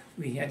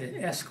we had to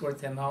escort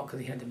them out because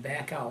they had to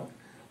back out,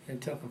 and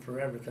it took them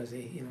forever because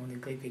they, you know, the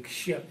great big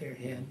ship they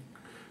had.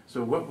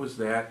 So what was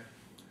that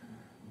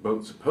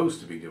boat supposed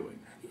to be doing?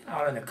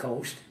 Out on the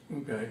coast.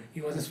 Okay. He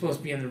wasn't supposed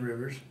to be in the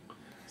rivers.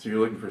 So you're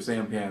looking for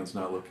sampans,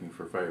 not looking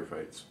for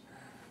firefights.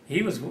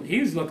 He was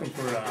looking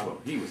for. Well,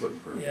 he was looking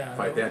for Yeah, a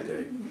fight that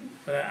day.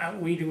 But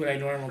we do what our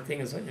normal thing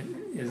is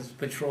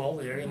patrol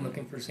the area and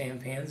looking for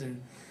sampans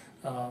and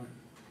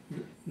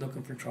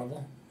looking for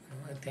trouble, you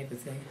know, that type of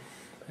thing.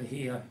 But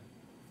he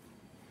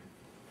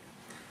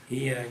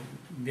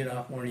bit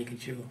off more than he could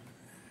chew.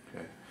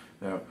 Okay.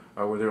 Now,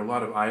 were there a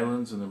lot of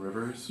islands in the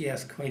rivers?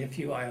 Yes, quite a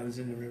few islands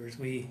in the rivers.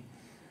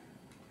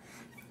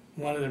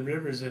 One of the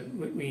rivers that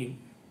we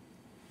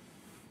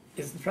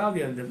it's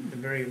probably the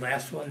very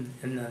last one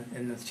in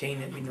the chain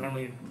that we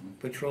normally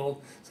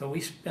patrol. So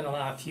we spent a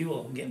lot of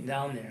fuel getting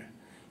down there,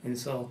 and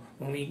so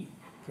when we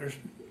first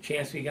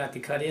chance we got to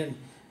cut in,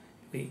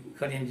 we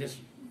cut in just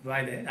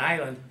by the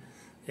island,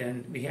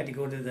 and we had to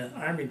go to the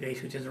army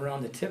base, which is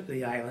around the tip of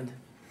the island,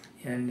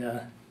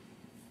 and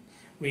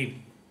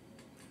we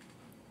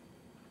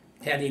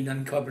hadn't even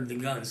uncovered the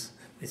guns.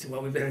 They said,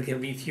 well, we better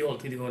get refueled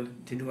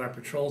to do our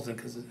patrols,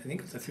 because I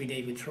think it was a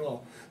 3-day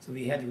patrol, so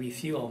we had to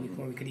refuel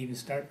before we could even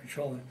start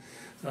patrolling.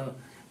 So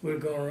we were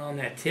going around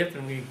that tip,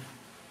 and we were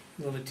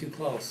a little bit too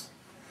close,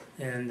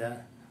 and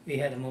we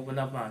had them open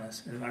up on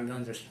us, and our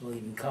guns are still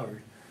even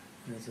covered.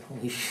 And I said,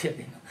 holy shit,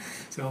 you know.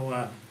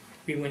 So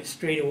we went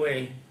straight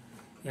away,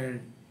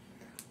 and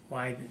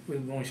we were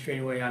going straight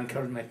away. I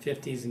uncovered my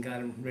 50s and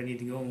got them ready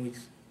to go, and we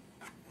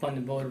spun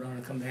the boat around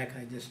and come back.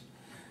 I just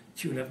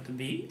chewed up the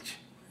beach,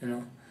 you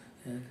know.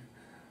 And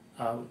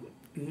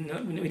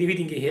no, we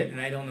didn't get hit, and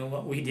I don't know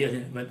what we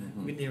did, but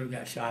we never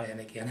got shot at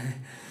again.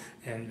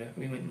 And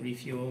we went and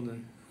refueled,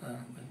 and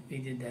we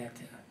did that.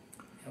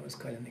 That was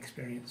quite an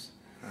experience.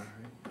 All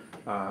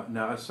right.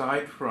 Now,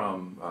 aside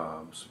from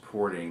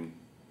supporting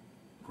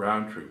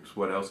ground troops,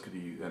 what else could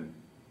you and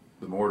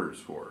the mortars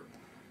for?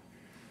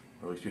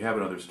 Or at least you have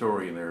another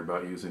story in there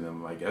about using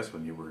them, I guess,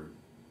 when you were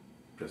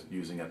just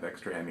using up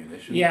extra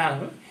ammunition.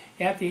 Yeah,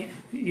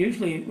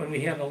 usually when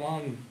we have a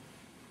long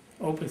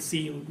open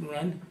sea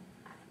run,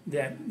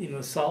 that, you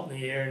know, salt in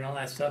the air and all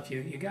that stuff,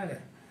 you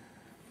gotta,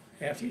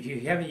 after you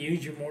haven't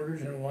used your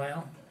mortars in a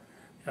while,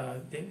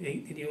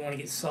 you want to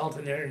get salt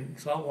in there and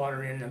salt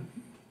water in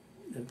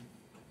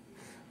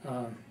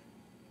the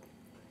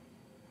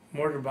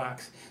mortar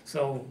box.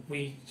 So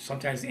we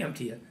sometimes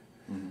empty it,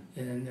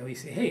 and we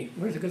say, hey,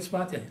 where's a good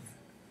spot to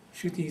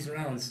shoot these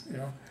rounds, you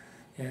know?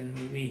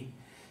 And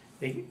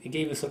they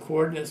gave us the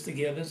coordinates to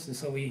give us, and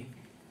so we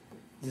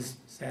just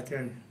sat there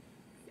and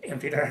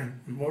emptied our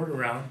mortar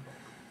round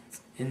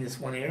in this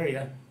one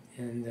area.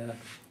 And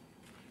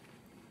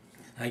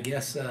I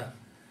guess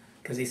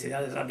because he said,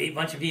 oh, there's a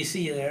bunch of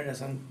VC there, and there's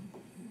some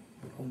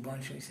whole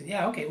bunch. And we said,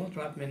 yeah, okay, we'll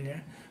drop them in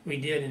there. We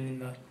did,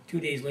 and 2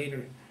 days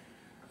later,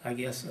 I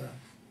guess a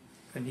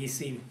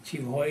VC,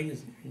 Chief Hoyt,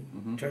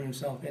 turned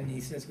himself in.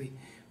 He says we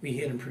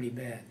hit him pretty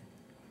bad,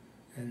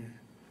 and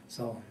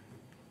so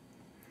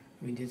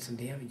we did some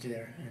damage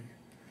there,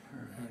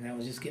 and that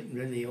was just getting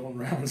rid of the old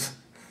rounds.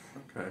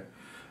 Okay.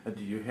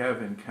 Do you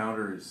have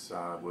encounters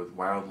with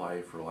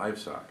wildlife or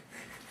livestock?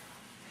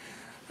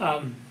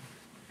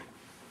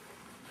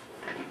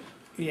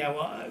 Yeah,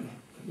 well,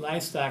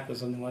 livestock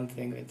was on the one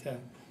thing, but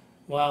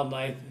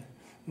wildlife,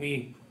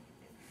 we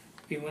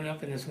went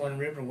up in this one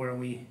river where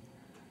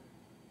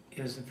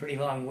it was a pretty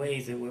long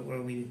ways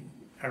where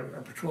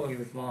our patrol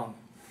was long,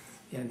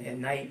 and at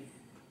night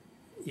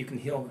you can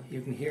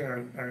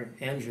hear our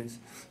engines,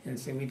 and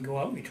so we'd go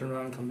up, we'd turn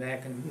around and come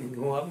back, and we'd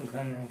go up and come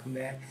around and come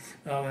back,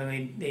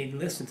 and they'd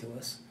listen to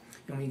us,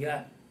 and we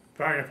got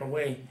far enough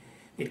away,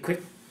 they'd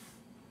quick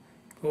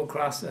go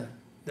across the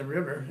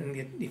river,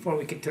 and before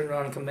we could turn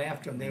around and come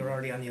after them, they were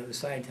already on the other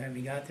side time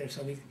we got there.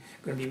 So we were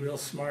going to be real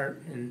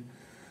smart and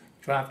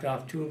dropped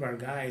off 2 of our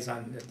guys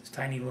on this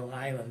tiny little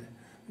island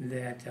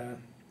that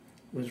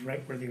was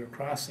right where they were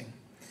crossing.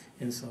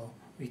 And so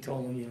we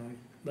told them, you know,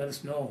 let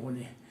us know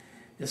when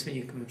this way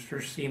you can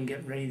first see them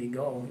getting ready to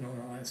go, you know,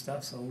 and all that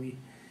stuff. So we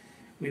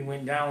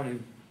went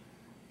down,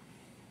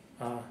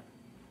 and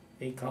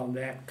they called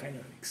back kind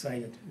of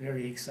excited,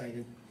 very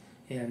excited.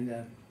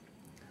 And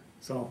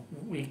so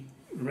we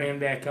ran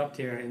back up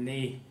there, and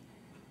they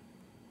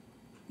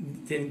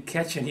didn't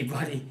catch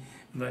anybody,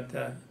 but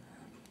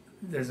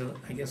there's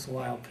I guess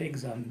wild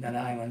pigs on that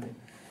island,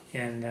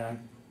 and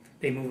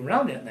they move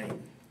around at night.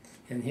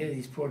 And here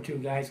these poor 2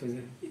 guys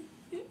with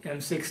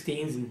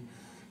M16s and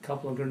a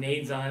couple of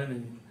grenades on them,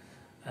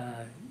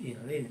 and you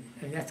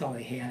know, that's all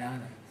they had on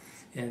them.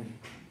 And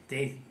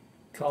they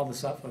called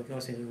us up, like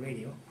us on the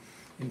radio,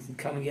 and said,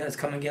 come and get us,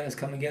 come and get us,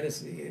 come and get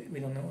us. We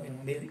don't know, you know,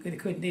 they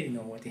didn't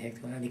know what the heck's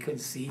going on. They couldn't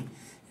see.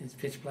 It's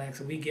pitch black.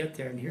 So we get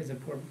there, and here's the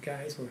poor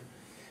guys were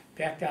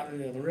back down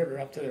into the river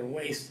up to their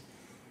waist,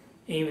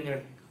 aiming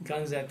their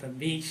guns at the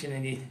beach,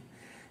 and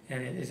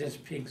it's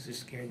just pigs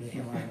just scared the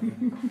hell out of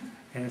them.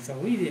 And so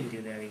we didn't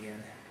do that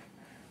again.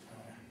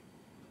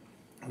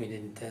 We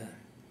didn't.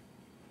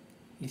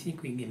 You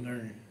think we can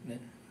learn, but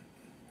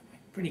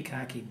pretty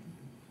cocky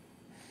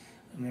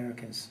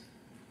Americans.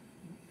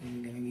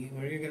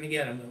 We're gonna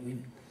get them, but we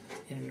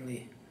didn't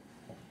really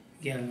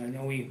get them. I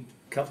know a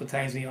couple of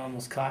times we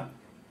almost caught.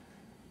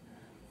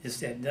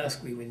 Just at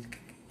dusk, we would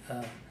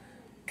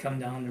come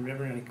down the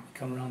river and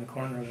come around the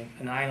corner of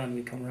an island.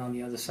 We'd come around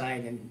the other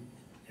side, and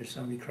there's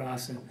somebody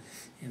crossing.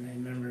 And I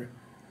remember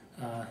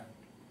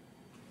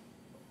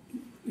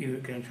we were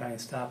going to try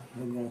and stop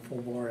them. We were going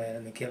full bore at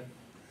them. They kept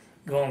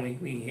going.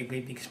 We had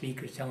great big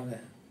speakers telling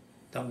them,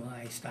 don't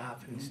lie,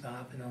 stop,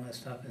 and all that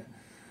stuff.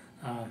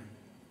 And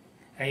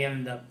I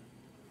ended up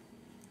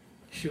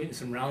shooting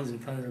some rounds in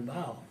front of their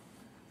bow,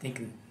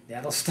 thinking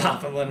that'll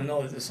stop and let them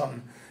know that there's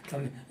something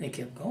coming. They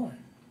kept going.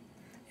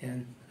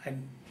 And I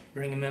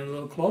bring them in a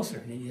little closer,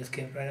 and he just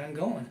kept right on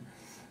going.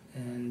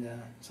 And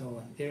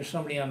so there's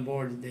somebody on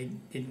board that they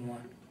didn't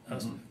want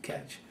us to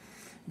catch,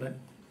 but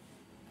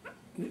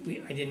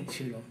I didn't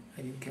shoot them.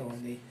 I didn't kill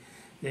them.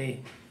 They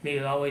made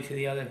it all the way to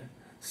the other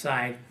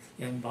side,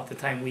 and about the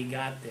time we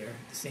got there,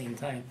 at the same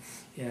time,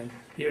 and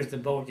here's the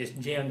boat just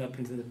jammed up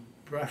into the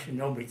brush, and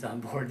nobody's on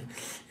board,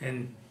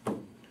 and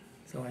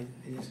so I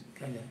just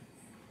kind of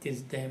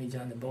did damage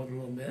on the boat a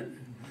little bit,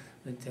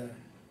 but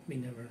we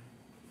never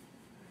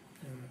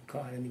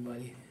caught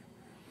anybody.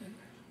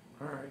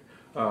 All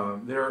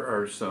right. There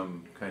are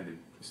some kind of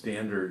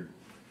standard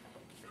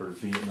sort of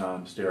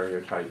Vietnam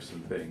stereotypes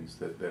and things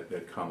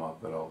that come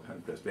up that I'll kind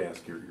of just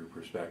ask your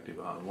perspective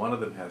on. One of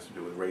them has to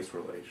do with race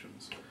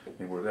relations.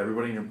 And was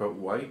everybody in your boat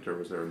white, or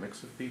was there a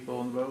mix of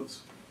people in the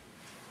boats?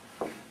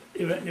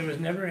 There was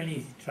never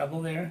any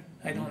trouble there.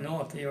 I don't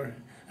know if they were,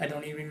 I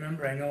don't even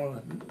remember. I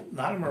know a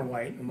lot of them are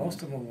white,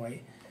 most of them were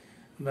white,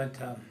 but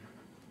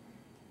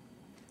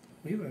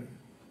we were,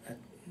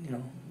 we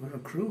were a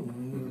crew,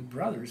 and we were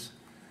brothers,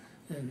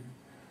 and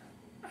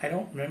I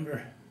don't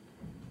remember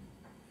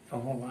a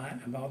whole lot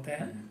about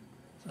that.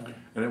 So.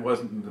 And it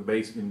wasn't the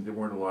base, there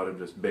weren't a lot of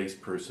just base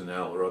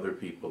personnel or other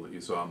people that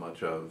you saw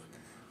much of?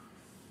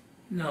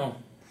 No.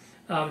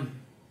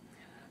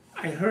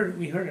 We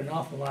heard an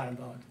awful lot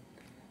about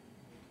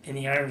in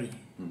the Army.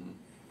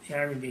 The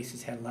Army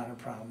bases had a lot of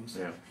problems.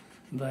 Yeah.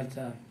 But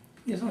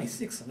there's only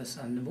 6 of us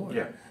on the board.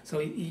 Yeah. So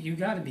you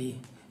got to be,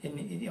 and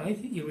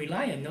you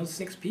rely on those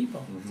 6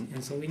 people.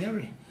 And so we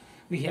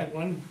had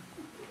one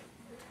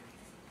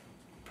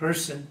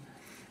person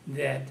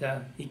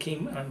that he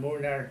came on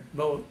board our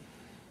boat,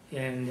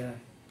 and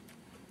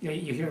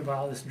you hear about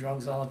all this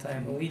drugs all the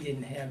time, but we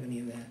didn't have any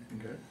of that.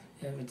 Okay.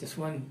 And with this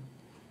one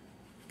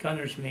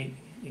gunner's mate,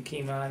 he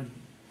came on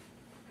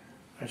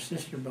our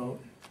sister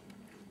boat,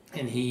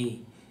 and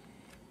he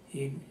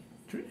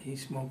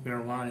smoked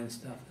marijuana and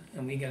stuff,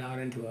 and we got out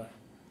into a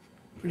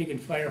pretty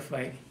good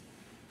firefight,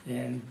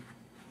 and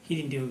he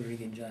didn't do a very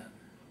good job.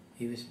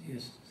 He was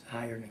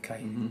higher than a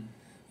kite,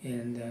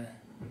 and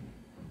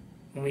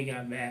when we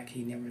got back,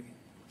 he never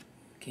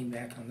came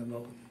back on the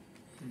boat.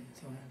 And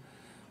so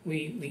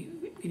we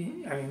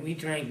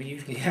drank, but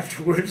usually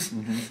afterwards,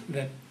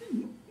 but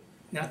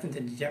nothing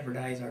to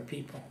jeopardize our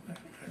people.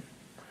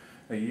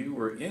 Now, you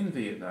were in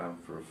Vietnam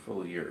for a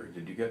full year.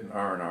 Did you get an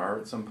R&R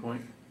at some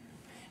point?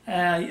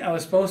 I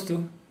was supposed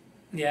to,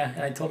 yeah.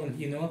 And I told him,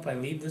 if I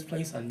leave this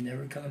place, I'm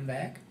never coming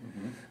back.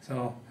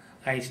 So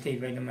I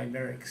stayed right in my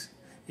barracks.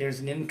 There's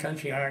an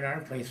in-country R&R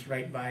place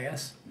right by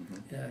us.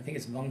 I think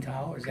it's Vung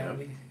Tau, or is that what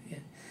we? Yeah.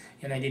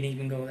 And I didn't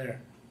even go there.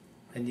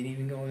 I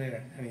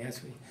mean,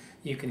 that's what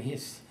you can hear.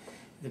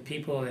 The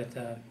people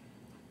that,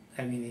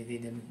 they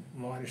did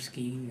water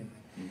skiing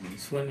and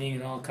swimming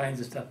and all kinds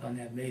of stuff on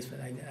that base.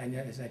 But I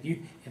said,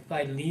 if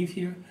I leave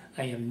here,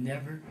 I am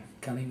never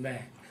coming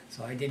back.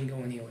 So I didn't go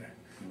anywhere.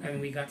 I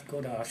mean, we got to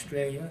go to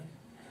Australia,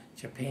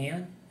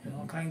 Japan, and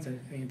all kinds of.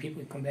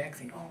 People would come back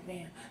saying, "Oh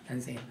man,"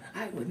 and saying,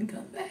 "I wouldn't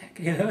come back."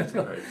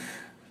 So, right.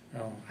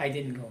 No, I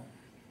didn't go.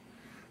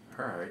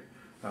 All right.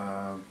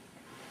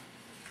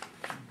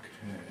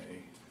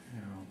 Okay.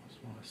 Now,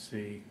 just want to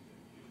see.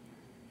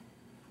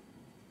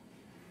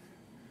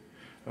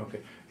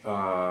 Okay.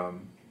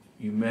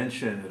 You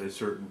mentioned at a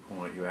certain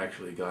point you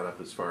actually got up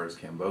as far as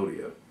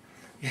Cambodia.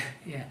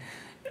 Yeah.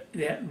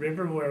 That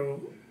river where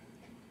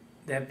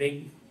that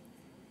big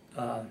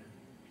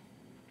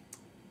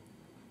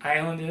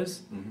island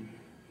is,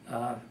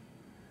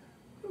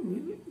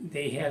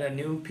 they had a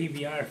new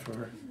PBR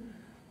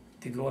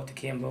to go up to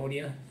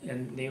Cambodia,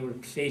 and they were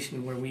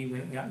stationed where we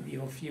went and got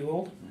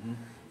fueled.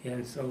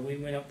 And so we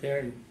went up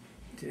there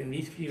to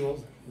meet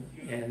fueled,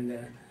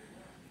 and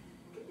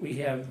we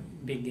have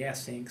big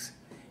gas tanks.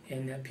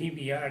 And the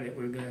PBR that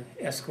we're going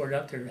to escort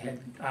up there had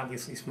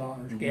obviously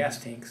smaller gas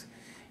tanks.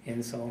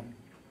 And so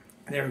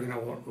they were going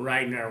to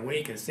ride in our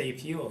wake and save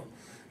fuel.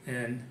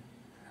 And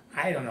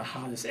I don't know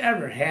how this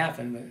ever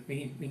happened, but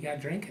we got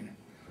drinking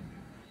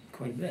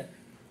quite a bit.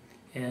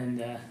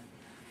 And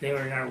they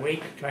were in our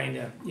wake trying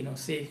to,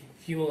 save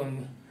fuel,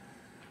 and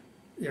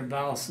their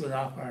bow slid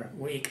off our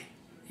wake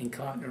and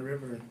caught in the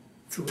river and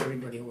threw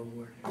everybody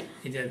overboard.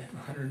 It did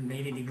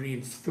 180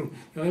 degrees. The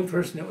only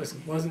person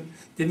that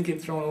didn't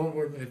get thrown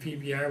overboard by the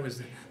PBR was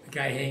the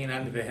guy hanging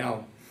onto the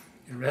helm.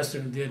 The rest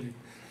of them did.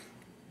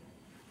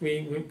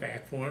 We went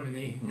back for them, and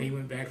they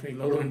went back. They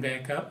loaded them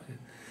back up. And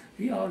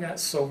we all got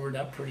sobered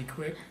up pretty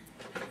quick.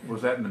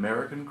 Was that an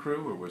American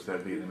crew, or was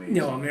that Vietnamese?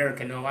 No,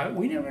 American. No,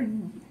 we never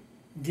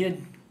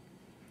did.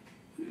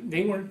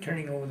 They weren't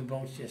turning over the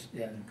boats just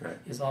then. Okay.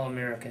 It was all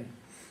American.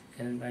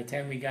 And by the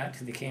time we got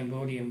to the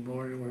Cambodian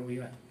border, where we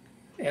got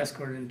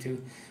escorted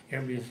into,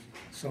 everybody was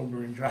sober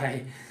and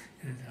dry.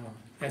 And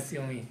that's the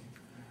only.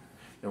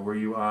 Now, were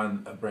you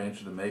on a branch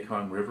of the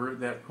Mekong River at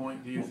that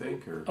point, do you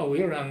think? Or? Oh,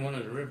 we were on one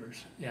of the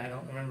rivers. Yeah, I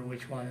don't remember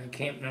which one. I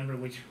can't remember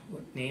what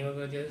name of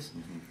it is.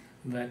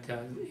 But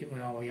it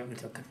went all the way up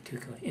into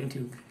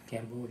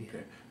Cambodia.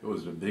 Okay. It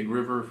was a big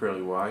river,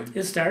 fairly wide?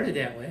 It started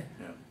that way.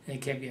 Yeah.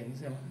 It kept getting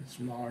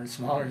smaller and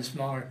smaller and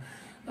smaller.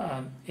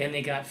 And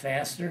they got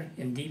faster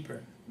and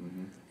deeper.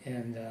 Mhm.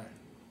 And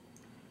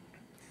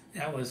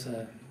that was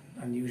an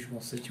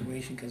unusual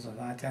situation because a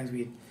lot of times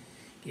we'd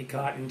get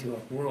caught into a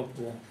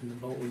whirlpool and the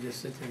boat would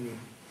just sit there and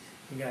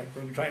we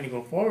were trying to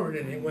go forward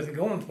and it wasn't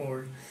going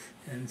forward.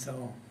 And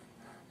so,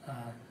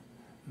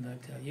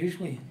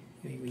 usually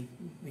we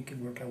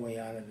could work our way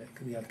out of it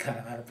because we had kind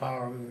of out of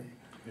power.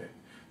 Okay.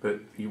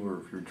 But if you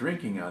were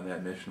drinking on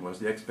that mission, was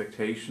the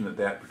expectation that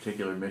that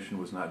particular mission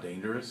was not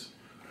dangerous?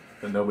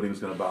 That nobody was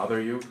going to bother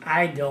you?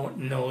 I don't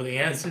know the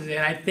answer to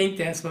that. I think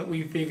that's what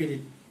we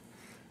figured.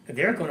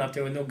 They were going up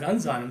there with no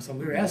guns on them, so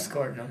we were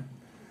escorting them.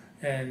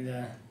 And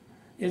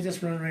it was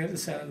just running right up the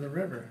side of the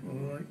river. We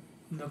weren't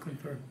looking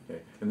for...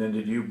 Okay. And then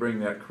did you bring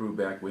that crew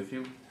back with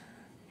you?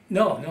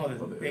 No,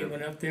 they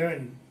went up there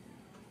and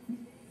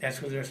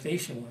that's where their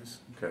station was.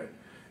 Okay.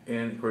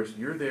 And of course,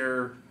 you're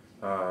there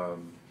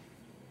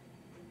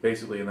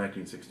basically in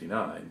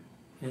 1969.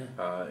 Yeah.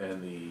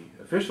 And the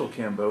official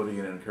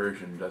Cambodian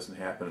incursion doesn't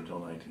happen until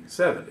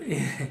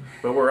 1970.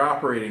 But we're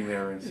operating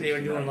there in 69. They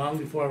were doing long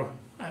before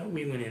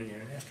we went in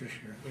there, that's for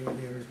sure. They were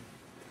there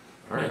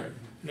All right.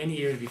 many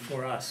years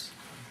before us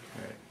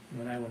Okay.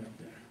 when I went up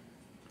there.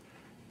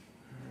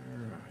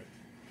 All right.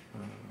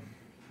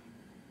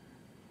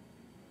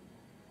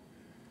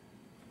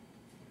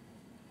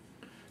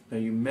 Now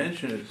you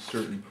mentioned at a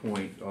certain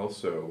point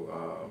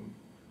also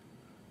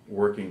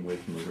working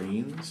with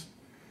Marines.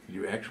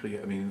 You actually,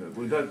 I mean,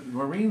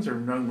 Marines are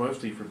known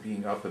mostly for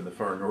being up in the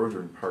far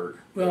northern part.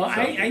 Well, of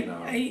South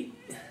Vietnam.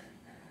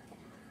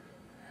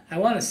 I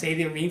want to say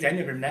they were Marines. I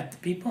never met the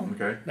people,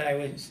 Okay. but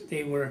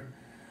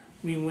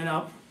we went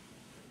up,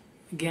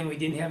 again, we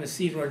didn't have a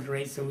seaboard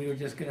rate, so we were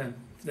just gonna,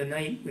 for the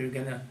night, we were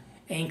gonna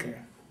anchor.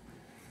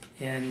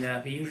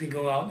 And we usually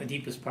go out in the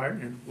deepest part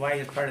and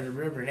widest part of the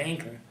river and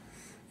anchor.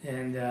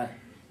 And I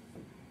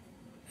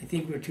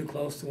think we were too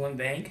close to one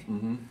bank,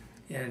 Mm-hmm.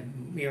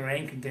 and we were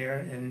anchored there,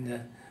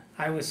 and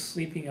I was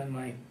sleeping on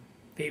my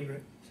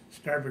favorite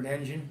starboard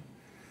engine.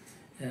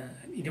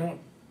 You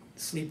don't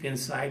sleep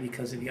inside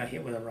because if you got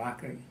hit with a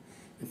rock,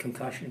 the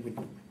concussion would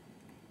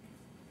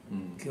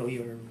kill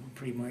you or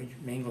pretty much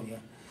mangle you.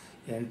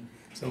 And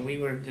so we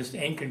were just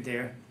anchored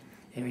there,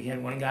 and we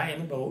had one guy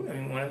in the boat,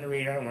 one on the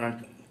radar, and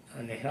one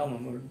on the helm,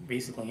 and we were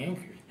basically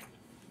anchored.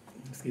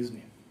 Excuse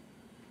me.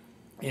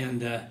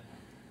 And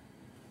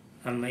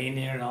I'm laying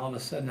there, and all of a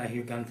sudden I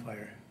hear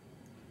gunfire.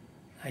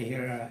 I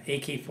hear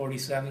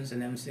AK-47s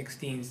and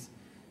M16s,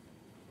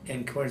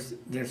 and of course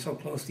they're so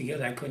close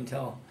together I couldn't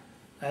tell.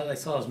 All I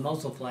saw was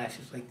muzzle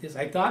flashes like this.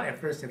 I thought at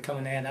first they're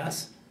coming at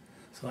us,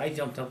 so I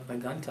jumped up my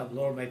gun top,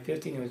 lowered my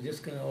 50, and it was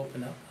just going to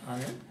open up on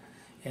it.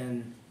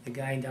 And the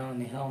guy down in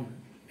the helm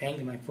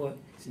banged my foot.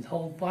 He said,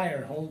 "Hold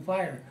fire, hold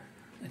fire."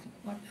 I said,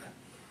 "What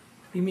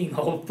do you mean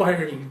hold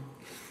fire?"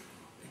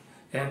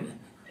 And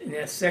in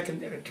that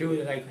second or two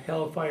that I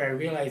held fire, I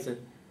realized that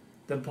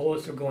the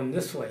bullets were going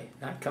this way,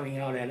 not coming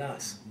out at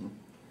us.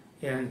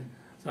 And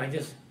so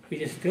we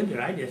just stood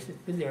there. I just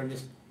stood there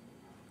just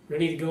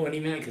ready to go any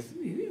minute because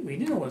we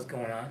didn't know what was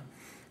going on.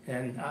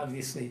 And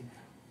obviously,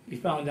 we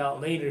found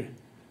out later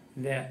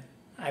that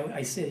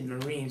I said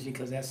Marines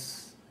because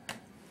that's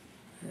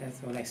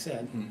what I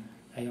said.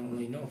 I don't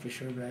really know for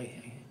sure, but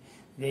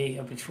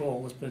a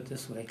patrol, let's put it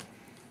this way,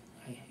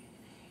 I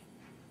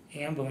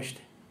ambushed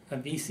a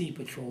BC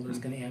patrol that was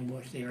going to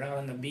ambush. They were out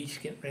on the beach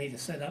getting ready to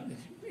set up and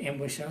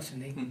ambush us,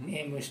 and they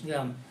ambushed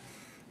them.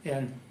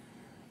 And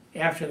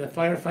after the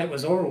firefight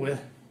was over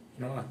with,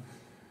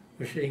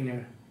 we're sitting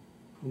there,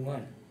 who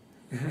won?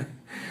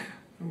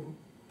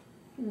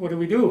 What do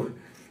we do?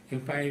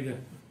 And finally,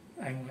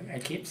 I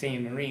keep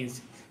saying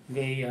Marines.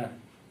 They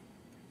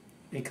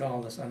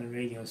called us on the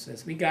radio and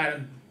says, "We got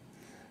him."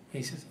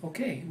 And he says,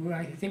 "Okay,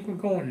 I think we're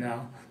going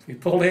now." So we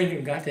pulled in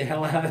and got the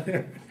hell out of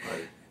there.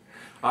 Right.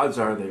 Odds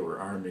are they were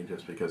arming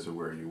just because of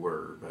where you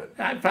were, but...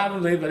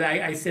 Probably, but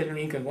I said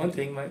Marine because one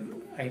thing,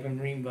 I have a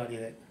Marine buddy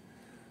that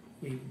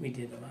we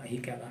did a lot. He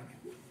got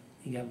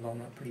blown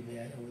up pretty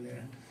bad over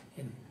there.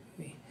 And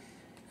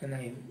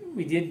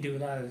we did do a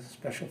lot of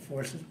special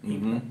forces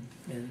people.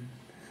 And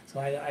so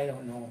I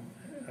don't know.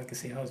 Like I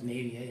say, I was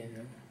Navy, I didn't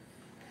know.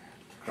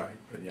 Right,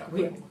 but yeah.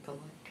 We all look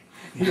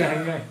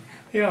alike.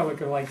 Yeah,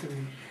 look alike to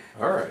me.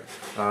 All right.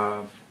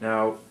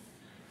 Now,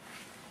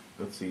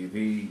 let's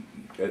see.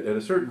 At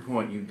a certain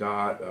point, you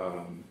got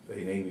a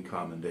Navy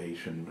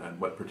commendation. And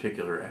what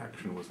particular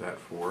action was that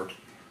for?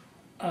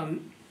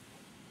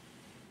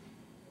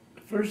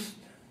 First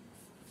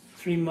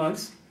 3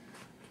 months.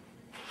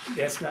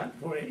 That's not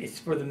for it. It's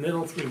for the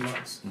middle 3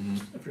 months.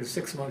 For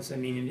 6 months,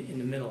 in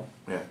the middle.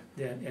 Yeah.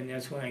 And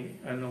that's when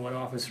I don't know what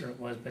officer it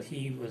was, but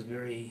he was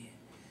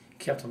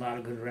kept a lot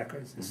of good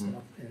records and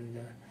stuff. And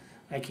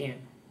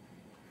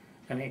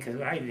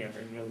because I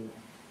never knew.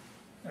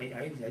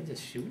 I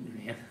just shooting,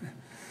 man.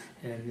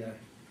 And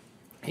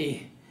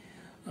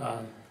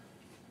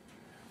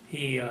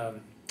he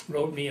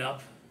wrote me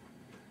up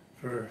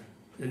for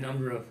the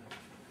number of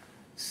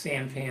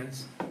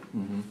sampans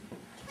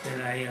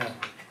that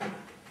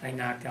I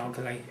knocked out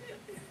because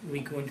we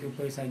go into a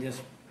place I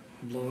just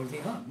blow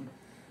everything up.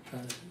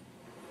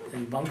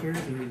 and bunkers,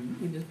 and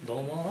we just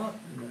blow them all up.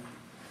 And,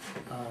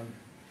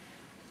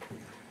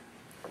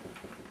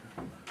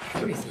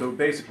 So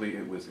basically,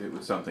 it was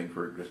something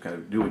for just kind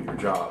of doing your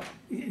job.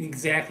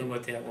 exactly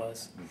what that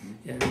was.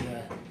 And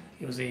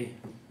it was a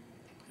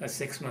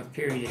 6-month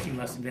period that you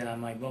must have been on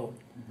my boat.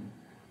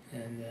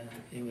 And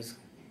it was,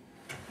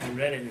 I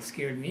read it and it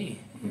scared me.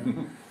 You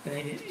know?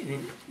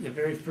 And the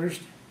very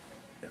first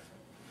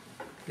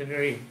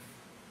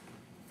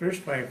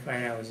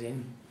firefight I was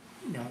in,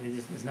 no,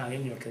 it's not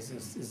in there because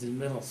it's in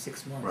the middle of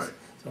 6 months. Right.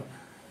 So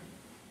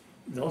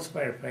those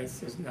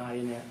firefights is not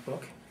in that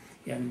book.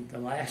 And the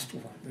last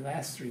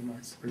 3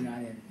 months were not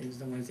in. It was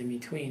the ones in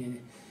between.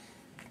 And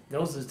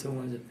those are the 2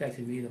 ones that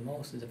affected me the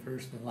most, is the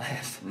first and the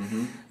last.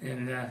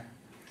 And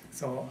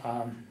so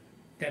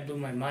that blew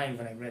my mind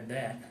when I read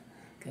that,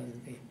 because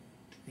they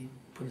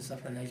put us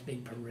up in a nice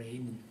big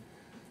parade and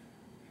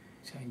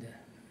trying to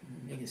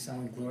make it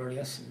sound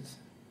glorious. And it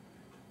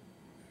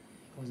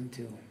wasn't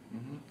too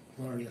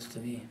glorious to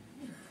me.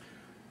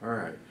 All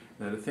right.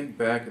 Now, to think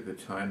back at the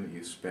time that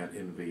you spent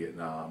in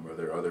Vietnam, are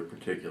there other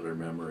particular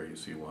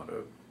memories you want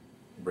to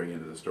bring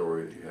into the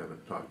story that you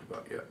haven't talked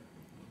about yet?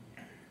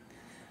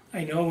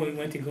 I know we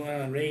went to go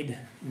on a raid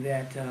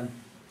that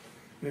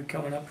we were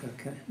coming up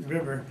the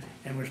river,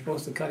 and we're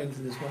supposed to cut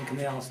into this one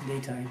canal in the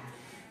daytime,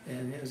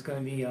 and it was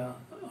going to be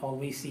all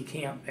we see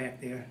camp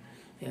back there,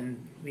 and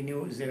we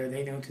knew it was there.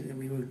 They knew that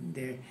we were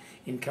there.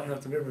 In coming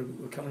up the river,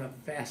 we're coming up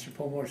faster,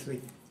 pull more, so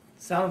they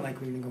sounded like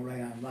we were going to go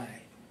right on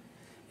by.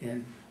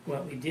 And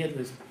what we did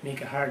was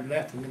make a hard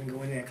left and then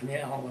go in that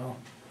canal. Well,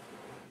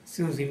 as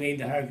soon as we made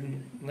the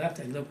hard left,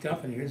 I looked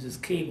up and here's this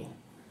cable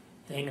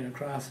hanging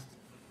across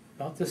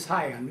about this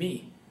high on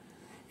me.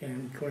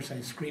 And of course I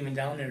was screaming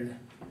down there to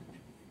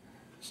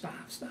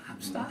stop,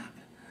 stop, stop.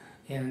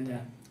 And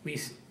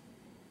we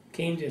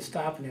came to a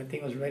stop, and that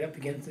thing was right up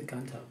against the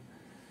gun tub.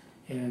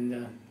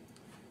 And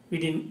we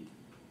didn't,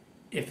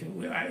 if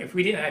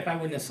I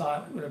wouldn't have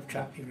saw it, it would have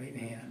chopped me right in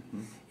the hand.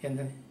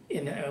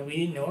 And we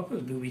didn't know if it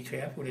was booby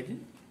trap. Would it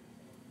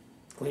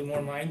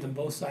claymore mines on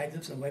both sides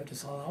of us and wiped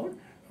us all out,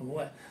 or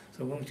what?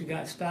 So once we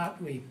got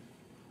stopped, we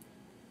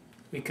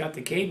cut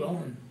the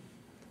cable and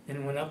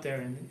then went up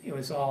there, and it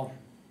was all,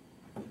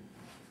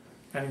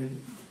 I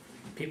mean,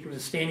 people were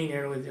just standing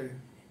there with their,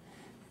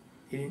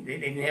 they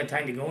didn't have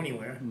time to go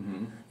anywhere,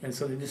 and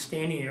so they're just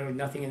standing there with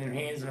nothing in their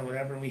hands or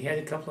whatever. And we had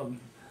a couple of,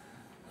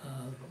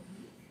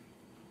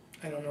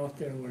 I don't know if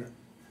there were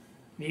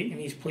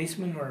Vietnamese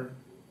policemen or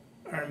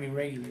Army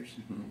regulars,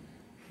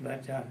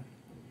 but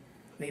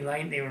they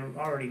were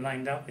already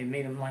lined up. They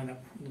made them line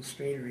up a little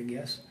straighter, I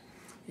guess,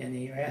 and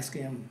they were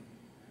asking them.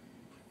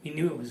 We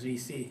knew it was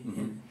VC,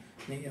 and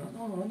they go,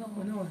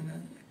 no,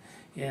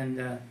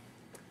 and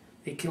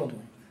they killed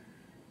him.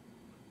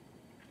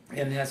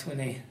 And that's when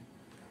they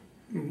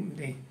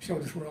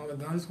showed us where all the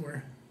guns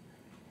were,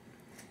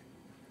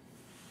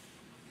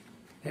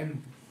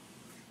 and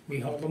we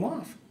hauled them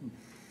off.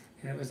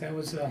 And that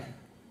was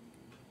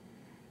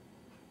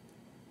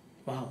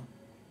wow.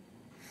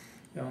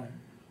 No,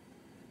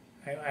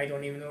 I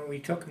don't even know where we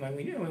took them.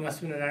 We must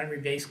have been an army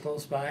base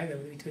close by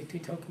that we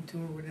took them to,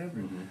 or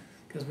whatever,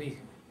 because we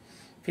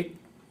picked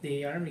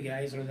the army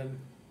guys or the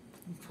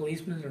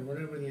policemen or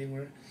whatever they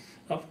were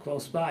up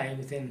close by,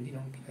 within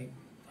like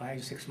 5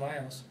 or 6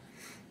 miles.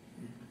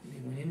 They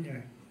went in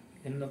there,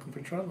 and looking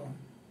for trouble.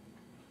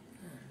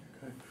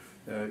 Okay.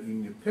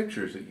 In the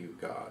pictures that you've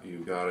got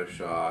a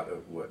shot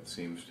of what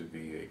seems to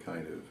be a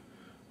kind of,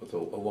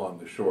 along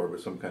the shore,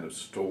 but some kind of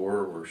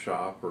store or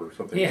shop or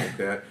something like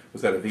that.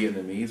 Was that a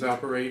Vietnamese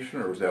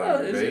operation, or was that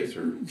on your base?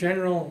 Or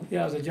general?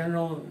 Yeah, it was a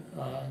general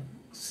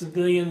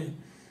civilian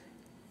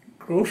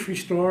grocery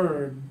store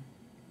or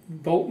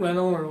boat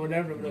rental or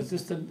whatever. It was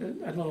just a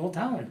little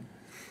town,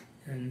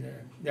 and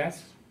that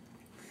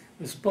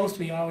was supposed to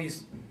be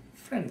always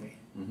friendly.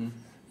 And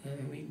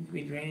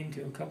we ran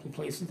into a couple of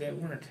places that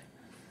weren't.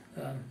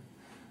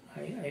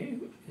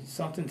 It's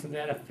something to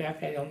that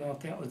effect. I don't know if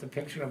that was the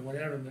picture of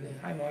whatever, but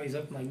I'm always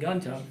up in my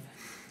gun tub,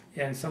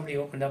 and somebody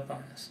opened up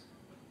on us,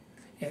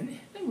 and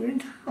we're in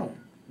town.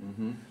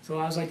 So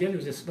all I did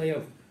was just lay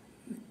a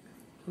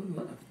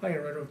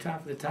fire right over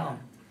top of the town,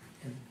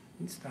 and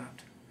it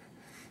stopped.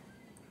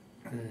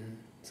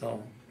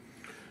 So.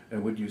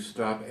 And would you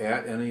stop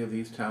at any of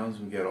these towns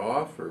and get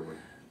off, or?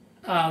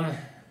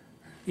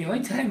 The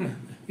only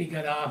time we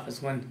got off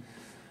is when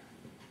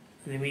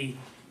we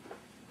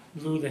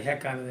blew the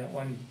heck out of that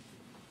one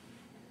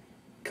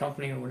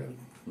company or whatever,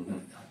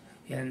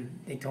 and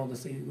they told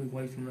us we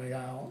wiped them right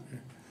out,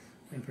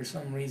 and for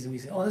some reason we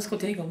said, "Oh, let's go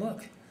take a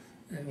look."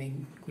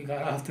 And we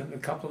got off a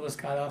couple of us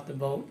got off the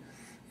boat,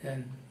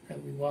 and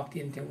we walked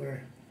into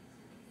where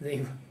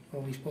we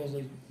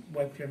supposedly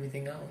wiped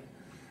everything out,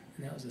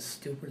 and that was the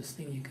stupidest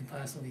thing you could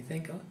possibly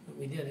think of, but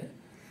we did it.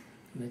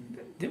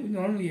 But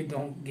normally you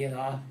don't get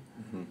off.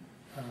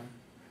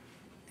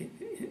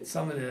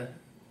 Some of the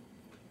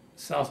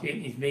South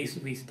Vietnamese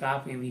bases we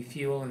stop and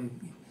refuel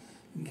and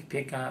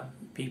pick up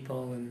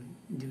people and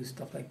do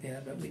stuff like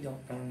that, but we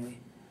don't normally.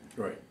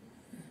 Right.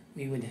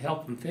 We would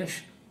help them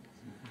fish.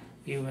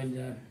 We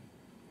would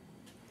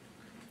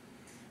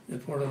the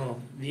poor little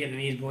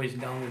Vietnamese boys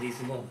down with these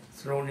little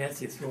throw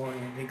nets. You throw in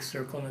a big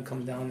circle and it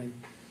comes down and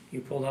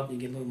you pull up, you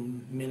get a little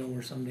minnow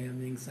or some damn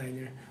thing inside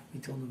there. We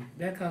told them,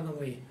 back out of the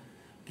way,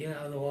 get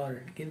out of the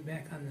water, get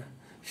back on the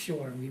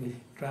shore. And we would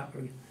drop a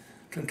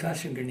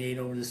concussion grenade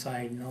over the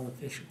side and all the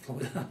fish would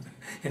float up.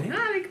 And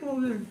they come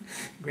over there and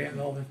grab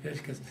all the fish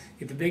because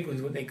if the big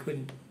ones, they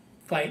couldn't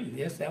fight. And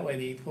just that way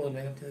they pulled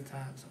back up to the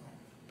top. So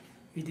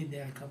we did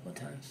that a couple of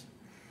times.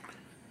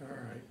 All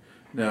right.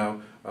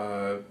 Now,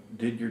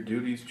 did your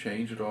duties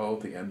change at all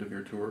at the end of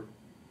your tour?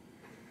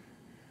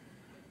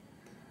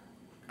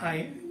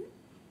 I'm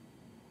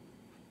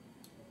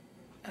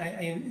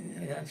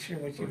not sure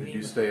what you Or did mean.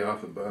 you stay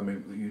off the, I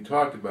mean, you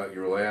talked about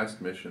your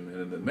last mission,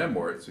 and in the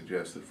memoir it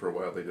suggests that for a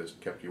while they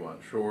just kept you on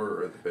shore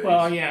or at the base.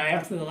 Well, yeah,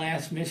 after the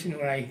last mission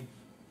where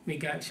we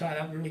got shot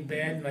up really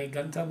bad and my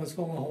gun tub was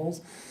full of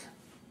holes,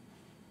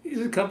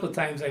 there's a couple of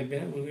times we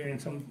were in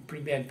some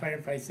pretty bad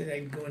firefights that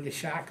I'd go into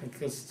shock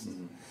because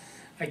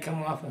we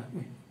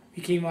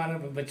came out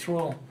of a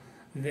patrol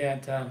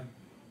that,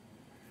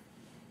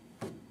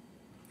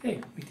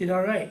 hey, we did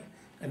all right.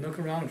 I look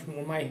around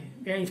from my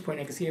vantage point,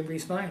 I can see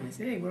everybody's fine. I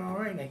say, hey, we're all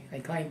right. And I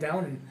climbed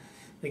down and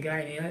the guy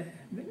in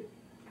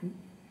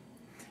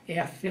the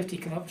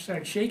F-50 come up and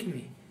started shaking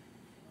me.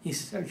 He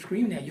started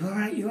screaming at, you all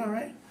right, you all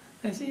right?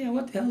 I said, yeah,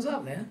 what the hell's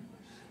up, man?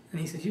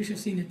 And he said, you should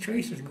have seen the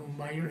tracers going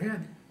by your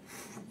head.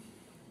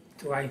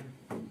 So I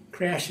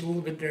crashed a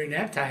little bit during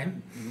that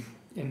time.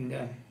 And,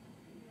 yeah,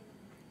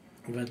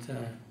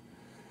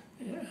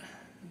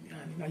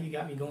 now you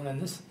got me going on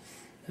this.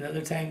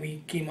 Another time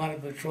we came out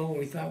of patrol,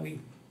 we thought we'd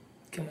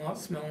come out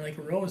smelling like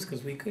a rose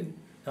because we couldn't,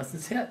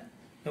 nothing's hit.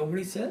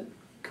 Nobody's hit.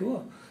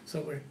 Cool. So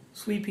we're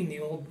sweeping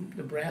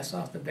the brass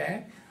off the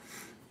back,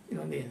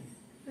 into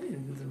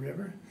the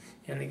river.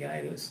 And the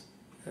guy that was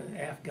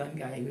the aft gun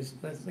guy, he was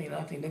listening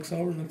up, he looks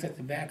over and looks at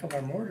the back of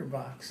our mortar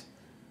box.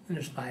 And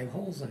there's 5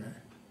 holes in it.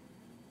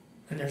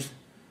 And there's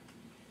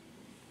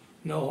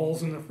no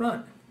holes in the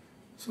front.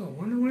 So I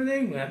wonder where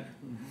they went.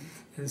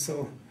 And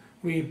so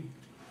we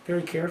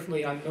very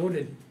carefully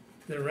unloaded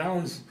the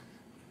rounds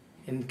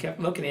and kept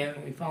looking at it,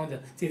 and we found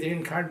they're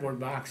in cardboard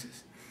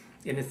boxes.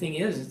 And the thing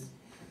is,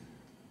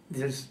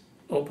 there's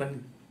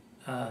open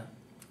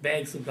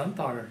bags of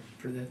gunpowder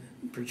for the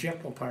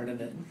projectile part of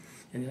it.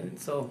 And then,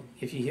 so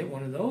if you hit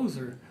one of those,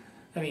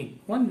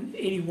 one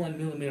 81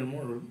 millimeter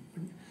mortar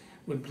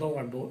would blow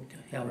our boat to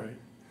hell. Right.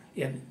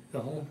 And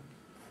the whole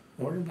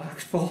mortar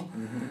box full.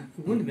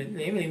 It wouldn't have been,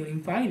 they wouldn't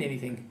even find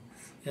anything.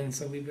 And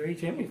so we very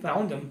gently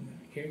found them,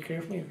 very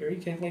carefully and very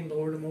gently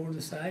lowered them over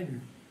the side,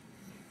 and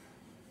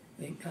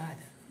thank God.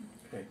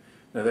 Okay.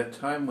 Now that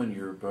time when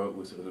your boat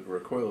was a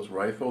recoilless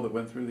rifle that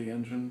went through the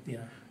engine?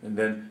 Yeah. And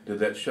then did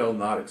that shell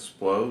not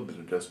explode? Did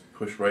it just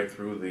push right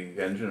through the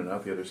engine and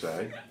out the other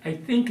side? I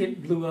think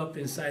it blew up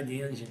inside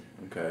the engine.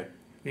 Okay.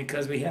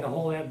 Because we had a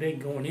hole that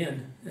big going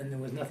in, and there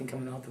was nothing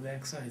coming out the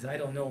back sides. I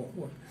don't know,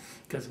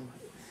 because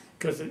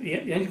the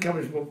engine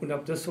covers opened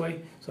up this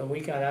way, so we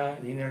got out,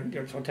 and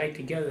they're so tight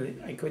together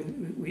that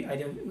we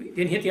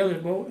didn't hit the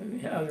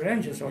other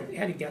engine, so it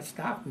had to get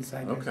stopped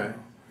inside there. Okay.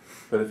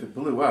 But if it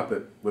blew up,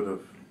 it would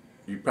have,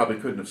 you probably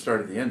couldn't have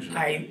started the engine.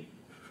 I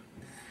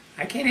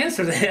can't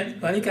answer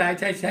that, but I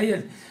tell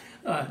you,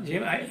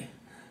 Jim,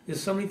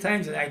 there's so many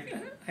times that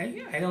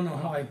I don't know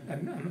how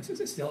I'm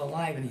still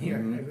alive in here.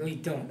 I really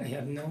don't. I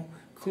have no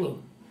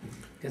clue.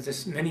 Because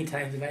there's many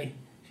times that I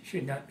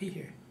should not be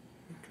here.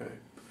 Okay.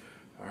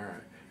 All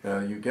right. Now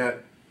you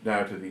get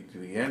now to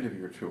the end of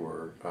your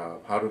tour.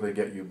 How do they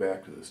get you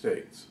back to the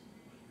States?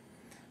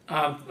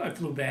 I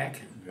flew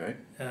back. Okay.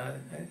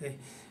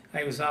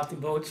 I was off the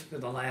boats for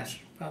the last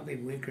probably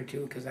week or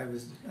two because I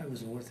was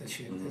worth a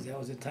shit. Because that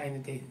was the time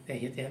that they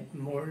hit that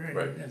mortar and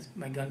Right.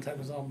 my gun tub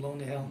was all blown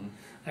to hell.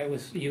 I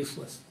was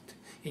useless.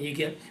 And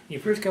when you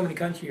first come in the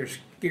country, you're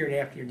scared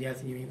after your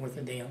death and you ain't worth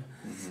a damn.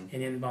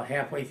 And then about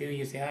halfway through,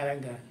 you say, I'm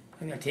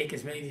gonna take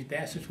as many of these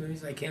bastards with me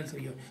as I can. So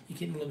you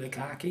get a little bit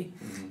cocky,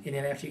 and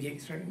then after you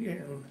start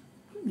near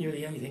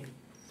the end, you think,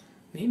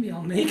 maybe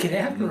I'll make it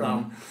after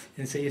all.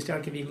 And so you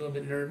start to be a little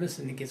bit nervous,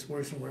 and it gets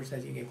worse and worse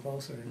as you get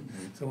closer. And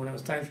so when it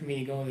was time for me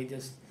to go, they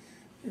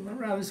went,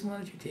 Robinson, why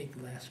don't you take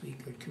the last week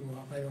or two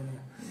off? I don't know.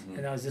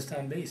 And I was just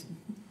on base.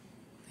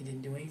 They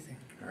didn't do anything.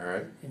 All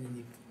right. And then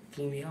they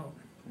flew me out.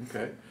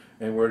 Okay.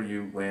 And where do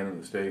you land in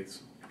the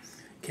States?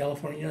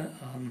 California.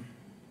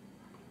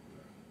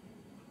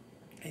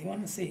 I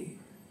want to say,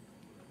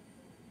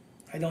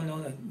 I don't know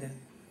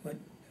what.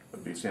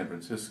 Would be San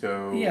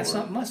Francisco? Yeah,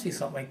 must be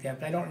something like that,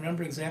 but I don't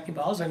remember exactly.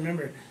 But all I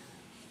remember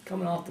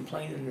coming off the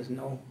plane and there's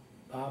no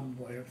barbed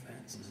wire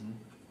fences.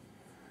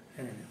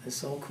 And it was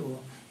so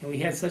cool. And we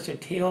had such a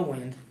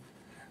tailwind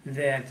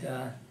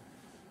that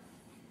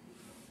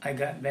I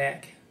got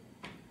back.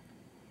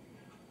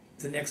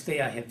 The next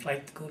day I had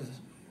flight to go to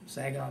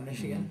Saigon,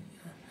 Michigan.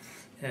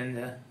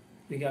 And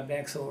we got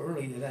back so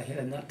early that I had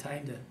enough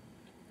time to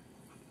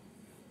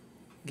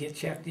get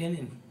checked in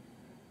and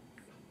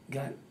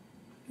got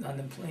on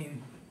the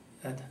plane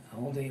a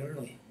whole day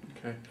early.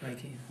 Okay.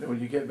 like Now, when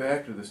you get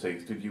back to the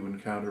States, did you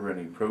encounter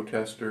any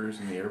protesters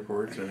in the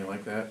airports or anything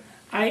like that?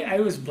 I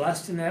was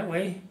blessed in that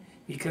way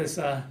because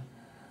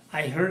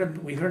we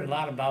heard a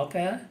lot about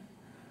that,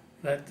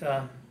 but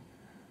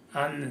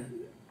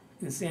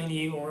in San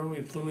Diego where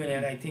we flew in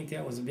at, I think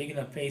that was a big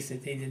enough base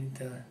that they didn't.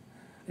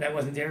 That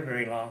wasn't there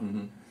very long.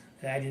 Mm-hmm.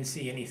 That I didn't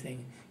see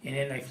anything, and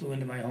then I flew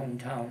into my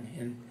hometown,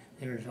 and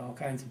there was all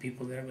kinds of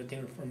people there, but they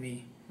were for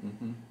me.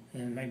 Mm-hmm.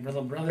 And my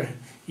little brother,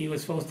 he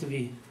was supposed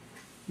to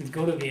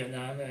go to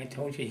Vietnam, and I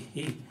told you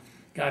he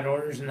got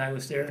orders, and I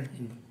was there,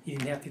 and he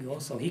didn't have to go,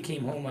 so he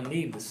came home on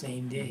leave the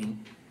same day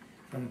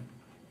from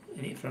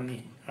the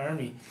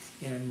army,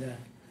 and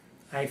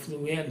I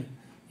flew in,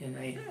 and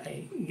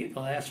I get the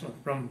last one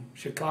from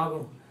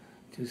Chicago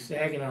to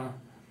Saginaw.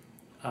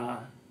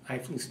 I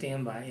flew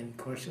standby, and of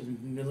course,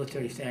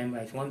 military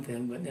standby is one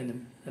thing, but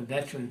then a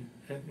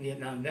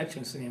Vietnam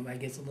veteran standby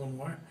gets a little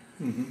more.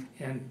 Mm-hmm.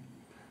 And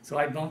so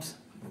I bumped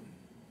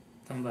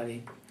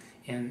somebody,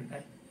 and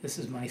this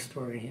is my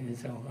story, and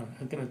so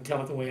I'm going to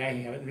tell it the way I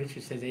have it.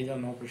 Richard says they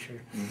don't know for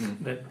sure,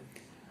 but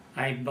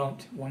I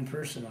bumped one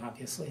person,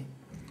 obviously,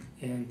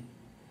 and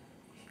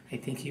I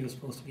think he was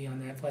supposed to be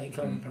on that flight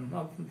coming from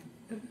up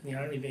the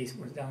army base,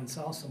 was down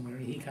south somewhere.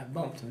 He got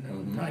bumped, and that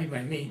was probably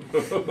by me.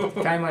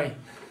 The time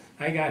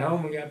I got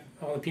home, we got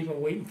all the people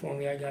waiting for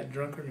me. I got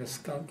drunker than a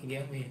skunk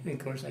again. Of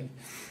course,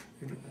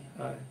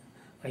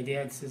 my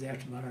dad says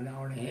after about an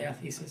hour and a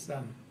half, he says,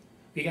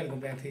 "We got to go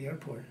back to the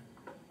airport."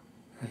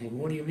 I said,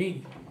 "What do you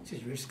mean?" He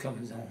says, "Rich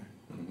coming home."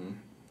 Mm-hmm.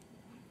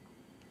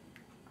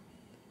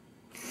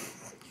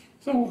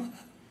 So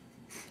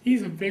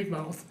he's a big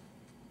mouth,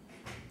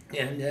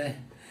 and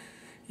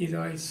he's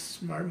always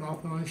smart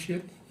mouth and all that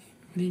shit.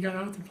 When he got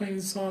out the plane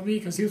and saw me,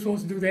 because he was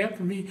supposed to do that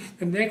for me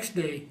the next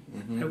day,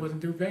 I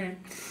wasn't due back.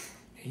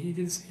 He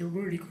didn't say a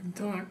word. He couldn't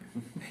talk.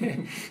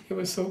 It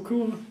was so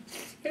cool.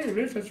 Hey,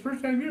 Rich, that's the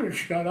first time you ever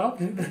shut up.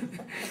 And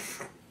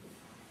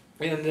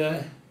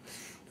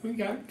we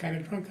got kind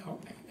of drunk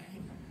out that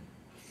night.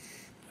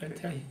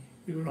 But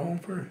we were home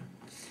for.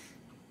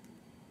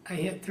 I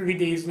had 30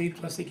 days leave,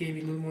 plus they gave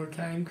me a little more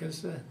time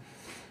because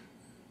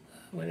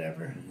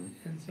whatever.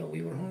 And so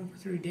we were home for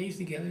 30 days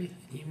together.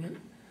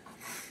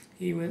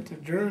 He went to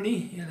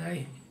Germany, and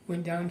I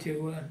went down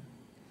to.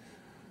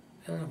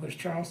 I don't know if it was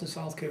Charleston,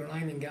 South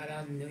Carolina, and got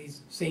on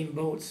these same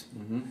boats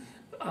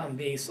on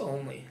base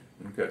only.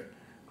 Okay.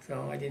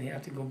 So I didn't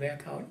have to go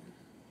back out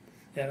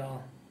at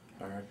all.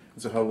 All right.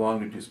 So how long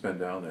did you spend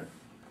down there?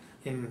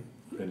 In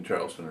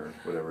Charleston or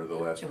whatever the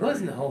last It part?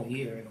 wasn't a whole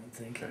year, I don't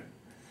think. Okay.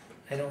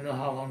 I don't know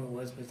how long it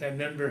was, but I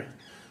remember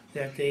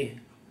that they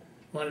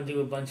want to do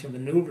a bunch of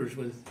maneuvers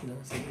with,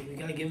 so we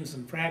got to give them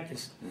some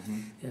practice.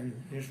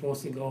 And they're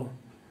supposed to go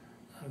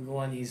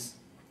on these.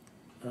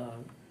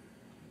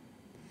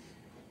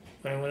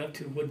 When I went up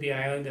to Woodby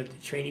Island at the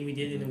training we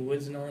did in the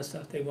woods and all that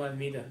stuff, they wanted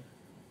me to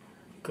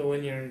go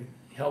in there and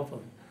help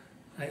them.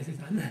 I said,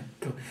 I'm not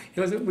going.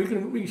 It was we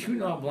can shoot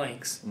all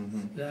blanks.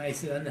 But I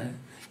said, I'm not.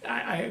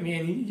 I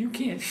mean, you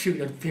can't shoot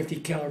a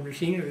 50 caliber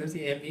machine or the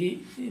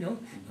M8.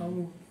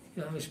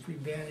 It was pretty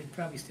bad. It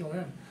probably still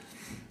am.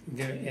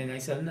 And I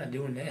said, I'm not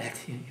doing that.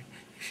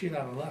 Shoot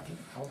out of luck.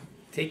 I'll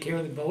take care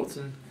of the boats,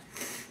 and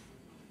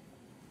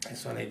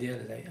that's what I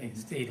did. I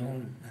stayed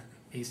home,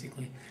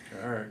 basically.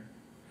 All right.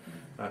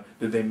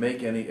 Did they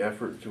make any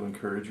effort to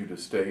encourage you to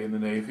stay in the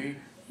Navy?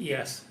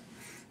 Yes.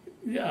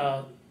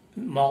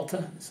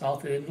 Malta,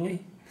 south of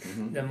Italy,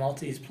 the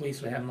Maltese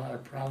police were having a lot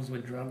of problems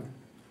with drug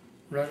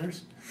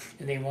runners,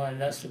 and they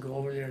wanted us to go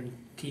over there and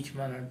teach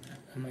them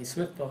on my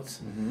swift boats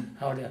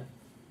how to,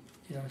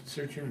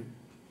 search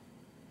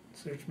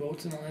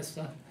boats and all that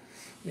stuff.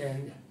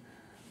 And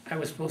I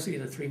was supposed to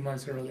get a 3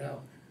 months early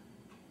out.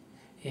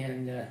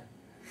 And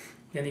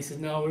then he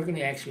said, no, we're going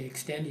to actually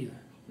extend you.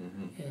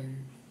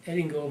 And that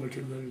didn't go over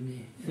too good with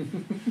me.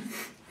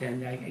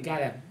 And I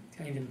got a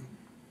kind of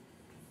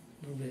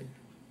a little bit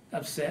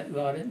upset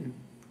about it and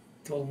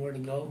told him where to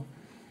go.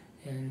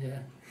 And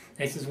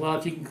I says, well,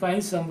 if you can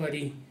find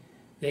somebody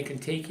that can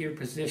take your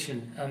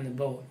position on the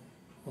boat,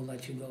 we'll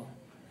let you go.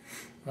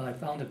 Well, I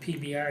found a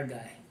PBR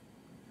guy,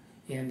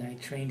 and I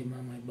trained him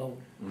on my boat.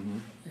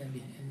 And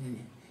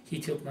then he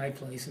took my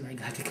place, and I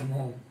got to come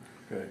home.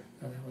 Okay.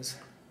 So that was...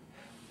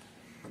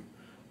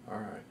 All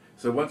right.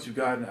 So once you've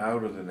gotten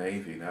out of the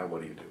Navy, now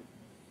what do you do?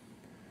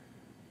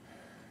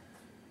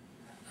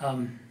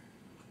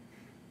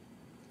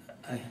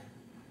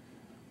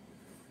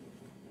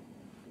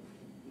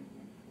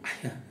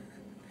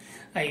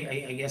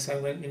 I guess I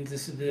went into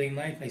civilian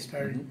life. I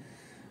started,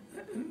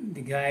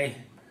 the guy,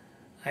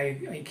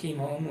 I came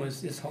home,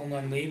 was just home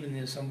on leave, and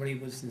then somebody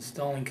was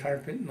installing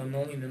carpet and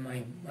linoleum in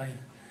my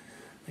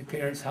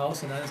parents'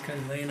 house, and I was kind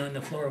of laying on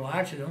the floor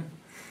watching them.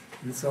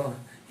 And so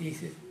he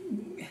said,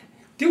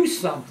 do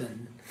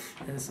something.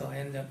 And so I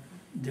ended up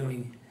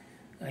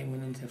I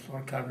went into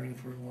floor covering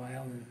for a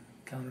while and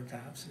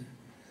countertops, and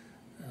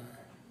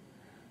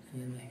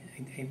then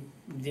I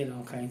did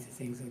all kinds of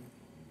things like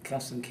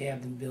custom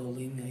cabinet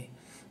building.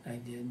 I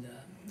did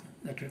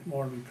electric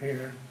motor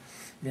repair.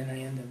 Then I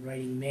ended up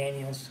writing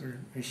manuals for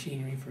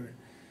machinery for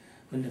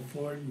when the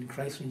Ford and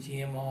Chrysler and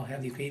GM all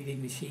have these great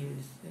big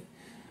machines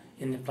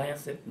in the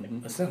plants that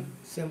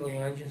assembling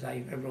engines.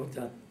 I wrote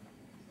the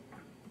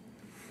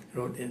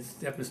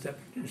step-by-step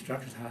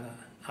instructions how to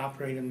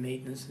operate them,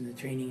 maintenance, and the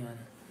training on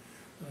it.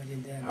 So I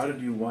did that. How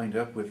did you wind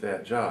up with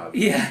that job?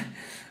 Yeah.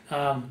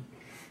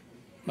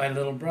 My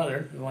little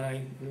brother, the one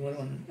I went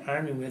on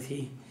Army with,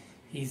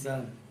 he's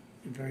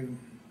very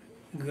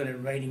good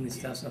at writing and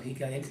stuff, so he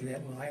got into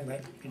that. Well, I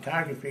liked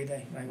photography.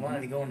 I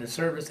wanted to go into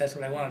service. That's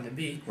what I wanted to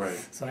be. Right.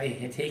 So I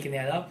had taken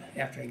that up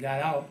after I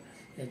got out,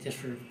 just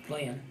for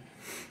playing.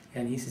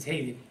 And he says,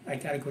 hey, I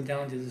got to go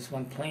down to this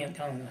one plant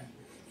down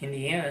in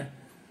Indiana,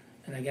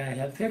 and I got to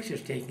have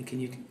pictures taken. Can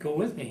you go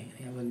with me?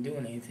 And I wasn't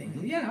doing anything. I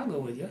said, yeah, I'll go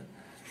with you.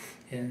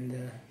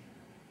 And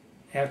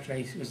after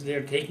I was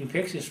there taking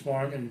pictures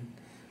for him, and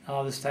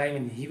all this time,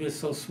 and he was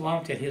so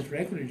swamped at his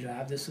regular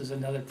job, this was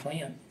another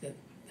plant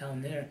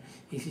down there.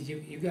 He said,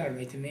 you got to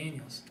write the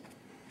manuals.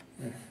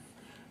 And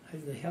I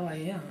said, the hell I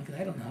am,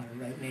 because I don't know how to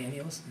write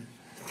manuals.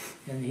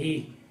 And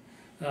he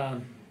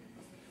got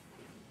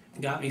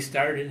me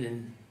started,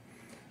 and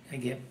I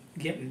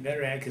getting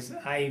better at it, because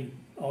I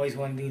always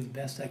want to do the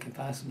best I can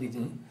possibly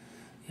do.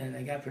 And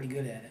I got pretty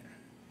good at it.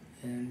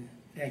 And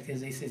the fact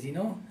is, they says, you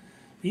know,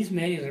 these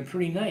manuals are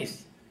pretty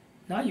nice.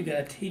 Now you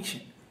got to teach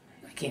it.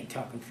 I can't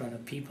talk in front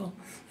of people.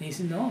 And he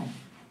said, no,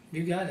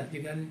 you got to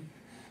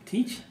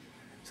teach.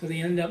 So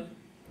they ended up,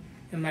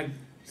 and my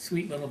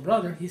sweet little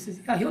brother, he says,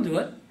 yeah, he'll do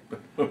it.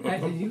 I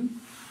said,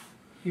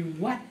 you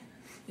what?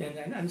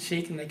 And I'm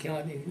shaking like hell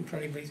in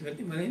front of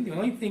everybody. But the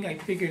only thing I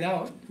figured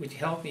out, which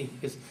helped me,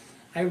 because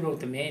I wrote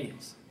the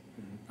manuals.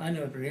 I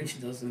know every inch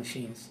of those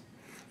machines.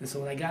 And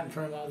so when I got in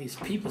front of all these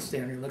people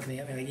standing there looking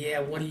at me like, yeah,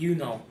 what do you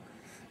know?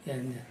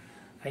 And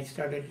I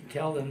started to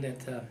tell them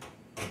that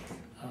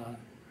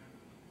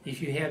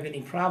if you have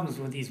any problems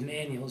with these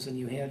manuals, and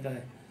you have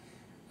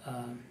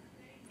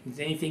if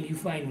anything you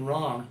find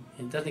wrong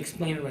and doesn't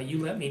explain it right, you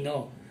let me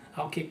know.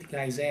 I'll kick the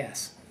guy's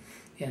ass.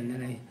 And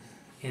then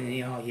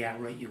they all, yeah,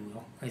 right, you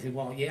will. I said,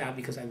 well, yeah,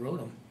 because I wrote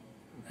them.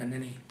 And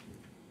then it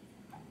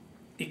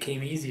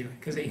became easier,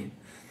 because they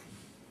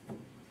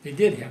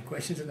did have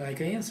questions and I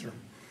could answer them.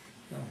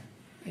 So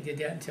I did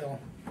that until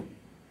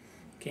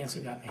cancer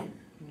got me.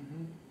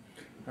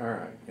 All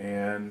right,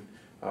 and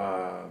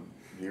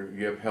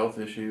you have health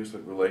issues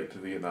that relate to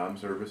Vietnam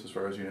service, as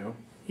far as you know?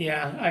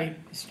 Yeah, I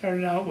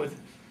started out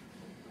with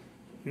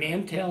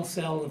mantle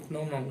cell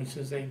lymphoma, which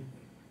is a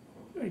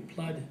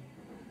blood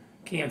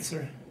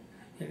cancer.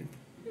 And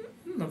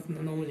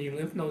when your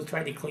lymph nodes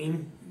tried to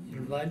clean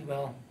your blood,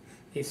 well,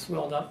 they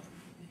swelled up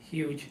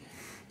huge.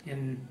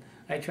 And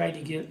I tried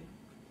to get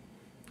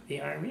the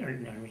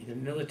the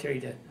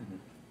military to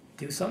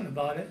do something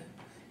about it.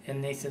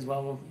 And they said,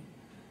 well,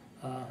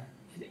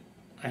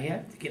 I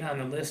had to get on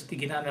the list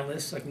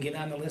so I can get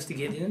on the list to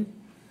get in.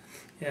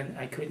 And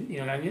I couldn't,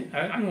 you know,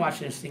 I'm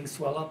watching this thing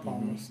swell up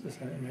almost,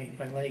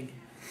 my leg.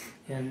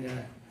 And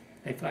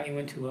I finally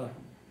went to a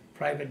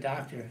private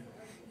doctor,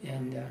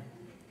 and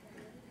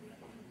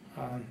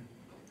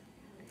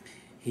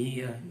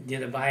he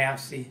did a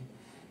biopsy,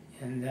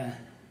 and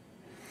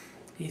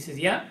he says,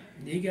 yeah,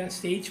 you got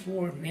stage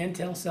 4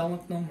 mantle cell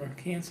lymphoma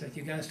cancer.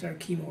 You got to start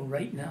chemo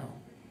right now.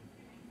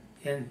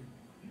 And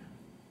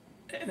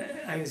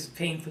I was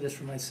paying for this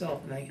for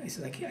myself, and I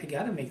said, I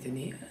got to make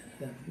the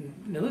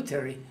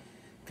military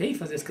pay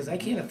for this, because I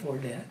can't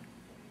afford that.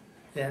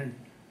 And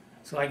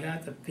so I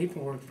got the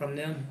paperwork from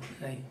them.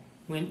 I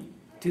went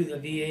to the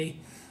VA,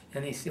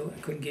 and they still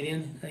couldn't get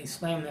in. And I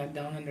slammed that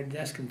down on their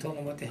desk and told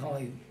them what the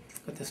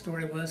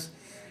story was.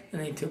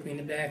 And they took me in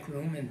the back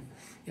room and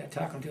got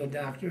talking to a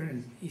doctor,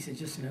 and he said,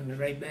 just send me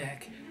right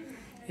back.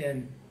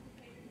 And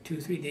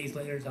 2-3 days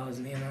later, I was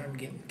in Ann Arbor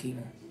getting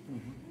chemo.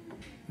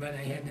 But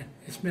I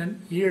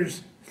spent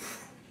years.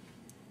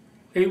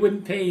 They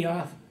wouldn't pay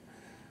off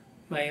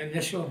my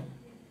initial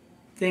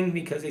thing,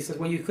 because they said,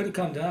 well, you could have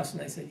come to us.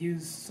 And I said, you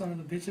son of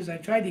a bitches, I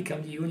tried to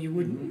come to you, and you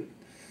wouldn't,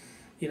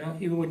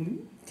 you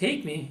wouldn't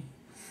take me.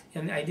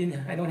 And I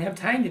don't have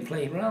time to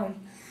play around.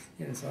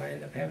 And so I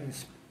ended up having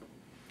to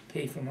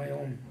pay for my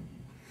own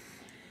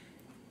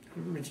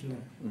original.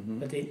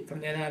 But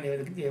from then on,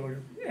 they were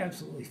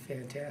absolutely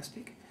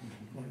fantastic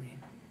for me.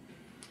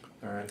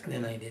 All right. And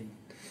then I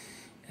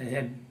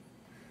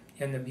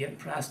ended up getting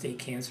prostate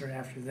cancer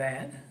after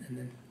that, and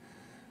then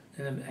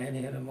I had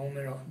to have a bone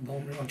marrow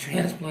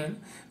transplant.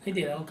 They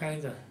did all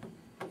kinds of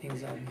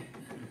things on me.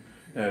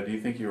 Do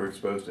you think you were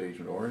exposed to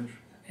Agent Orange?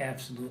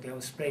 Absolutely, I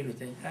was sprayed with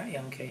it.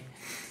 Yeah, okay.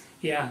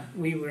 Yeah,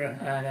 we were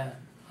on a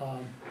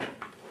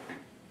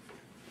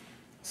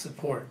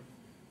support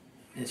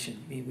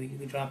mission. We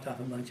dropped off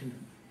a bunch of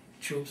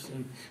troops,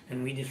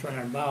 and we just run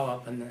our bow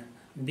up on the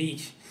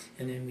beach,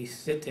 and then we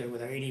sit there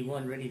with our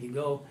 81 ready to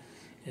go,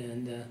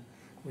 and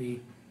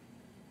we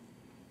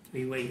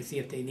wait to see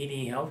if they need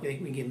any help. We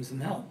give them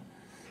some help.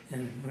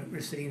 And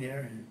we're sitting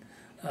there,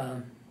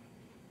 and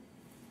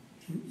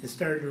it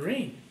started to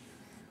rain.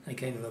 I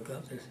kind of look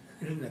up, there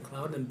isn't a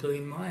cloud in a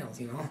billion miles,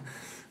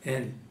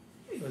 and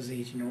it was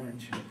Agent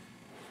Orange.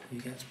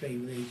 You got sprayed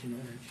with Agent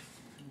Orange.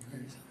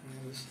 And so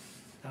that was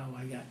how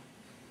I got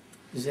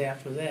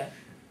zapped with that.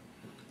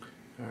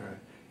 All right.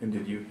 And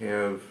did you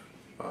have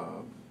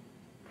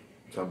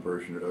some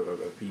version of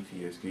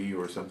PTSD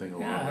or something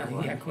along that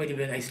line? Yeah, quite a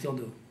bit. I still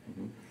do.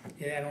 Mhm.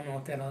 Yeah, I don't know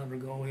if that'll ever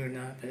go away or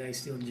not, but I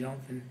still jump,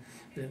 and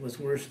it was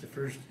worse the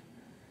first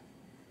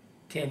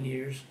 10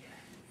 years.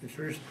 The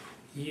first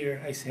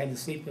year, I had to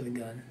sleep with a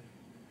gun.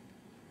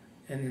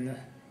 And then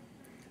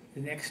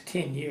the next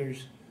 10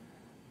 years,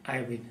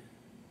 I would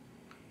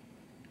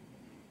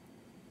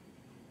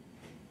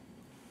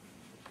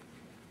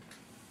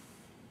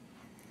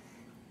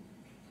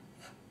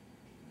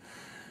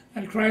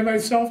I'd cry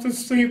myself to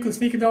sleep because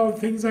thinking all the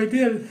things I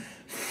did.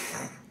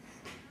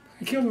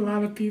 I killed a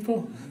lot of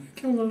people.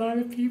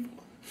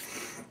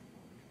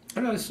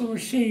 And I was so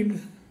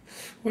ashamed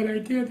what I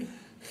did.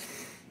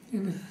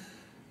 And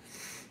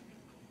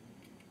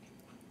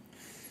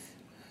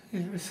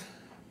it was,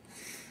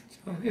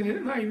 so,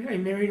 I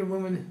married a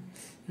woman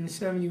in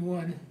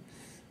 71,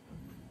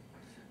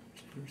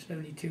 or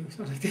 72,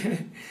 something like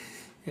that.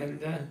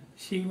 And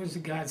she was a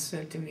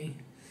godsend to me.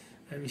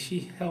 I mean,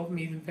 she helped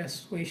me the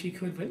best way she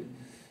could, but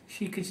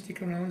she could stick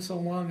around so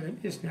long and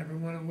it just never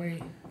went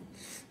away.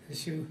 And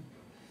she,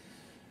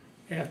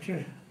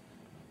 after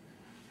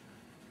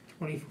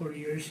 24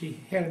 years,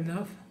 she had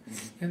enough,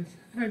 and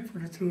I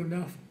put her through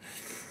enough.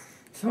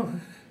 So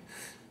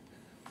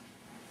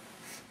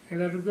I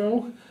let her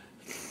go,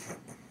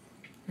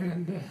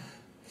 and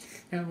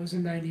that was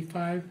in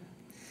 '95,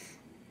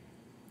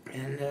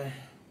 and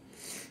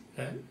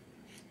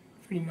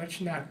pretty much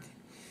knocked.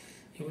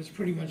 It was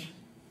pretty much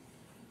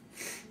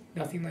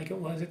nothing like it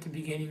was at the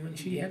beginning when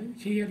she had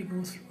to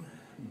go through.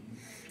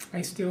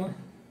 I still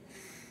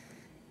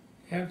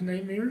have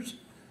nightmares.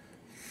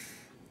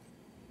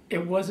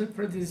 It wasn't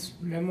for these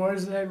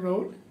memoirs that I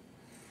wrote,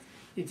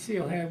 it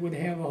still would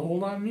have a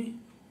hold on me.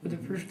 For the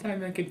first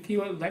time I could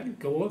feel it let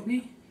go of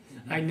me.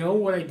 I know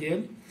what I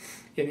did,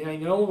 and I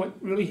know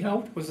what really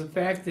helped was the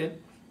fact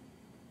that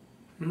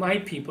my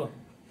people,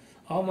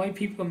 all my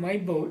people in my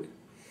boat,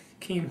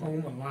 came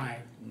home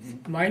alive.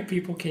 My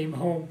people came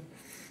home.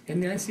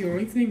 And that's the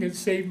only thing that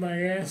saved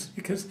my ass,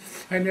 because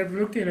I never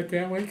looked at it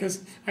that way,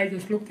 because I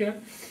just looked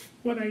at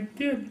what I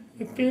did,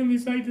 the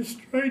families I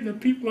destroyed, the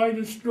people I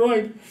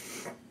destroyed.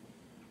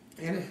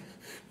 And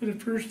for the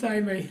first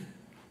time I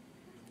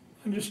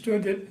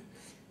understood that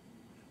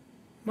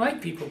my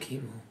people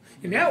came home.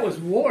 And that was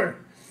war.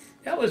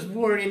 That was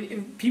war,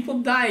 and people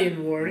die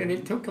in war, and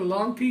it took a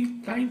long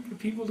time for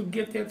people to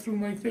get that through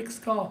my thick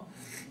skull.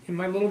 And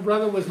my little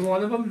brother was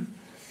one of them,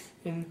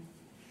 and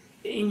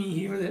Amy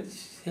here that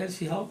has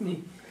helped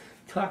me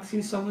talk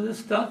through some of this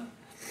stuff.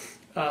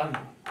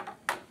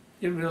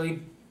 It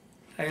really,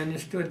 I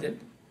understood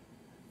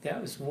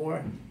that was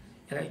war,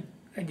 and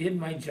I did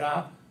my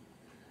job,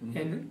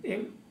 and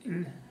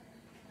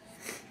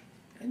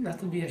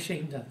nothing to be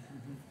ashamed of.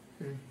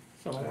 And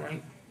so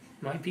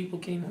my people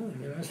came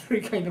home, and I was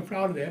very kind of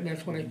proud of that, and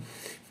that's when I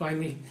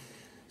finally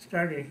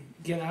started to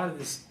get out of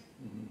this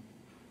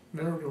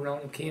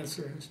merry-go-round of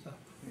cancer and stuff.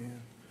 Yeah.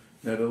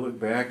 Now, to look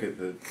back at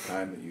the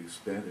time that you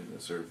spent in the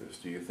service,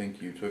 do you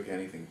think you took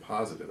anything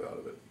positive out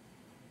of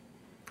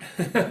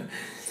it?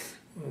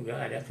 Oh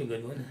God, that's a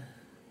good one.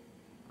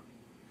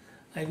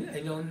 I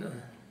don't know.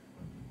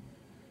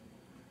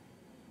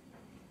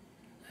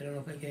 I don't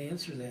know if I can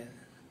answer that.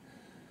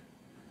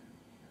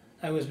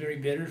 I was very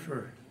bitter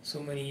for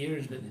so many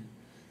years, but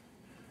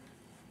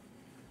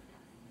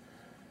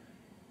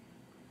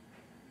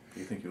Do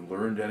you think you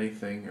learned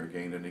anything or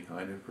gained any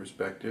kind of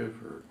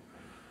perspective, or?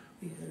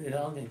 you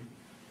know, the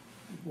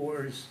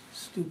war is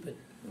stupid.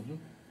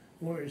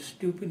 War is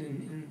stupid,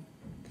 and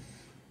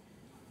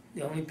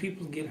the only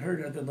people who get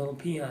hurt are the little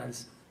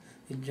peons,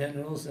 the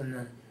generals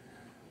and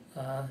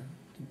the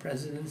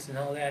presidents and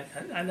all that.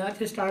 And not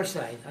just our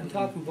side. I'm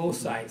talking both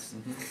sides.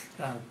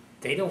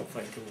 They don't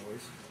fight the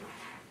wars.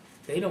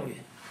 They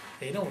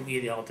don't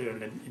get out there in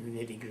the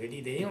nitty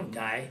gritty. They don't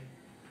die.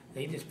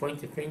 They just point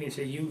the finger and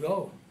say, "You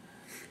go."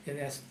 And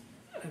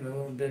I'm a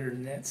little bitter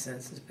in that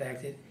sense. The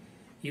fact that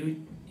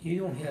you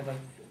don't have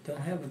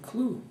a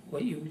clue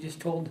what you just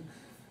told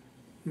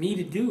me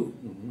to do.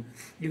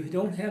 You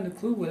don't have a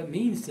clue what it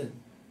means to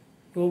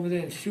go over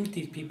there and shoot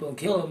these people and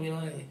kill them. You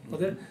know,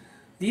 well,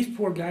 these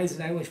poor guys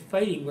that I was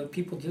fighting were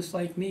people just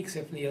like me,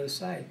 except from the other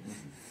side.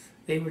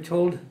 They were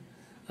told,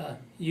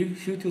 "You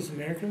shoot those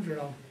Americans, or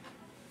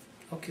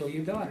I'll kill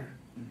your daughter.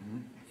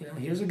 You know,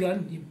 here's a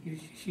gun.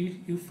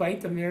 You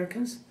fight the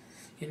Americans,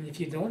 and if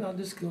you don't, I'll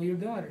just kill your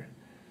daughter."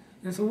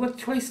 And so, what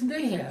choice did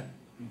they have?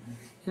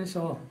 And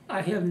so,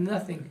 I have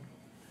nothing.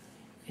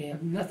 I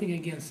have nothing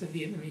against the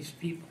Vietnamese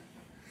people.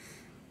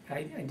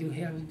 I do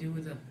have to do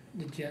with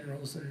the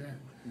generals and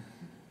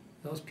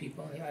those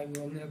people. I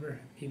will never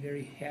be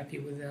very happy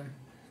with them.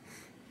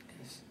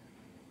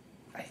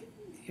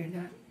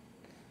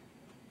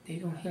 They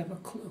don't have a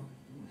clue.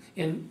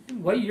 And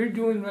what you're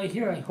doing right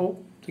here, I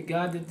hope to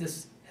God that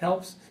this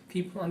helps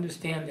people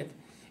understand that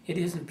it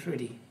isn't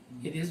pretty.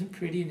 It isn't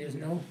pretty, and there's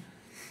no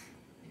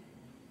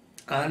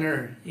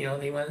honor. You know,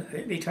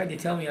 they tried to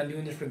tell me I'm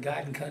doing this for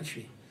God and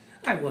country.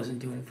 I wasn't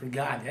doing it for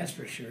God, that's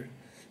for sure.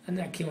 I'm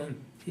not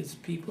killing his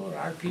people or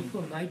our people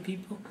or my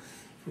people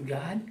for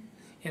God.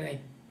 And I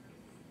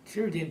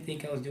sure didn't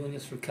think I was doing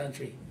this for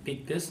country.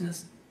 Big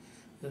business,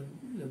 the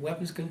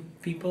weapons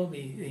people,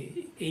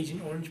 the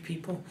Agent Orange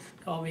people,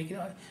 all making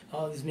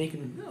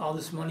all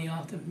this money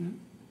off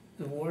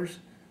the wars.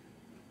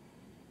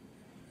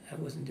 I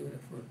wasn't doing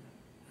it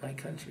for my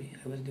country.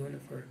 I was doing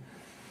it for,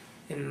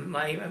 in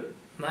my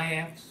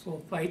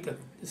actual fight, the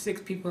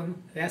 6 people,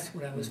 that's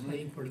what I was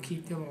fighting for, to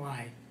keep them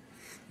alive.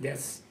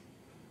 That's,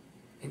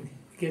 and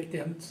get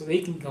them so they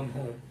can come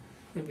home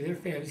with their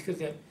families, because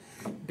that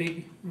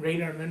big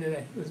radar man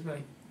that was my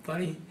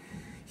buddy,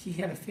 he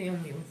had a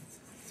family with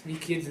 3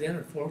 kids then,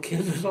 or 4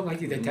 kids, or something like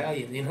that,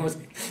 Italian, you know, so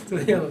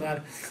they had a lot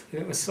of,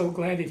 and I was so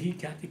glad that he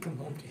got to come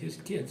home to his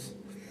kids.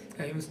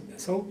 I was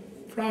so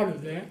proud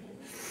of that.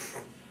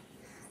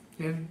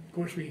 And of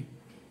course we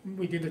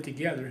did it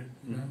together,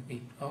 you know,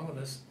 all of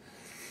us.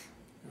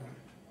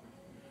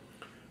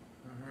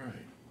 All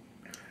right.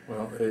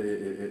 Well,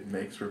 it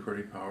makes for a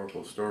pretty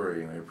powerful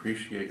story, and I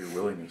appreciate your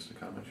willingness to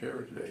come and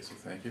share it today, so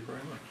thank you very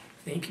much.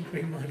 Thank you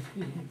very much.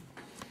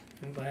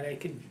 I'm glad I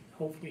could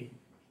hopefully